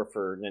RE4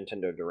 for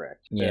Nintendo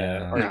Direct.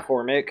 Yeah.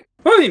 RE4 make.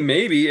 I mean,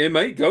 maybe it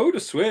might go to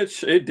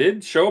Switch. It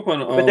did show up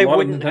on a But they lot of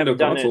wouldn't Nintendo have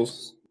done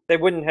consoles. They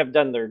wouldn't have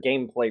done their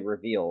gameplay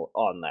reveal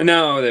on that.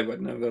 No, they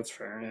wouldn't have. That's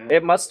fair. Yeah.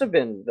 It must have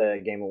been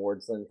the Game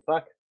Awards then.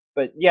 Fuck.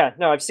 But yeah,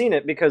 no, I've seen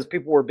it because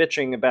people were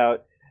bitching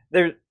about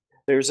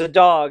there's a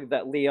dog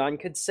that Leon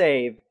could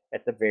save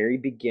at the very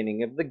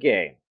beginning of the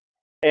game.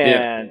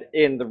 And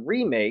in the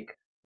remake,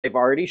 they've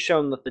already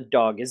shown that the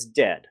dog is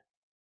dead.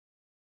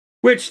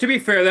 Which, to be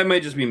fair, that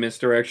might just be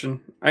misdirection.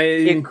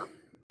 It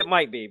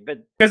might be, but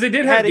because they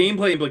did had have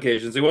gameplay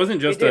implications. It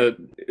wasn't just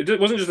it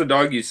wasn't just a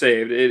dog you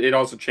saved. It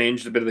also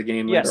changed a bit of the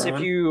game. yes, later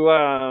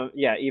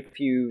if on.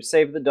 you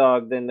save the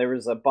dog, then there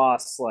was a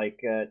boss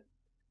like 2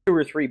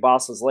 or 3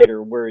 bosses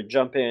later where it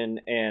jump in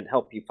and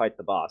help you fight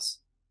the boss.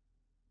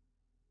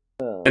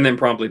 And then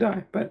promptly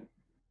die. But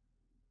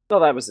So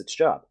that was its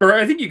job. or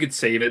I think you could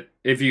save it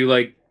if you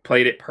like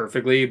played it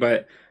perfectly,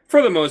 but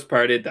for the most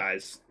part, it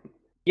dies.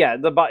 Yeah,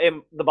 the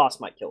boss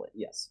might kill it.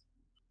 Yes,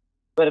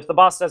 but if the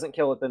boss doesn't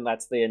kill it, then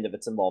that's the end of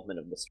its involvement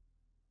in the story.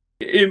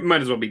 It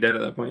might as well be dead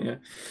at that point. Yeah.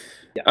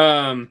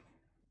 Yeah.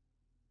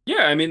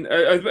 Yeah, I mean,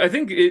 I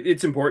think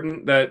it's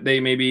important that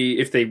they maybe,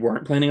 if they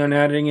weren't planning on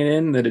adding it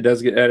in, that it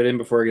does get added in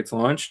before it gets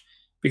launched.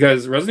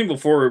 Because Resident Evil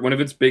 4, one of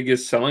its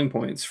biggest selling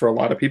points for a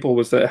lot of people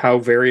was that how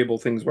variable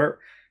things were.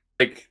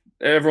 Like,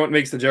 everyone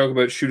makes the joke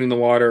about shooting the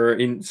water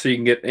so you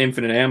can get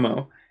infinite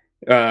ammo,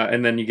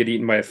 and then you get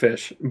eaten by a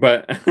fish.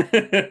 But,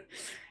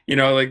 you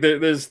know, like,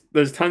 there's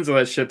tons of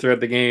that shit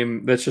throughout the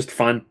game that's just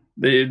fun.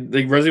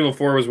 Resident Evil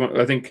 4 was,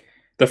 I think,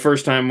 the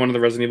first time one of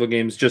the Resident Evil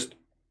games just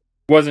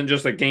wasn't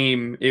just a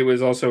game, it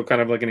was also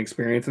kind of like an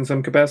experience in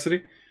some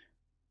capacity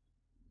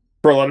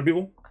for a lot of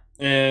people.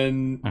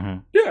 And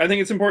yeah, I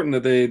think it's important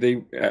that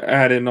they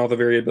add in all the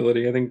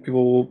variability. I think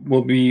people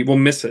will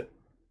miss it,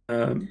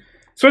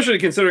 especially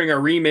considering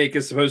our remake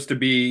is supposed to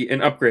be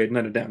an upgrade,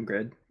 not a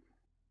downgrade.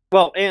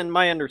 Well, and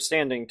my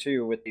understanding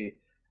too with the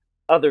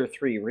other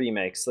 3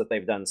 remakes that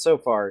they've done so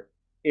far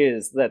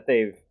is that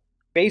they've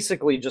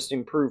basically just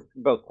improved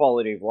both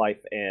quality of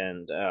life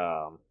and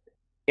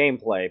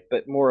gameplay,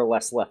 but more or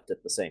less left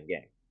it the same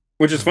game.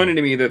 Which is funny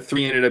to me that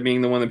 3 ended up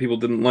being the one that people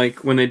didn't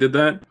like when they did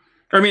that.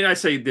 I mean, I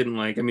say didn't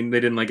like. I mean, they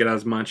didn't like it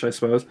as much, I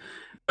suppose.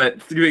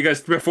 But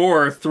because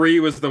before 3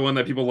 was the one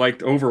that people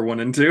liked over 1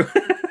 and 2.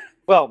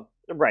 Well,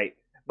 right,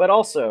 but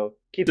also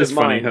keep Just in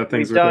funny mind how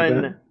things we've work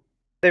like done.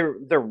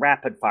 They're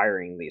rapid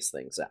firing these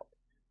things out.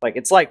 Like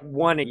it's like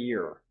 1 a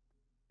year.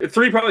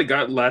 3 probably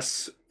got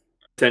less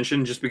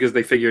attention just because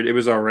they figured it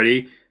was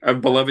already a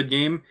beloved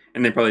game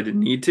and they probably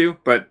didn't need to,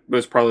 but it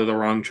was probably the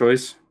wrong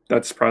choice.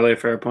 That's probably a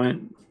fair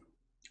point.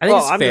 I think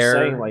it's I'm fair.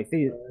 just saying, like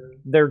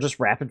they're just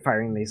rapid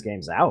firing these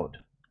games out.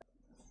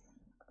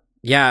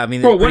 Yeah, I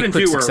mean, Well, 1 pretty and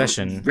quick 2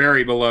 succession. were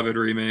very beloved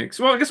remakes.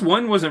 Well, I guess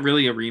 1 wasn't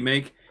really a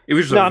remake. It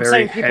was just No, a I'm very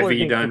saying people are heavy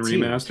getting done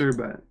fatigued. remaster,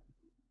 but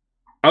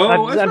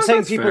I'm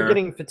saying that's people fair. are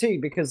getting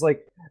fatigued because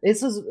like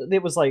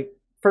it was like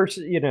first,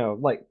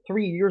 like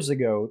 3 years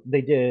ago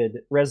they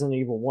did Resident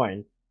Evil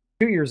 1.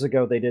 2 years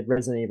ago they did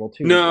Resident Evil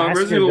 2. No, Last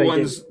Resident year Evil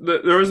they 1's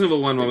the Resident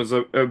Evil 1 was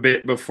a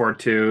bit before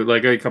 2,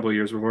 like a couple of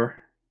years before.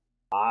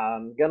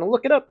 I'm gonna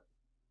look it up.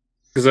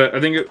 Because I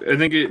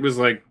think it was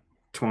like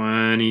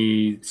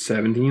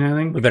 2017, I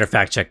think. We better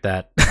fact check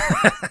that.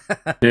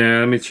 Yeah,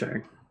 let me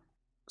check.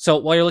 So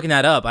while you're looking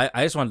that up, I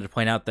just wanted to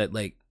point out that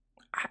like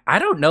I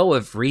don't know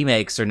if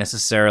remakes are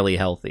necessarily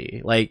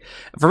healthy. Like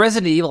for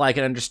Resident Evil, I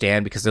can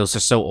understand because those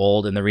are so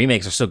old and the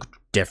remakes are so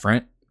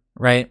different,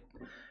 right,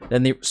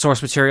 than the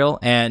source material.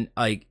 And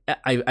like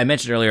I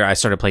mentioned earlier, I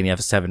started playing the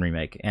FF7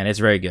 remake, and it's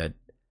very good,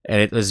 and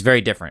it was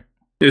very different.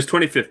 It was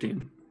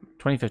 2015.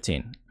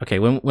 2015. Okay,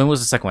 when was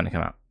the second one to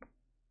come out?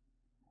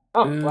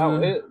 Oh wow,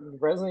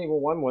 Resident Evil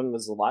 1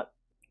 was a lot.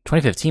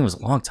 2015 was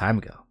a long time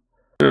ago.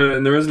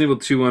 And the Resident Evil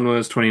 2 one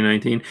was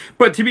 2019.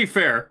 But to be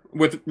fair,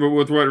 with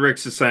what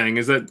Rix is saying,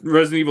 is that the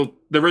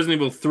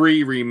Resident Evil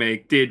 3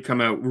 remake did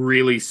come out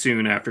really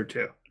soon after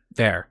 2.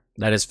 Fair.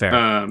 That is fair.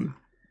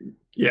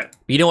 Yeah.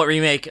 You know what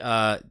remake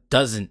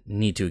doesn't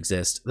need to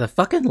exist? The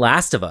fucking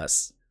Last of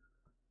Us.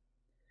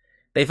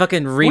 They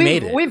fucking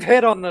remade it. We've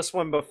hit on this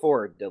one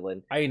before,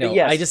 Dylan. I know. But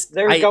yes,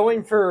 they're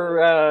going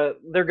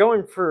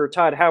for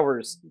Todd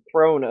Howard's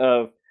throne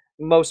of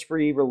most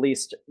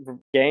re-released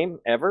game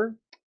ever,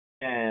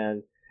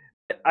 and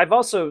I've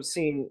also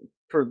seen,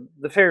 for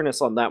the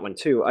fairness on that one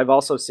too, I've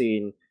also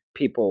seen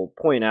people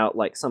point out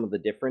like some of the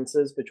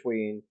differences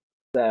between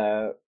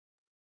the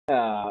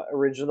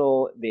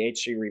original, the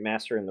HD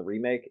remaster, and the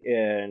remake,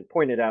 and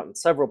pointed out in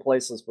several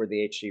places where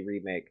the HD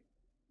remake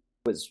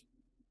was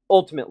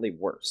ultimately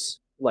worse,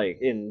 like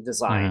in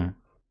design. Mhm.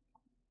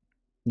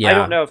 Yeah. I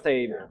don't know if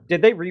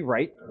did they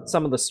rewrite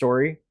some of the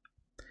story.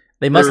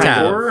 They must For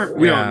have. 4,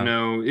 we Yeah. don't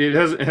know. It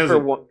has For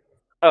one.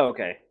 Oh,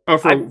 okay.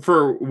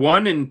 for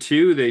 1 and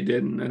 2 they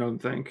didn't, I don't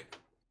think.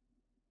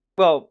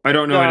 Well, I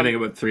don't know anything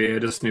about 3. I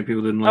just knew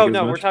people didn't like oh it no,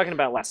 as we're much. talking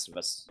about Last of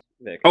Us,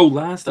 Vic. Oh,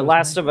 Last The of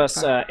Last of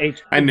Us. Us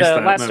I missed the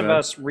that, Last my of bad.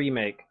 Us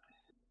remake.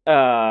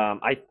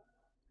 I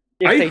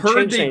if I they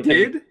heard changed they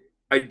anything, did.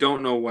 I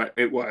don't know what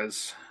it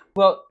was.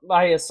 well,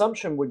 my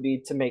assumption would be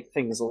to make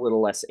things a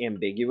little less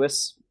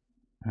ambiguous.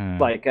 Hmm.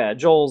 Like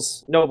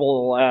Joel's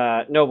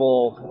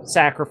noble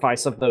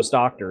sacrifice of those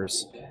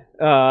doctors.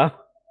 Well,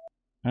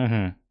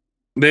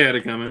 They had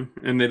it coming,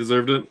 and they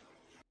deserved it.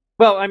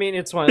 I mean,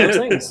 it's one of those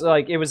things.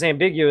 Like it was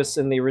ambiguous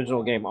in the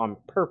original game on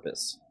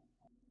purpose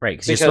Right,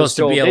 because you're because supposed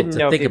to Joel be able didn't to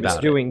know if think he was about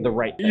it. doing the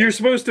right thing. You're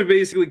supposed to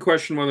basically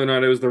question whether or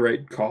not it was the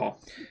right call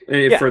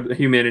for the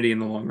humanity in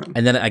the long run.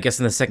 And then I guess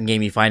in the second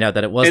game you find out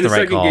that it was in the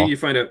right second call, game, you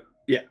find out,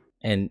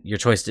 and your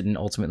choice didn't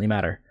ultimately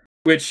matter.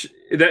 which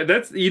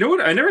that's you know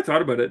what, I never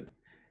thought about it.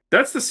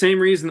 That's the same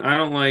reason I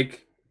don't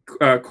like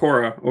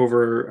Korra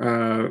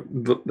over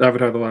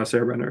Avatar: The Last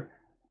Airbender.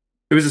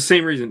 It was the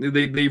same reason.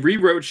 They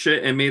rewrote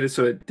shit and made it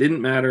so it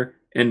didn't matter,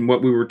 and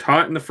what we were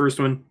taught in the first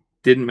one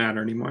didn't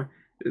matter anymore.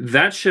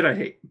 That shit I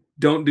hate.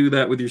 Don't do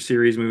that with your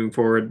series moving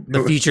forward.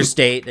 The future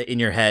state in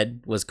your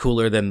head was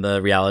cooler than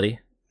the reality.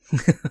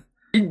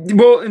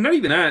 Well, and not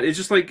even that. It's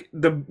just like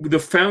the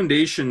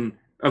foundation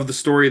of the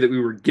story that we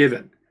were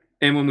given.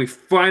 And when we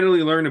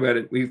finally learn about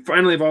it, we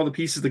finally have all the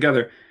pieces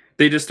together.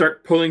 They just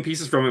start pulling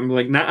pieces from it and be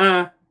like,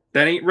 nah,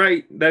 that ain't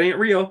right. That ain't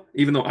real.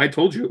 Even though I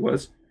told you it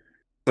was.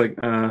 It's like,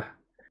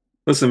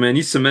 listen, man,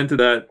 you cemented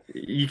that.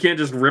 You can't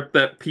just rip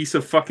that piece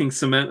of fucking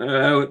cement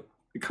out.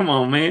 Come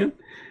on, man.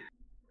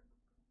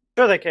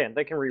 Sure, they can.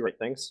 They can rewrite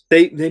things.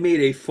 They made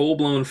a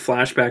full-blown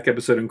flashback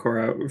episode in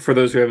Korra, for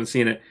those who haven't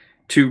seen it,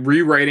 to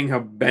rewriting how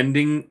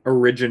bending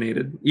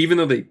originated, even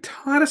though they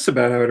taught us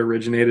about how it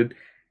originated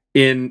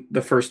in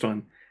the first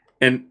one.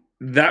 And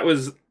that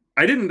was,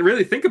 I didn't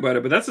really think about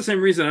it, but that's the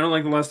same reason I don't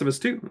like The Last of Us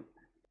 2.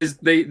 Is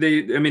I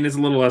mean, it's a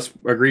little less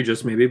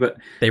egregious maybe, but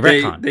They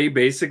retcon. they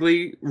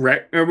basically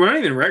or not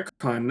even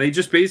retcon. They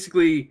just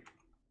basically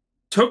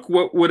took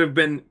what would have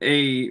been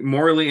a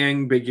morally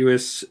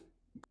ambiguous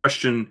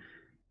question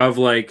of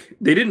like,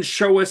 they didn't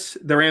show us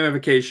the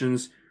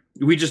ramifications.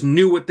 We just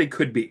knew what they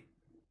could be.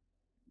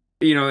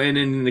 You know, and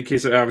in the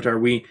case of Avatar,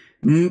 we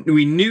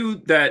knew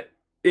that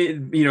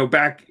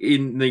back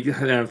in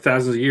the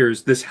thousands of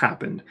years, this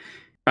happened.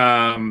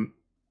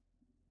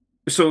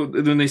 So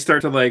then they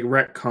start to like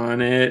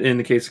retcon it in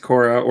the case of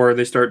Korra, or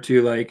they start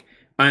to like,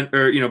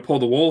 pull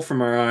the wool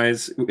from our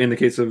eyes in the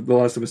case of The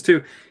Last of Us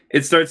 2.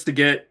 It starts to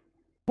get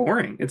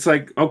boring. It's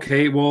like,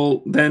 okay,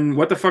 well then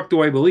what the fuck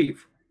do I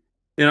believe?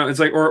 You know, it's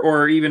like,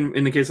 or even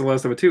in the case of The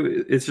Last of Us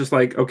 2, it's just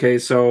like, okay,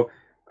 so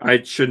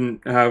I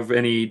shouldn't have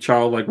any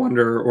childlike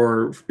wonder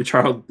or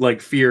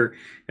childlike fear,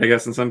 I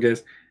guess in some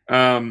case,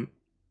 of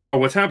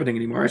what's happening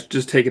anymore. I should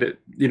just take it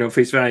at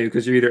face value,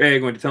 because you're either A,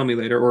 going to tell me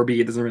later, or B,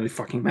 it doesn't really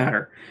fucking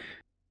matter.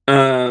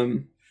 Yeah,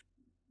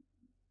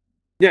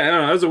 I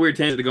don't know. That was a weird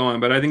tangent to go on,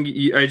 but I think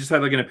I just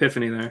had like an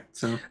epiphany there.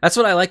 So That's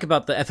what I like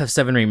about the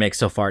FF7 remake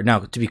so far. Now,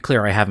 to be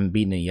clear, I haven't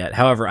beaten it yet.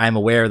 However, I'm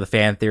aware of the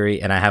fan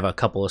theory, and I have a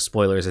couple of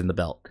spoilers in the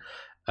belt,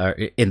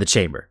 in the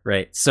chamber,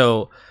 right?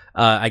 So,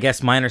 I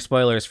guess minor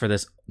spoilers for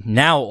this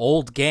now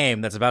old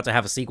game that's about to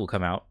have a sequel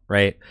come out,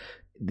 right?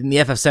 In the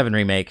FF7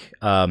 remake,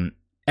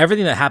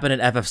 everything that happened in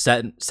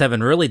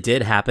FF7 really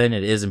did happen.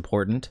 It is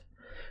important.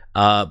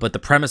 But the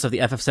premise of the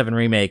FF7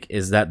 remake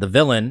is that the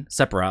villain,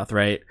 Sephiroth,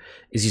 right,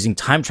 is using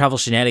time travel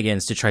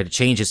shenanigans to try to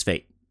change his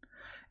fate.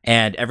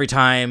 And every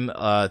time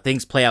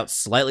things play out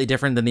slightly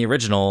different than the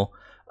original,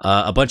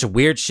 a bunch of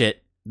weird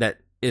shit that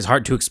is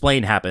hard to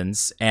explain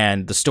happens,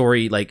 and the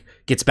story like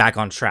gets back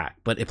on track.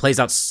 But it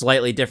plays out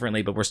slightly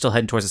differently, but we're still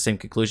heading towards the same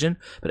conclusion.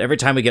 But every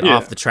time we get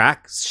off the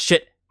track,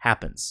 shit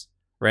happens,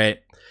 right?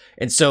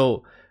 And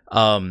so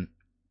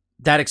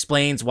that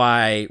explains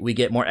why we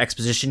get more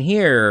exposition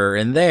here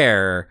and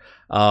there.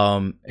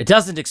 It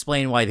doesn't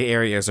explain why the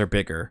areas are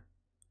bigger,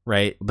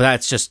 right? But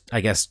that's just, I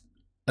guess,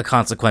 a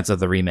consequence of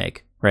the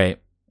remake, right?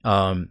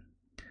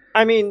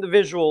 I mean, the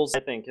visuals,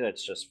 I think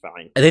that's just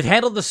fine. They've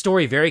handled the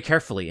story very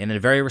carefully and in a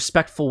very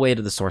respectful way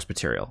to the source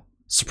material,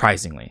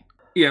 surprisingly.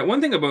 yeah, one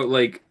thing about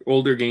like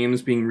older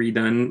games being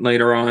redone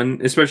later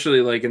on,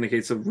 especially like in the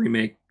case of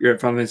remake,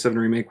 Final Fantasy VII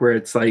remake, where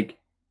it's like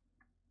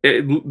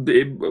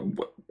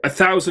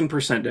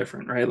 1,000%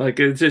 different, right? Like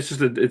it's just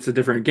it's a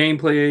different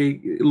gameplay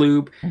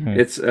loop. Mm-hmm.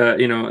 It's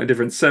a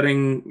different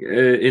setting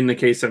in the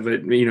case of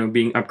it,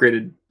 being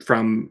upgraded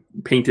from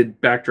painted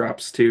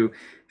backdrops to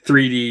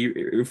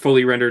 3D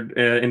fully rendered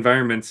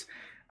environments.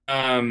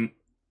 And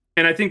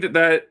I think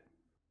that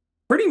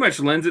pretty much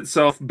lends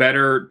itself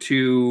better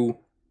to,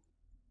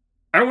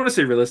 I don't want to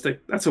say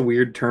realistic, that's a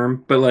weird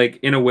term, but like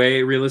in a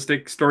way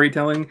realistic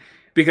storytelling,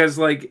 because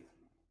like,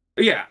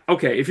 yeah,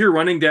 okay, if you're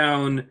running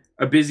down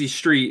a busy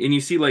street and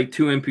you see like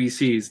 2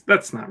 NPCs,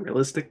 that's not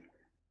realistic.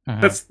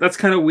 That's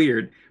kind of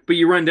weird. But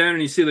you run down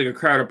and you see like a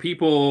crowd of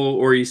people,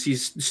 or you see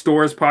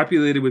stores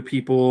populated with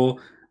people,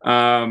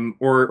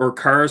 or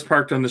cars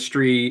parked on the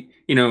street.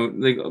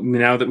 Like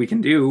now that we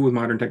can do with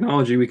modern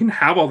technology, we can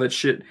have all that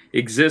shit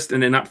exist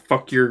and then not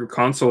fuck your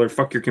console or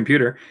fuck your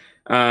computer.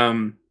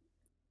 And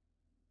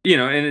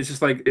it's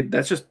just like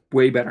that's just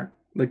way better.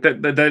 Like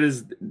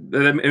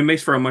it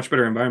makes for a much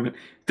better environment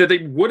that they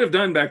would have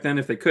done back then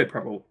if they could,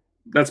 probably.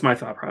 That's my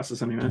thought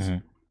process anyways.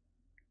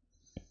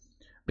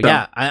 But But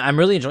yeah, I'm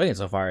really enjoying it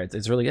so far.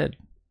 It's really good.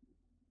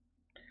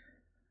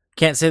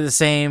 Can't say the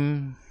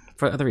same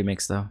for other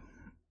remakes though.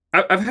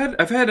 I've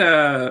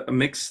had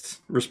mixed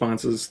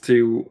responses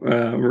to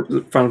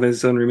Final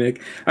Fantasy VII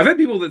remake. I've had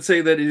people that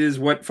say that it is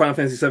what Final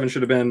Fantasy VII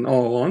should have been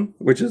all along,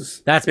 which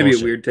is maybe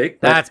bullshit. A weird take.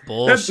 That's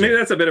bullshit. Maybe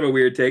that's a bit of a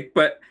weird take,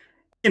 but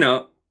you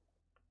know.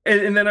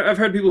 And then I've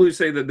heard people who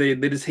say that they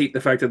just hate the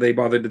fact that they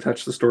bothered to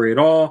touch the story at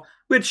all,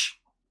 which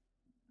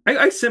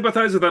I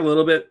sympathize with that a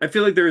little bit. I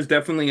feel like there is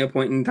definitely a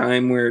point in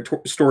time where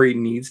story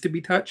needs to be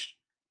touched.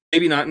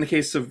 Maybe not in the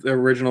case of the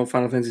original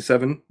Final Fantasy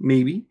VII,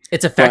 maybe.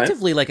 It's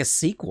effectively like a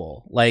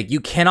sequel. Like, you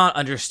cannot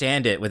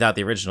understand it without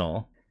the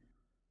original.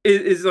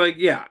 It is like,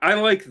 yeah, I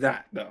like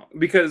that, though.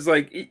 Because,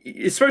 like,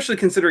 especially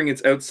considering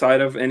it's outside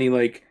of any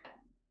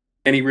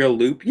real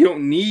loop, you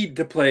don't need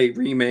to play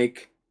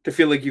Remake to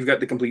feel like you've got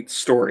the complete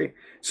story.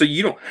 So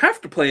you don't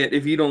have to play it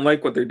if you don't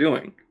like what they're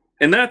doing.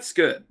 And that's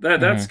good.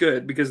 That's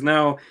good, because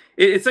now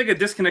it's like a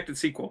disconnected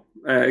sequel,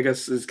 I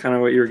guess is kind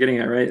of what you were getting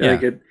at, right? Yeah.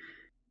 Like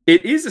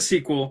it is a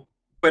sequel,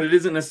 but it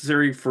isn't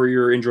necessary for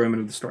your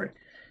enjoyment of the story.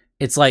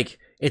 It's like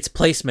its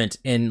placement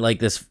in like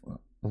this,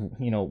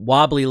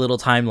 wobbly little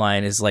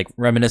timeline is like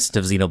reminiscent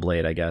of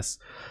Xenoblade, I guess.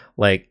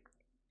 Like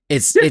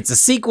it's a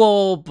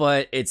sequel,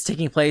 but it's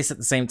taking place at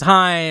the same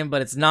time,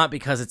 but it's not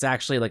because it's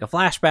actually like a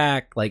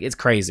flashback. Like, it's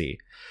crazy,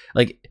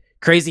 like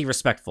crazy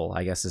respectful,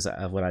 I guess is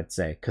what I'd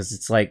say, because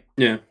it's like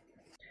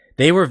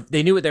they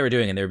knew what they were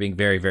doing and they were being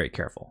very, very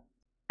careful.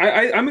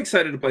 I'm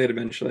excited to play it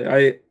eventually.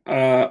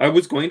 I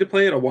was going to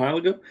play it a while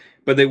ago,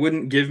 but they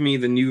wouldn't give me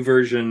the new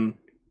version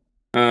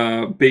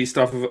based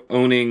off of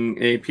owning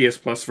a PS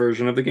Plus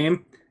version of the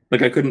game.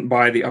 Like, I couldn't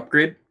buy the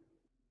upgrade.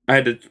 I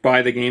had to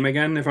buy the game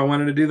again if I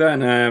wanted to do that,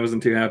 and I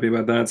wasn't too happy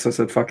about that, so I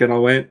said, fuck it,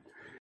 I'll wait.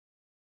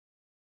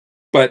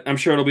 But I'm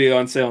sure it'll be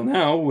on sale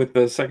now with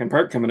the second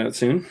part coming out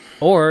soon.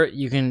 Or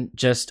you can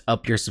just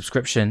up your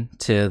subscription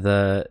to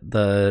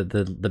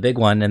the big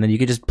one, and then you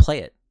could just play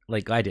it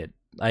like I did.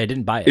 I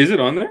didn't buy it. Is it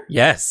on there?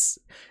 Yes.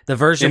 The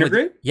version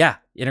Intergrade?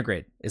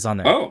 Intergrade is on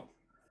there. Oh.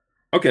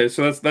 Okay,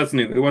 so that's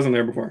new. It wasn't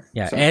there before.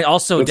 Yeah, so and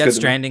also Death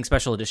Stranding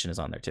Special Edition is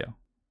on there too.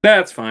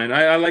 That's fine.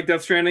 I like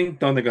Death Stranding.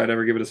 Don't think I'd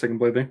ever give it a second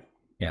playthrough.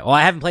 Yeah, well,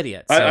 I haven't played it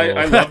yet. So.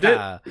 I loved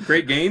it.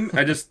 Great game.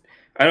 I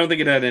don't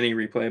think it had any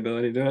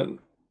replayability to it.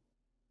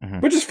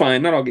 Which is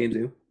fine. Not all games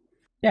do.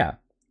 Yeah.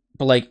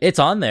 But, like, it's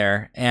on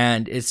there,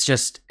 and it's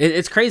just...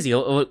 It's crazy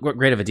what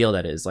great of a deal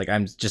that is. Like,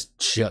 I'm just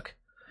shook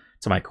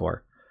to my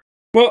core.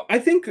 Well, I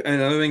think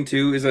another thing,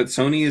 too, is that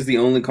Sony is the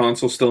only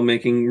console still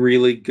making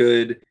really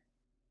good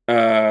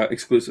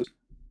exclusives.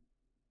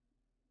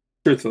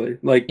 Truthfully.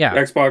 Like,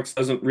 Xbox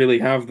doesn't really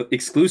have the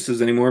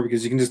exclusives anymore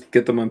because you can just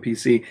get them on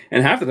PC.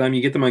 And half the time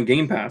you get them on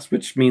Game Pass,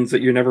 which means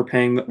that you're never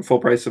paying the full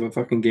price of a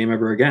fucking game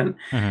ever again.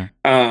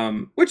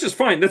 Which is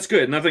fine. That's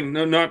good.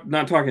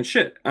 Not talking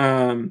shit.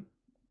 But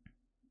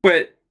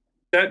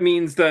that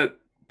means that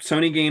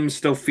Sony games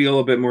still feel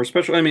a bit more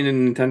special. I mean,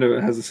 and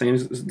Nintendo has the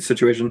same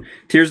situation.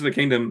 Tears of the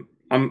Kingdom,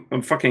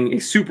 I'm fucking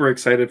super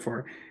excited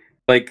for.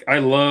 Like, I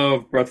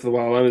love Breath of the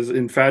Wild. I was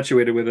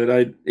infatuated with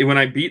it. When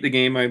I beat the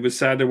game, I was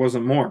sad there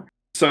wasn't more.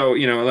 So,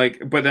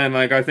 but then,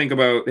 I think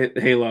about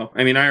Halo.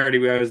 I mean, I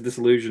was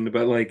disillusioned,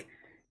 but,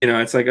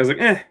 it's like, I was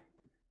like,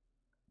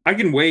 I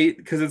can wait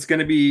because it's going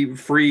to be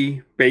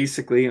free,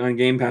 basically, on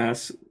Game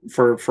Pass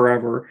for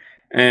forever.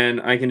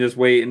 And I can just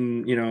wait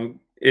and,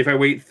 if I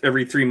wait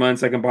every 3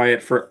 months, I can buy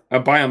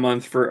a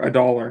month for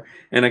 $1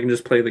 and I can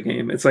just play the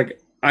game. It's like,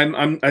 I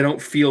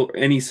don't feel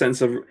any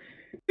sense of,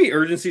 maybe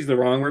urgency is the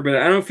wrong word, but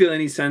I don't feel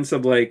any sense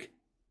of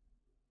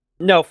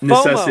no FOMO.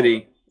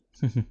 Necessity.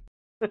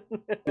 Well,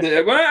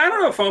 I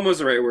don't know if FOMO is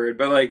the right word,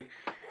 but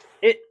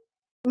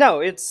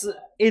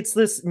it's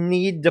this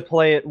need to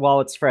play it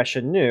while it's fresh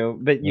and new,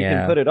 but you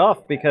can put it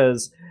off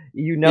because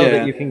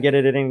that you can get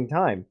it at any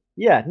time.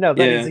 Yeah, no,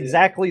 that is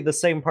exactly the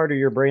same part of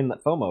your brain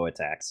that FOMO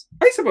attacks.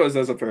 I suppose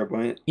that's a fair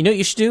point. You know what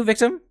you should do,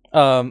 Victim?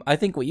 I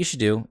think what you should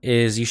do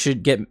is you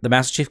should get the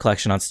Master Chief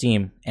Collection on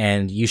Steam,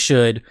 and you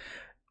should,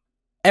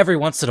 every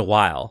once in a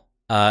while,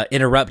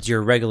 interrupt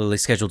your regularly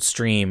scheduled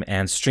stream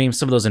and stream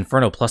some of those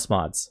Inferno Plus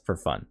mods for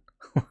fun.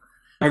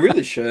 I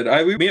really should.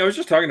 I was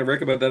just talking to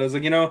Rick about that. I was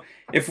like,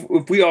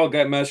 if we all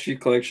got Master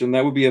Chief Collection,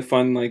 that would be a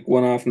fun,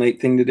 one-off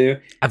night thing to do.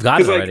 I've got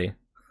it already.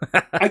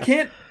 I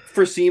can't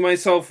foresee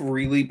myself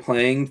really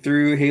playing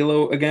through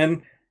Halo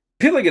again.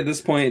 I feel like at this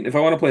point, if I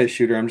want to play a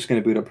shooter, I'm just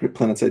going to boot up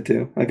PlanetSide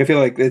 2. I feel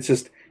like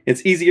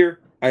it's easier.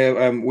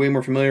 I'm way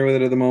more familiar with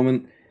it at the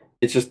moment.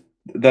 It's just,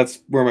 that's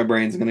where my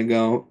brain's going to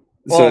go.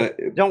 Well,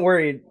 so, don't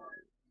worry.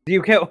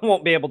 You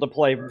won't be able to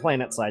play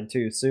PlanetSide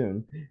 2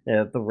 soon.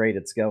 At the rate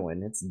it's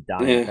going, it's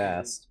dying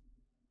fast.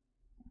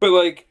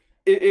 But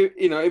it'd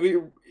be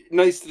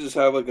nice to just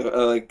have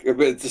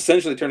it's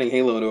essentially turning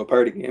Halo into a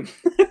party game.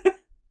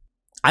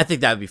 I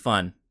think that would be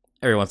fun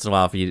every once in a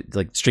while for you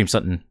to stream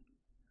something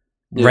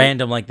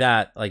random like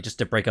that, just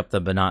to break up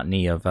the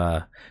monotony of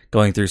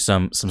going through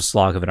some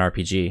slog of an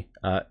RPG.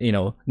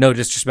 No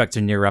disrespect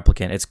to Nier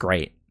Replicant, it's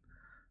great.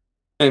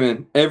 Hey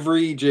man,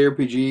 every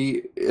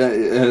JRPG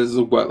has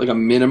what, like a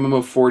minimum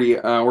of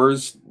 40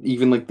 hours,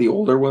 even like the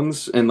older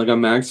ones, and like a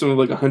maximum of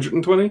like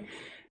 120.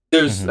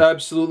 There's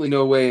absolutely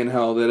no way in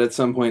hell that at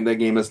some point that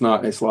game is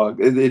not a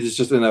slog. It is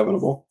just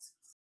inevitable.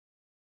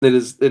 It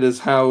is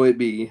how it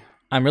be.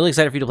 I'm really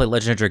excited for you to play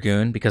Legend of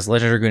Dragoon, because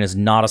Legend of Dragoon is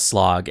not a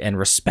slog and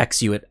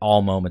respects you at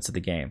all moments of the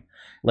game.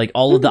 Like,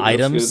 all of the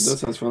items, that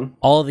sounds fun.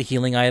 All of the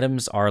healing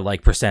items are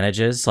like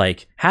percentages,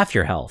 like half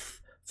your health,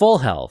 full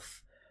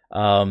health,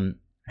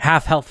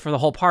 half health for the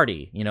whole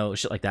party, you know,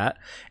 shit like that.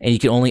 And you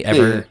can only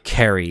ever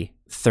carry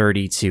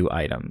 32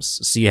 items.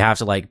 So you have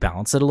to like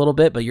balance it a little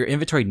bit, but your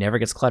inventory never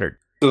gets cluttered.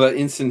 So that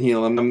instant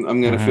heal, I'm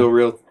gonna feel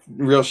real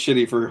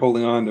shitty for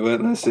holding on to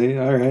it. I see.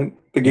 All right,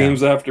 the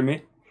game's after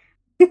me.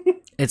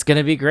 It's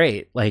gonna be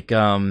great. Like,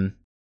 all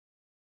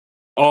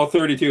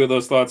 32 of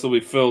those slots will be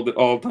filled at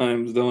all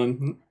times,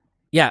 Dylan.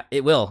 Yeah,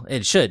 it will.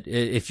 It should,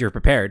 if you're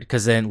prepared,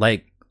 because then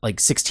like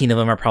 16 of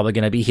them are probably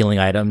going to be healing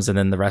items, and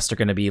then the rest are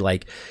going to be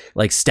like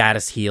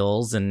status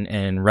heals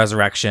and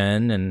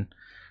resurrection, and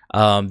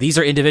these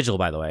are individual,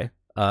 by the way.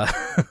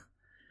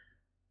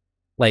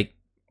 Like,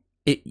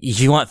 if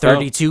you want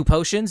 32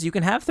 potions, you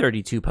can have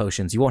 32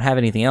 potions. You won't have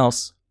anything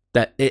else.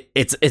 That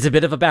it's a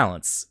bit of a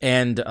balance,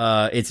 and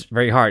it's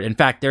very hard. In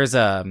fact, there's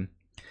a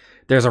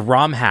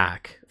ROM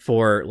hack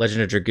for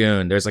Legend of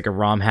Dragoon. There's like a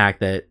ROM hack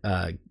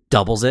that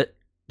doubles it,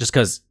 just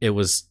because it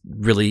was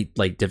really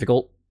like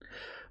difficult.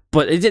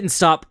 But it didn't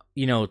stop,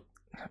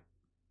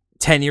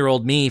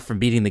 10-year-old me from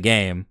beating the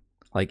game.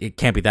 Like, it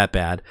can't be that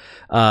bad.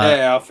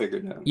 Yeah, I'll figure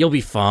it out. You'll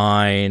be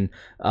fine.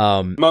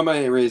 Mama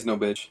ain't raised no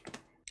bitch.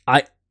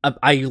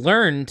 I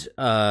learned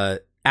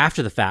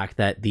after the fact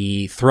that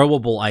the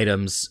throwable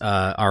items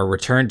are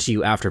returned to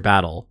you after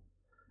battle.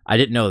 I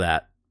didn't know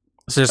that.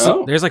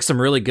 So there's like some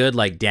really good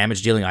like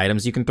damage dealing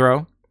items you can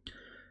throw.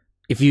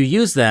 If you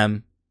use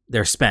them,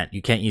 they're spent.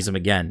 You can't use them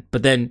again.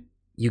 But then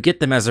you get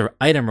them as an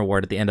item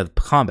reward at the end of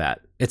the combat.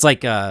 It's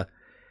like a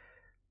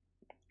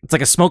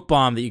smoke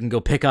bomb that you can go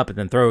pick up and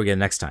then throw again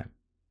next time.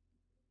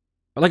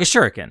 Or like a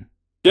shuriken.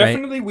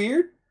 Definitely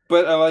weird,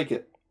 but I like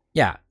it.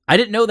 Yeah. I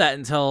didn't know that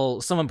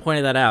until someone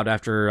pointed that out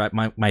after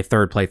my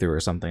third playthrough or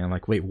something. I'm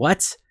like, wait,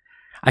 what?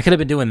 I could have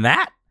been doing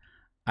that?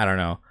 I don't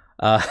know.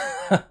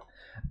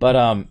 But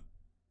I'm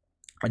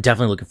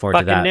definitely looking forward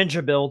to that. Fucking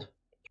ninja build.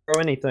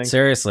 Throw anything.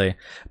 Seriously.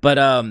 But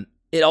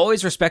it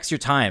always respects your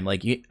time.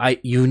 Like,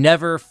 you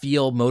never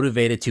feel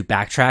motivated to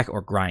backtrack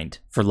or grind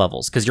for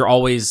levels, because you're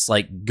always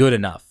like good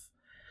enough.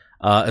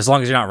 As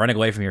long as you're not running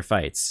away from your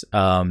fights.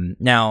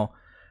 Now,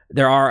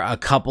 there are a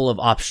couple of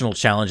optional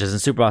challenges and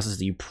super bosses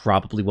that you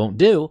probably won't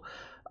do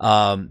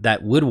that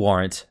would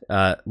warrant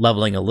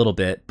leveling a little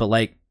bit, but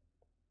like,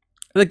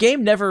 the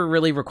game never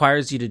really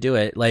requires you to do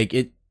it. Like,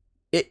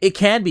 it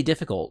can be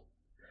difficult,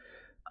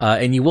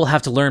 and you will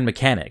have to learn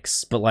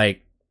mechanics, but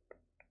like,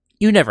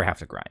 you never have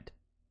to grind.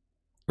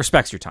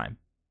 Respects your time,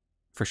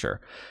 for sure.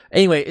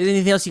 Anyway,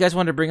 anything else you guys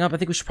wanted to bring up? I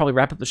think we should probably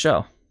wrap up the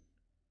show.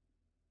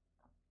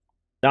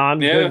 No, I'm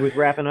good with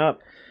wrapping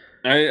up.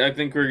 I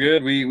think we're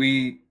good.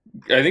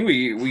 I think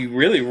we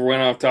really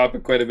went off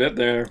topic quite a bit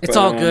there. It's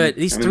all good.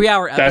 These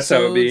 3-hour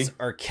episodes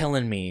are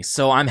killing me,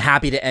 so I'm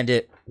happy to end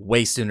it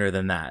way sooner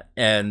than that.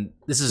 And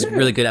this is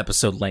really good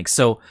episode length.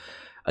 So,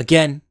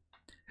 again,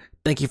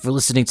 thank you for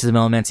listening to the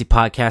Melomancy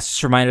Podcast.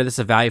 Just a reminder, this is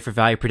a value for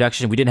value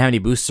production. We didn't have any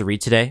boosts to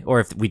read today, or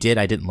if we did,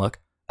 I didn't look.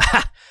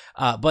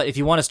 But if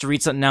you want us to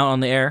read something out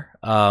on the air,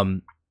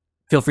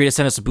 feel free to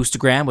send us a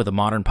boostagram with a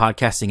modern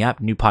podcasting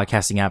app,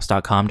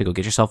 newpodcastingapps.com to go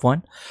get yourself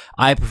one.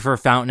 I prefer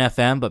Fountain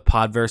FM, but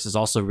Podverse is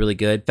also really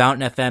good.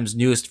 Fountain FM's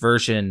newest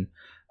version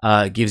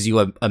gives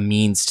you a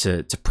means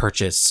to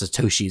purchase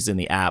Satoshis in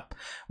the app,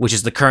 which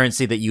is the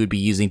currency that you would be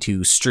using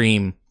to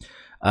stream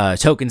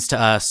tokens to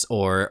us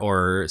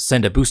or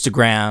send a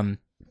boostagram.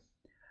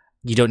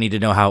 You don't need to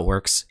know how it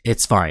works.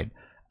 It's fine.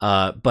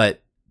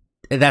 But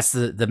that's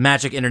the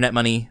magic internet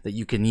money that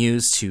you can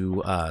use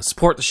to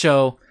support the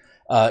show.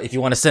 If you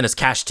want to send us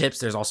cash tips,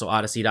 there's also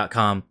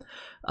odyssey.com.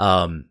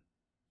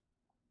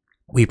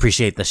 We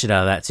appreciate the shit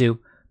out of that too.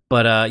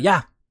 But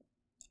yeah,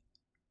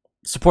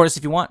 support us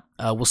if you want.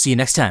 We'll see you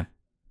next time.